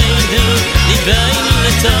Libeinu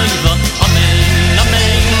Litoyvo Amen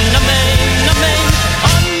Amen Amen Amen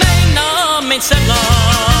Amen Amen Salah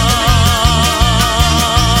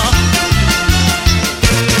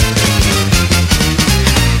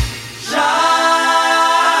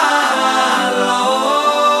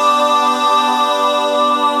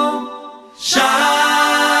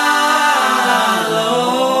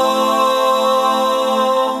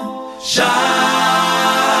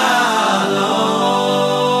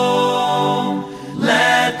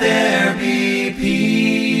Let there be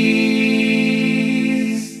peace.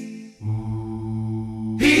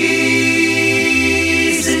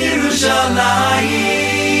 Peace in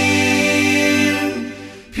Yerushalayim.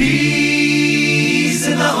 Peace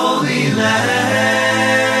in the Holy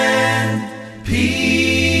Land.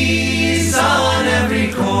 Peace on every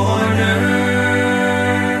corner.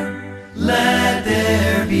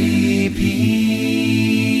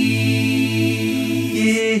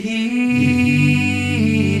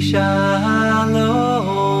 Shalom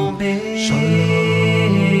B'chelech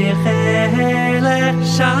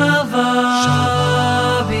Shalva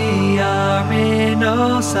B'yar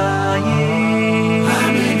Menosayim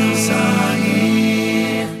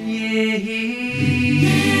Yehi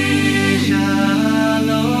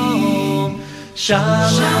Shalom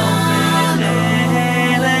Shalom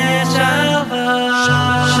B'chelech Shalva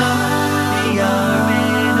B'yar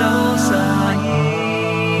Menosayim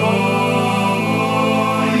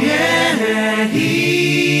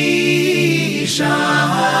Yehi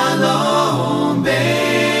Shalom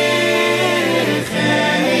B'chelech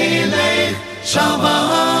Shalva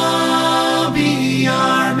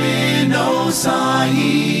B'yar Menosayim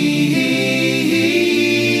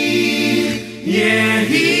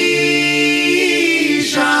Yehi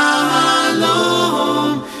Shalom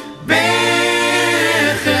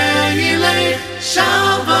B'chelech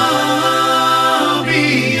Shalva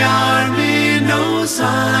B'yar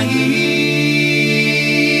Menosayim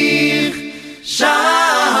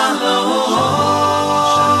Shalom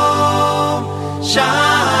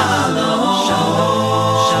Shalom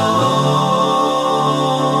Shalom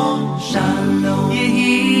Shalom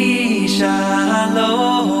Yehi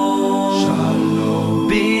Shalom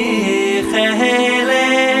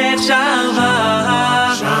B'chelech Shalva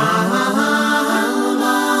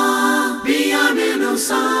B'yar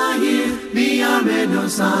Menosayim B'yar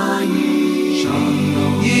Menosayim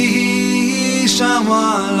Yehi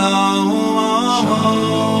Shalom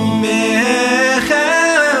B'chelech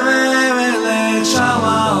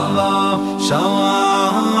Shalva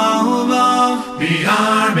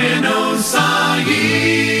B'yar Menosayim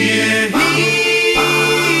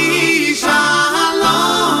Yehi Shalom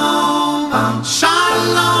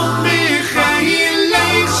Shalom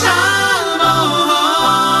B'chelech Shalva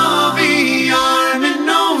B'yar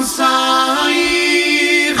Menosayim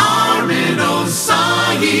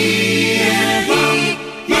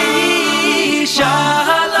Yehi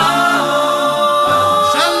Shalom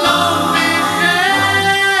Shalom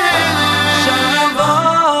B'chelech Shalva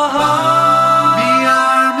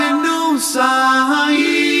B'yar Menosayim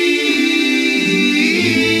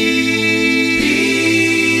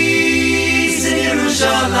Peace in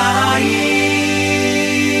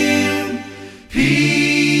Yerushalayim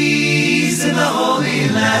Peace in the Holy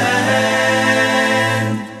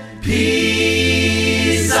Land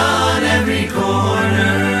Peace on every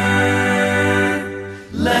corner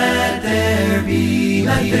Let there be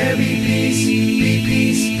peace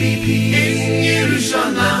in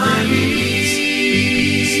Yerushalayim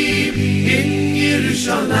in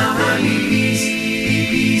Yerushalayim peace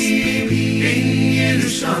in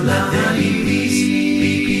Yerushalayim peace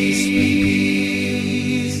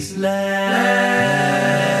let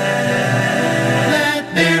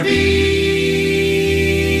there be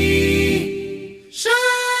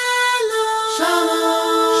Shalom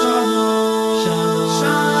Shalom Shalom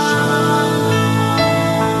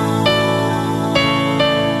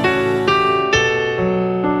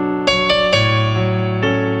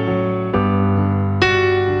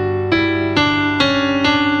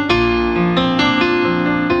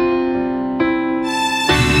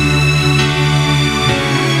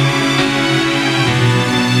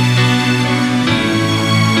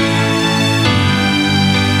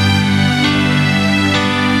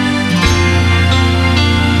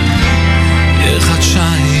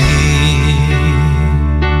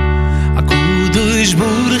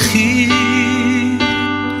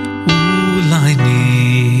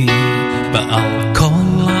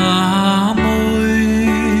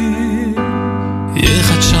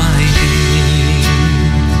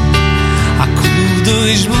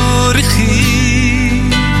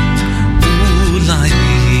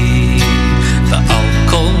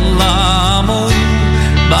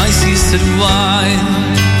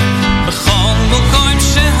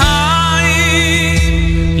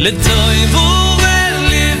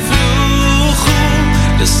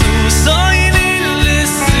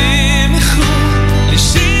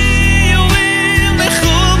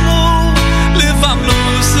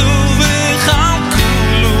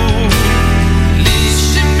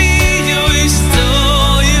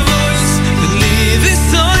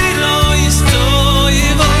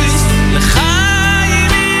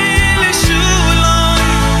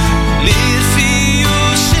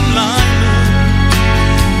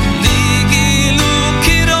Ligi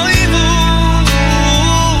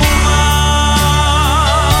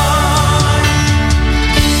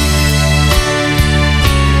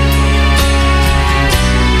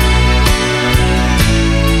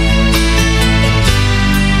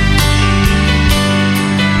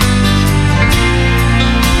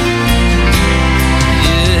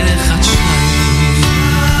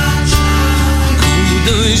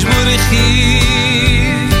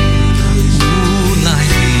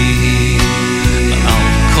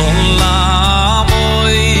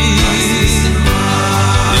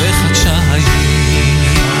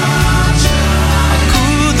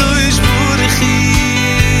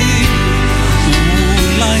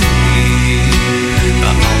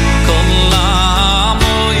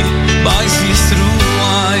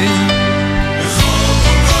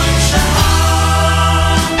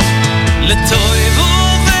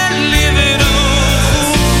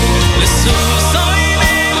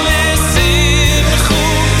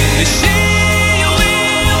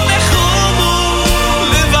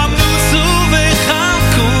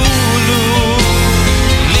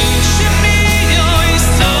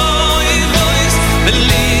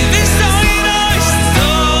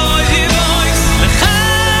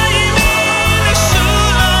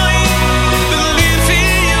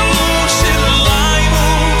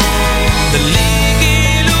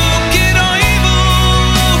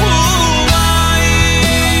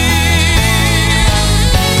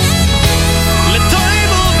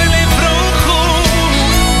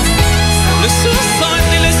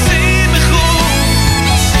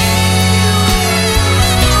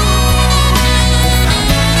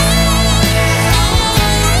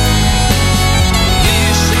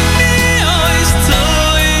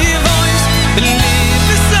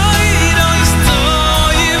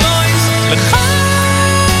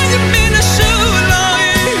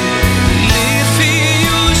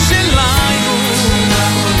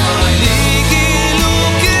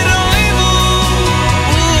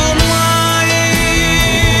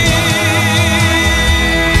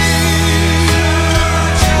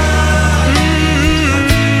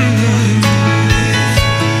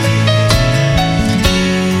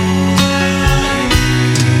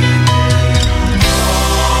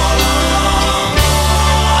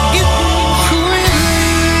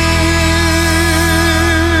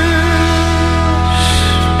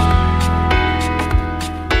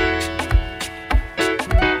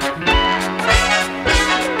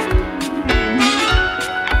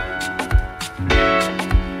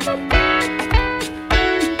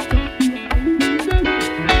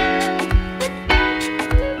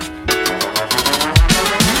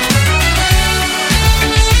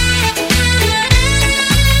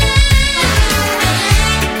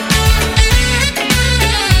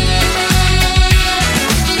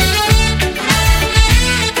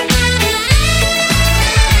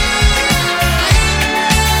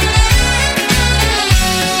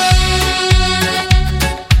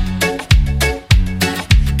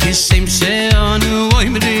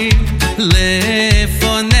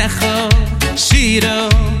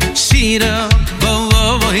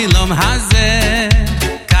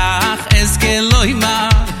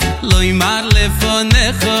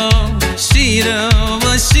lefanecho shiro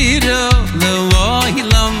shiro lo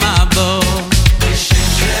lo mabo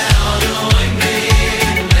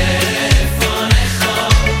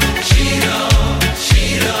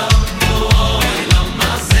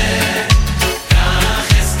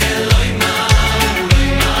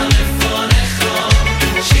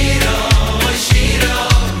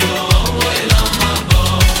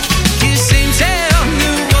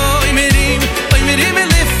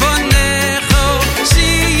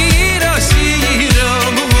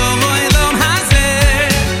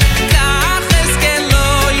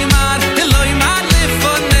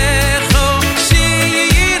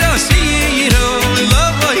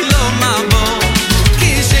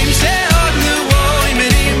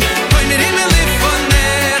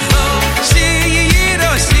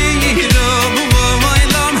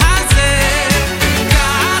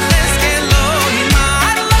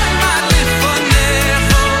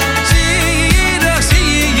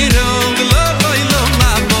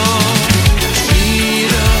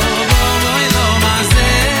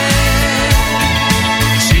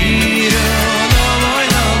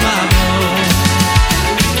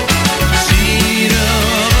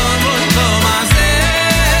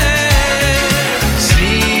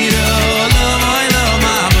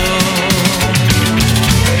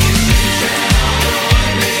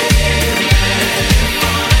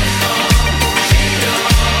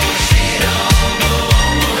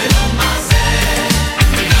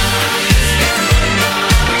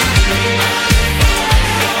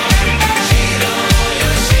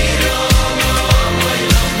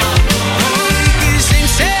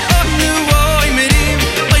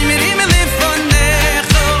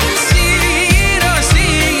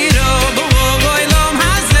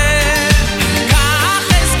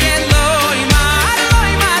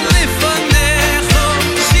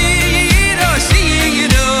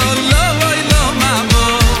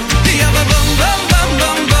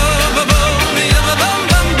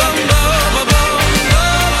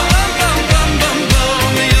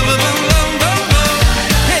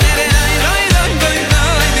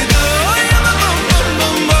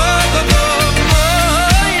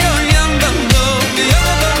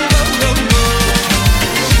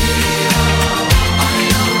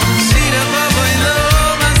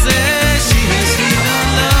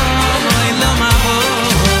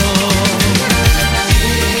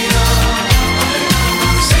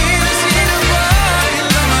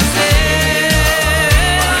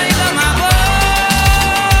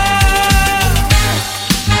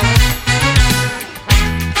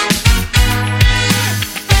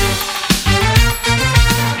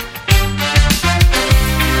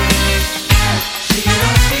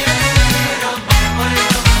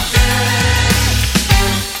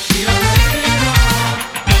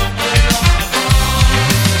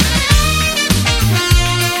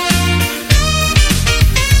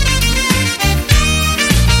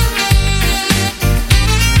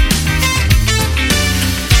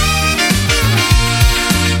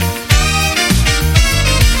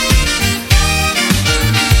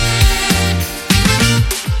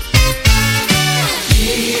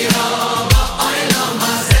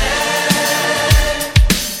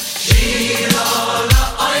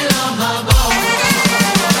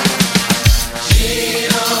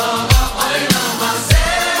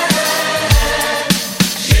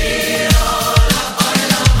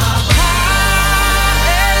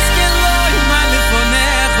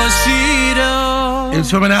It's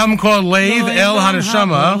from an album called Lathe El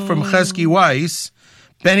Haneshama from Chesky Weiss.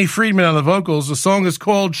 Benny Friedman on the vocals. The song is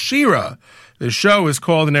called Shira. The show is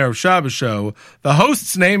called an Erev Shabbos show. The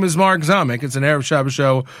host's name is Mark Zamek. It's an Erev Shabbos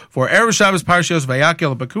show for Erev Shabbos Parshios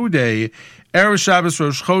Vayakhel-Pekudei, Erev Shabbos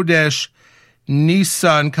Rosh Chodesh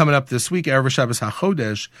Nisan coming up this week. Erev Shabbos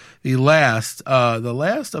HaChodesh, the last of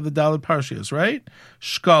the Dalet Parshios, right?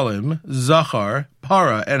 Shkalim, Zachar,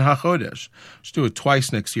 Para, and HaChodesh. Let's do it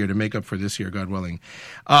twice next year to make up for this year, God willing.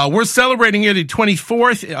 We're celebrating here the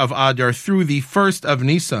 24th of Adar through the 1st of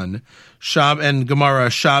Nisan, and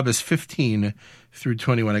Gemara Shabbos 15 through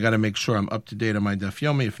 21. I got to make sure I'm up to date on my Daf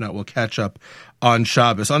Yomi. If not, we'll catch up on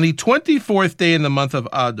Shabbos. On the 24th day in the month of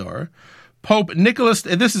Adar, Pope Nicholas,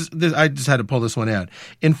 this I just had to pull this one out.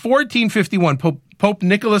 In 1451, Pope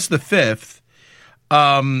Nicholas V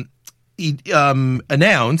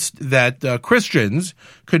announced that Christians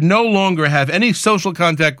could no longer have any social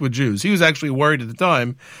contact with Jews. He was actually worried at the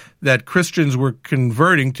time that Christians were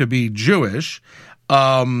converting to be Jewish.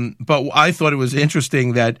 But I thought it was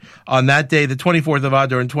interesting that on that day, the 24th of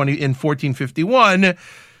Adar in 1451,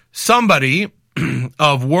 somebody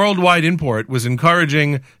of worldwide import was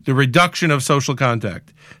encouraging the reduction of social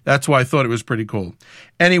contact. That's why I thought it was pretty cool.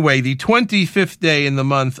 Anyway, the 25th day in the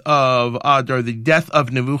month of Adar, the death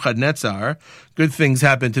of Nebuchadnezzar. Good things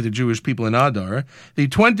happened to the Jewish people in Adar. The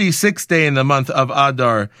 26th day in the month of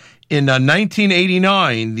Adar, in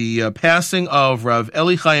 1989, the passing of Rav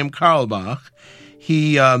Eli Chaim Carlebach.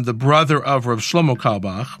 He, the brother of Rav Shlomo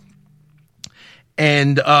Carlebach.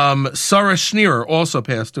 And Sarah Schneerer also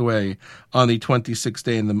passed away on the 26th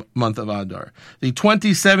day in the month of Adar. The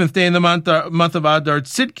 27th day in the month of Adar,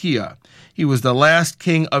 Tzidkiah. He was the last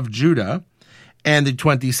king of Judah. And the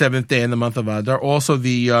 27th day in the month of Adar, also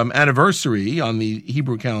the anniversary on the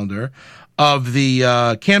Hebrew calendar of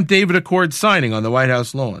the Camp David Accord signing on the White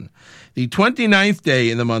House lawn. The 29th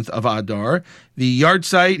day in the month of Adar, the yard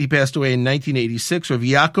site, he passed away in 1986, of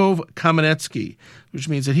Yaakov Kamenetsky, which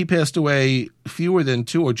means that he passed away fewer than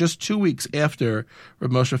 2 or just 2 weeks after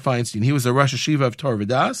Rav Moshe Feinstein. He was the Rosh Hashiva of Torah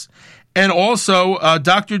V'das. And also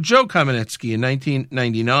Dr. Joe Kamenetsky in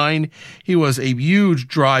 1999. He was a huge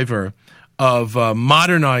driver of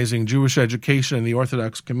modernizing Jewish education in the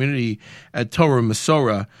Orthodox community at Torah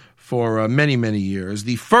Masorah for many, many years.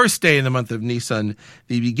 The first day in the month of Nisan,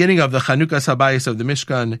 the beginning of the Chanukah Habayis of the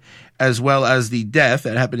Mishkan, as well as the death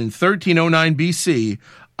that happened in 1309 BC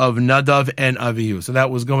of Nadav and Avihu. So that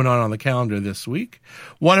was going on the calendar this week.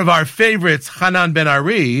 One of our favorites, Hanan Ben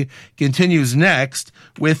Ari, continues next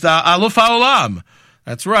with Aluf HaOlam.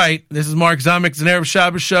 That's right. This is Mark Zamek's an Erev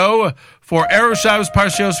Shabbos show for Erev Shabbos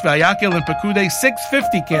Parshios Vayakhel-Pekudei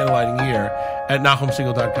 650 candlelighting here at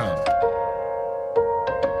NachumSegal.com.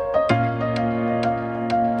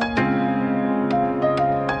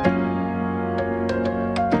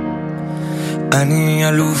 אני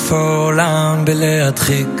אלוף העולם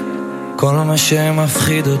בלהדחיק כל מה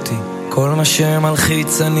שמפחיד אותי, כל מה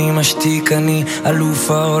שמלחיץ אני משתיק. אני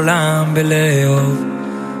אלוף העולם בלאהוב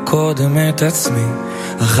קודם את עצמי,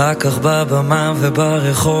 אחר כך בבמה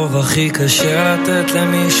וברחוב. הכי קשה לתת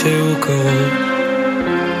למישהו קרוב.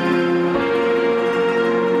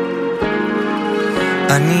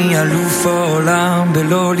 אני אלוף העולם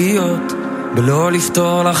בלא להיות, בלא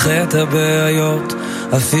לפתור לך את הבעיות.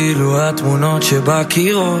 אפילו התמונות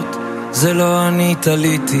שבקירות זה לא אני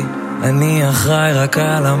תליתי, אני אחראי רק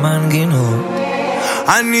על המנגינות.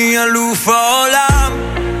 אני אלוף העולם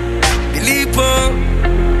בליפול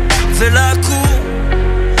ולקום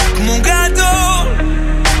כמו גדול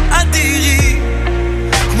אדירי,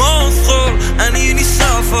 כמו עופחול. אני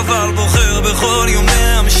נשרף אבל בוחר בכל יום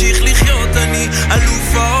להמשיך לחיות. אני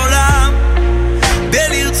אלוף העולם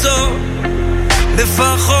בלרצות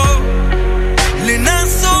לפחות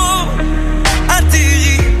לנסות. את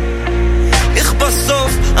תראי איך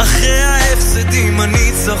בסוף אחרי ההפסדים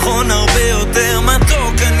הניצחון הרבה יותר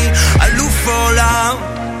מתוק. אני אלוף העולם.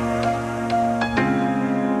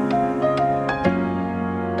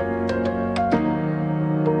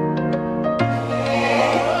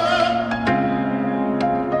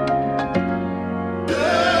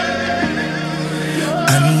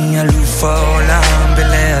 אני אלוף העולם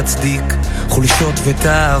בלהצדיק חולשות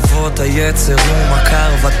ותאוות היצר. הוא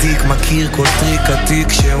מכר ותיק, מכיר כל טריק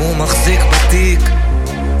עתיק שהוא מחזיק בתיק.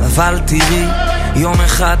 אבל תראי, יום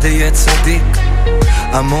אחד אהיה צדיק.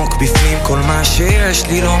 עמוק בפנים כל מה שיש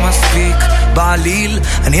לי לא מספיק. בעליל,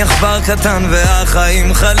 אני עכבר קטן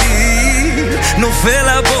והחיים חליל.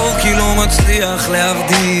 נופל לבור כי לא מצליח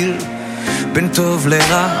להבדיל בין טוב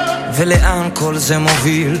לרע ולאן כל זה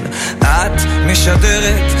מוביל. את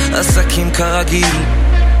משדרת עסקים כרגיל,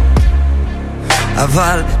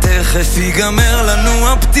 אבל תכף ייגמר לנו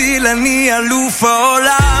הפתיל. אני אלוף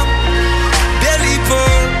העולם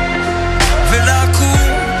בליפול ולקום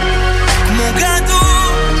כמו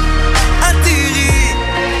גדול. את תראי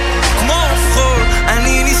כמו עופחול.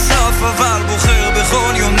 אני נשרף אבל בוחר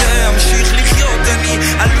בכל יום להמשיך לחיות. אני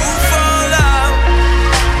אלוף העולם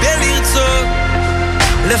בלרצות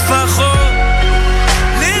לפחות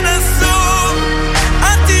לנסות.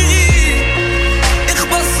 את תראי איך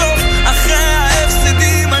בסוף אחרי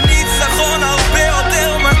ההפסדים הניצחון הרבה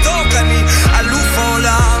יותר מתוק. אני אלוף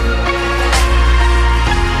העולם.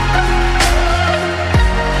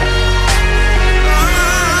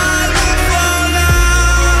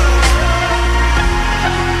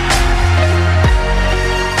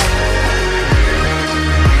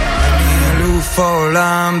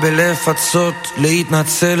 העולם בלפצות,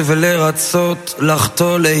 להתנצל ולרצות,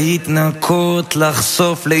 לחטוא, להתנקות,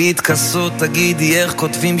 לחשוף, להתכסות. תגידי איך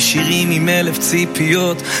כותבים שירים עם 1000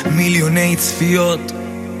 ציפיות, מיליוני צפיות.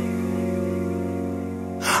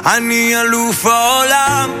 אני אלוף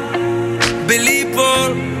העולם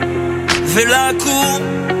בליפול ולקום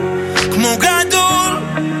כמו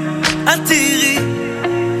גדול. את תראי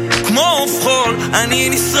אני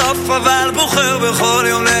נשרוף אבל בוחר בכל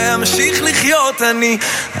יום להמשיך לחיות, אני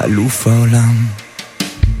אלוף העולם.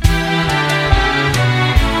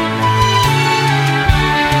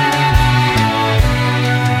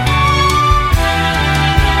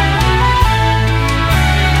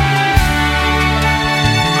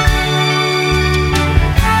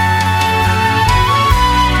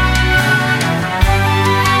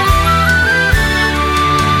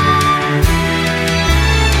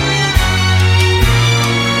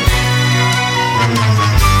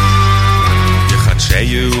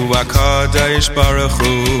 HaKadosh Baruch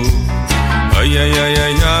Hu Oy oy oy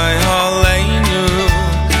oy oy Aleinu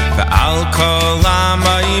Ve'al kol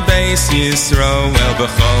amay beis Yisroel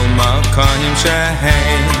B'chol makonim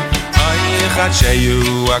shehem Oy Chadsheyu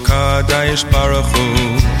HaKadosh Baruch Hu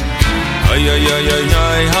Oy oy oy oy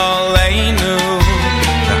oy Aleinu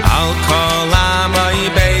Ve'al kol amay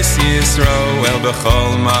beis Yisroel B'chol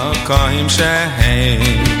makonim shehem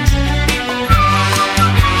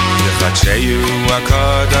Chadsheyu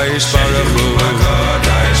HaKadosh Baruch Hu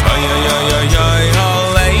Oy oy oy oy oy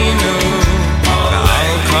Aleinu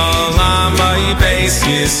Ve'al kol amay beis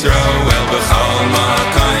Yisroel B'chol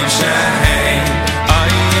makom shehem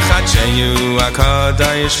Oy Chadsheyu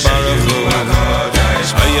HaKadosh Baruch Hu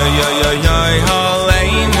Oy oy oy oy oy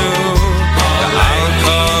Aleinu Ve'al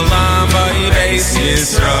kol amay beis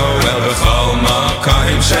Yisroel B'chol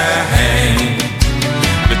makom shehem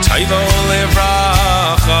B'tayvo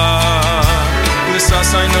livracha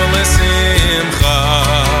L'sasaynu l'simcha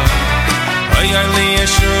Oy oy li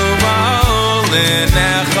Yeshua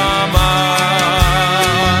l'nechama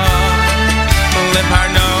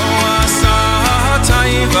L'parno asa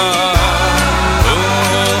taiva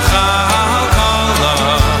U'chal kala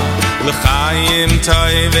L'chayim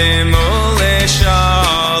toivim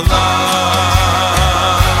u'lishalom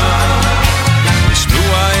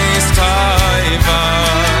L'shmua is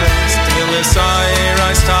taivas L'sayra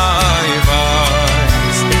is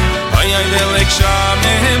taivas Oy oy v'lik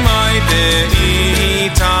shamim oy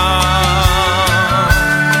be'itam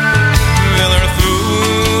V'lerfu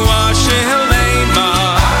ashilema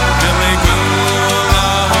V'ligula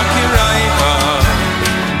ha'kiraiva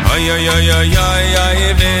Oy oy oy oy oy oy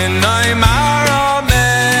v'nai marame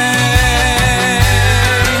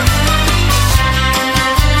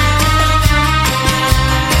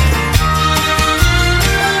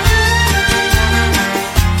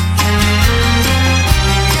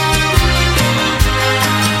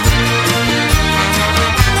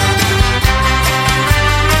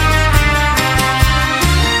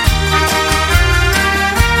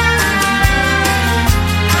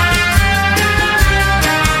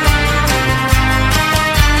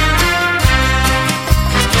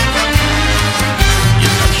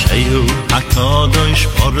HaKadosh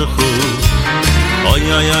Baruch Hu Oy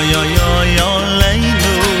oy oy oy oy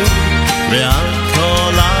Aleinu Ve'al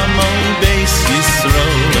kol amay beis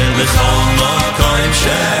Yisroel B'chol makom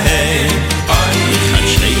shehem Oy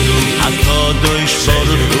Chadsheyu HaKadosh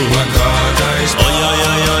Baruch Hu Oy oy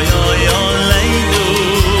oy oy oy Aleinu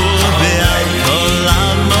Ve'al kol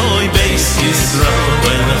amay beis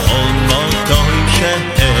Yisroel B'chol makom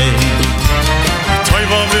shehem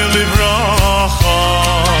Toiva v'livracha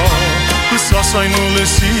L'sasaynu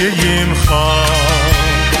l'simcha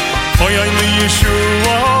Oy oy li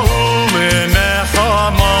Yeshua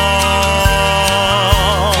l'nechama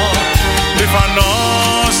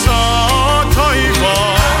L'fanasa taiva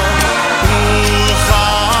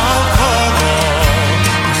U'chal kala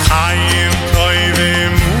L'chayim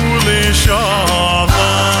toivim u'lishalom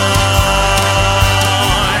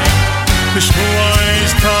L'shmua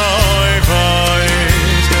is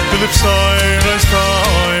taivais V'lipsayra is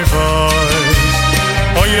taivais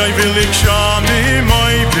Oy oy v'lik shamim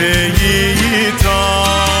oy be'itam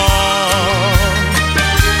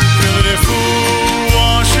V'lefu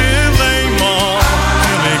ashilema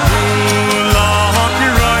V'ligula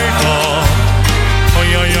ha'kiraiva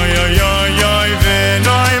Oy oy oy oy oy oy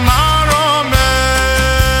v'nai maramein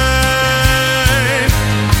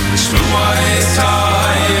L'shmua is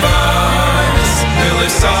taivas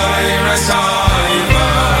V'lisayra is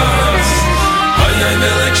taivas Oy oy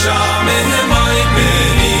v'lik shamim oy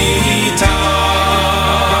be'itam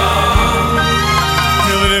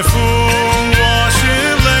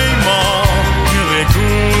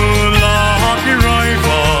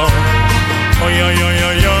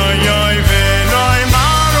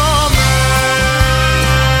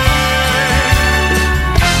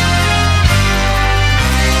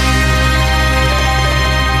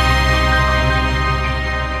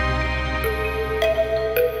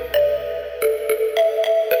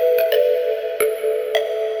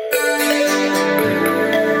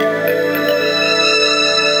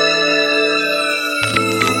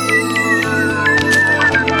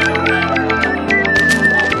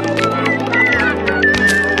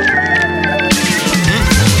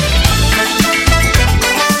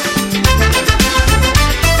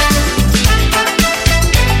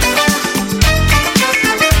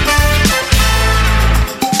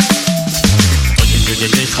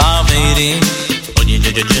Chaveri,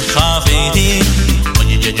 Chaveri,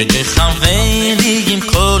 Chaveri, Im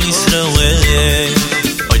Kol Yisrael.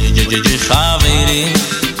 Chaveri,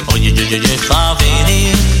 Chaveri,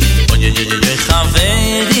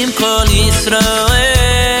 Chaveri, Im Kol Yisrael.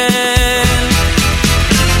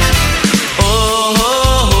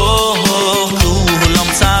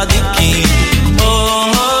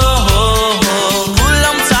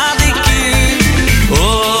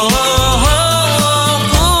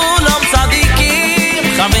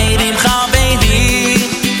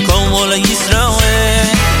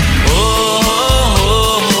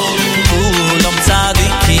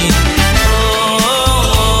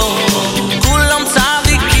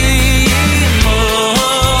 Tzadikim,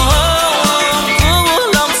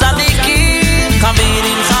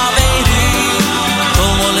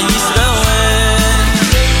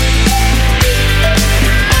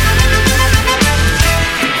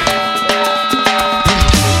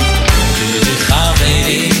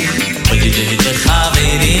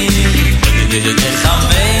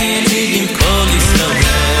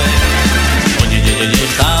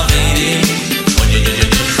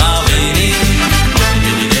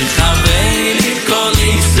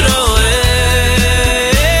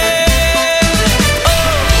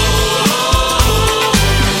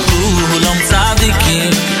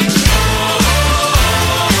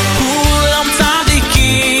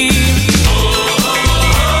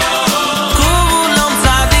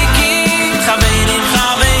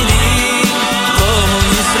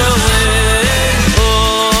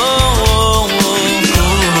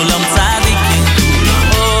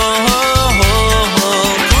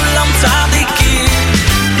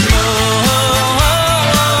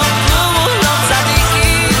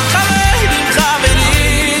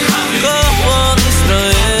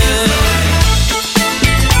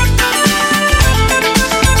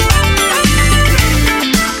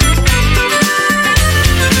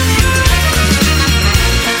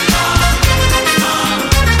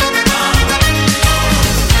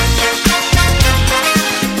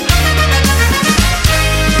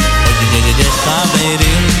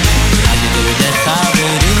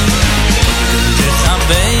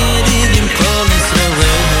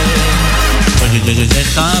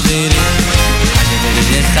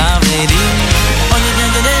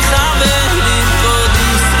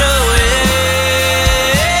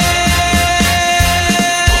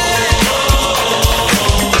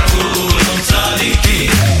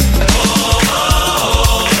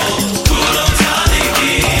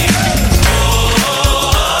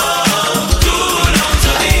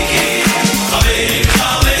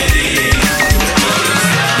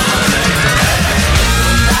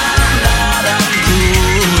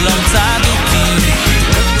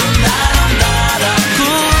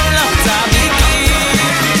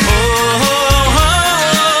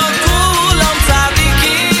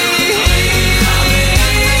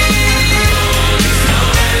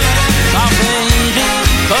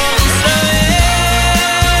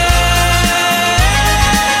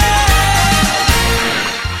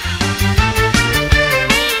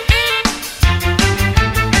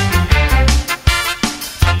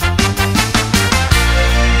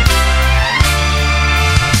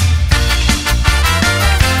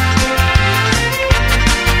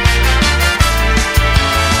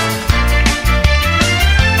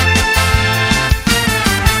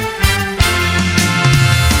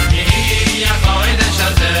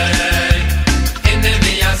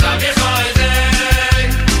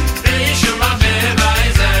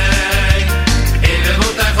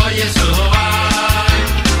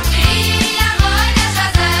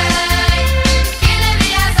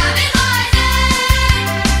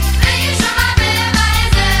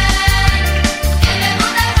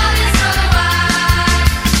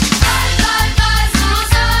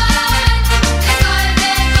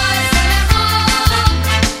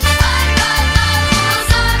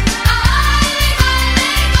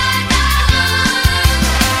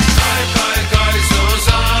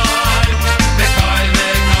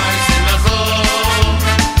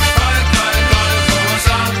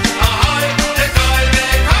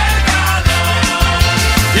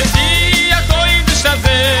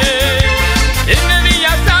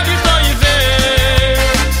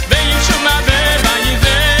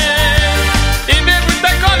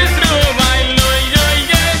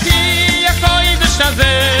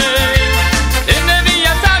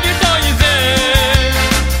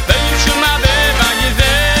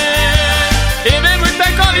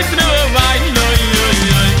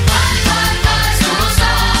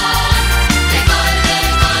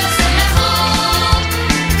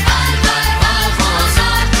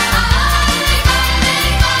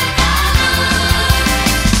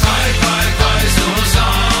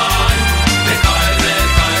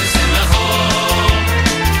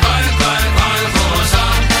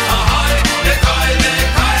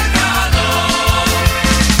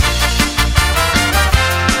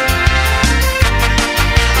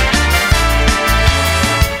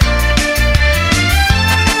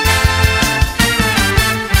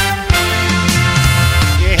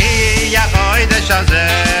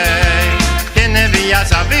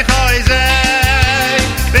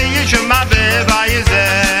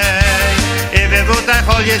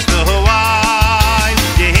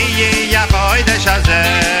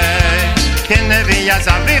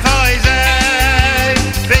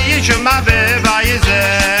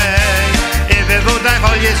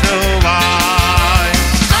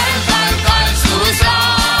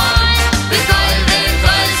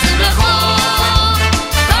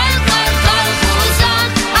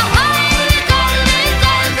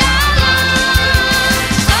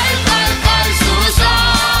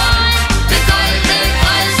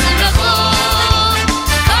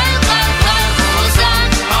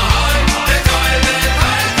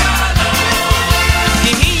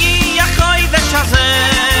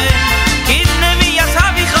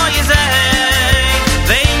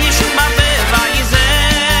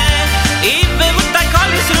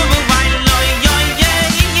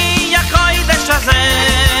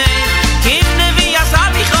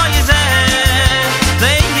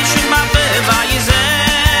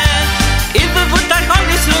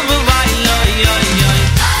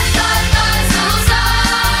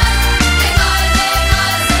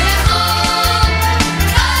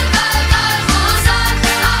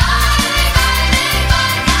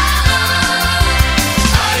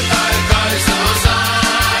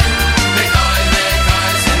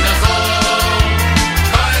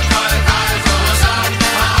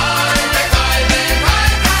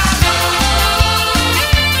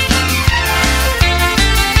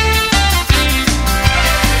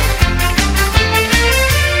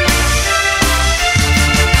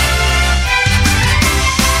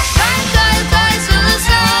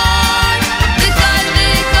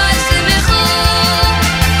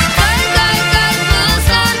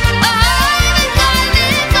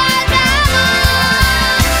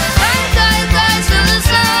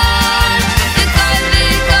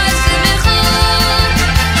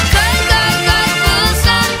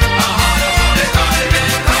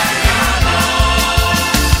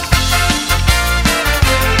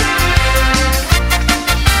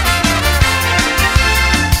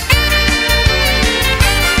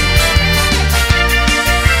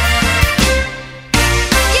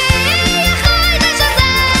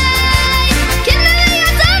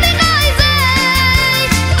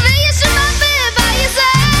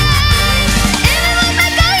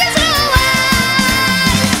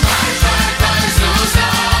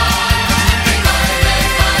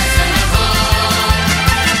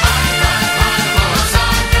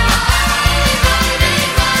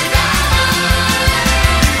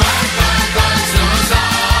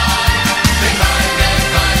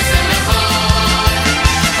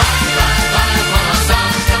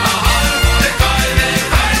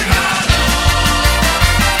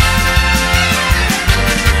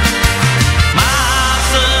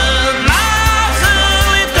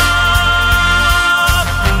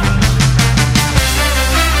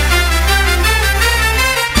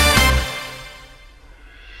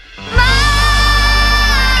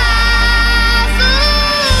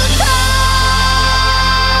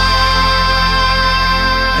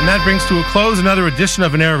 And that brings to a close another edition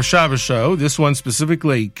of an Erev Shabbos show. This one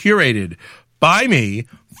specifically curated by me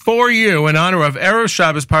for you in honor of Erev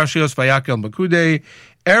Shabbos Parshios Vayakhel-Pekudei,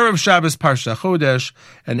 Erev Shabbos Parsha Chodesh,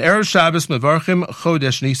 and Erev Shabbos Mevarchim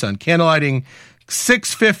Chodesh Nisan. Candlelighting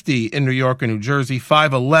 6:50 in New York and New Jersey,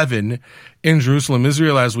 5:11 in Jerusalem,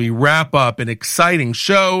 Israel, as we wrap up an exciting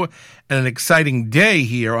show and an exciting day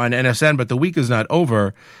here on NSN. But the week is not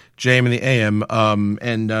over. JM in the AM,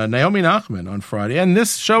 and Naomi Nachman on Friday. And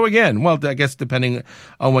this show again, well, I guess depending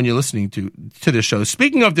on when you're listening to this show.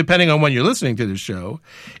 Speaking of depending on when you're listening to this show,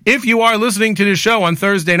 if you are listening to this show on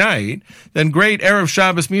Thursday night, then great Erev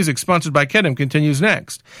Shabbos music sponsored by Kedem continues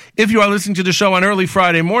next. If you are listening to the show on early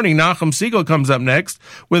Friday morning, Nachum Siegel comes up next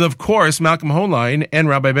with, of course, Malcolm Hoenlein and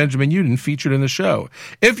Rabbi Benjamin Yudin featured in the show.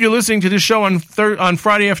 If you're listening to this show on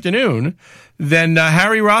Friday afternoon, then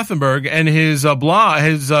Harry Rothenberg and his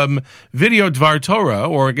video Dvar Torah,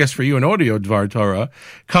 or I guess for you an audio Dvar Torah,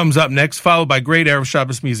 comes up next, followed by great Erev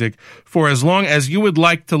Shabbos music for as long as you would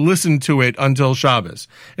like to listen to it until Shabbos.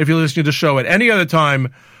 If you're listening to the show at any other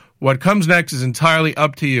time, what comes next is entirely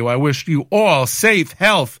up to you. I wish you all safe,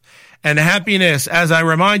 health, and happiness as I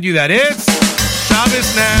remind you that it's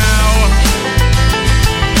Shabbos now.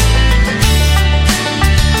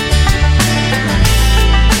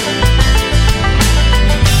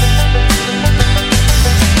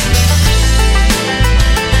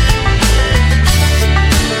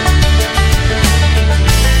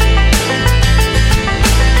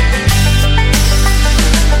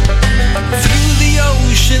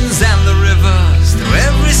 And the rivers, through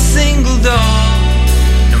every single dawn,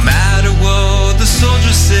 no matter what the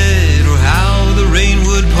soldiers said or how the rain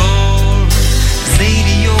would pour,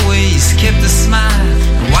 Sadie always kept a smile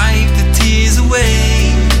and wiped the tears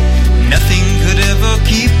away. Nothing could ever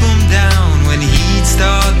keep him down when he'd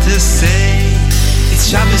start to say, it's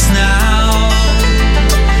Shabbos now,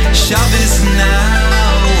 Shabbos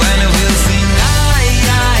now, and we'll sing aye,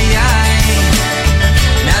 aye, aye,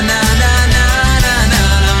 na na na.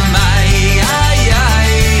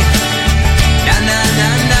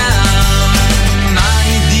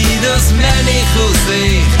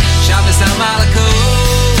 Shabbos HaMalakot.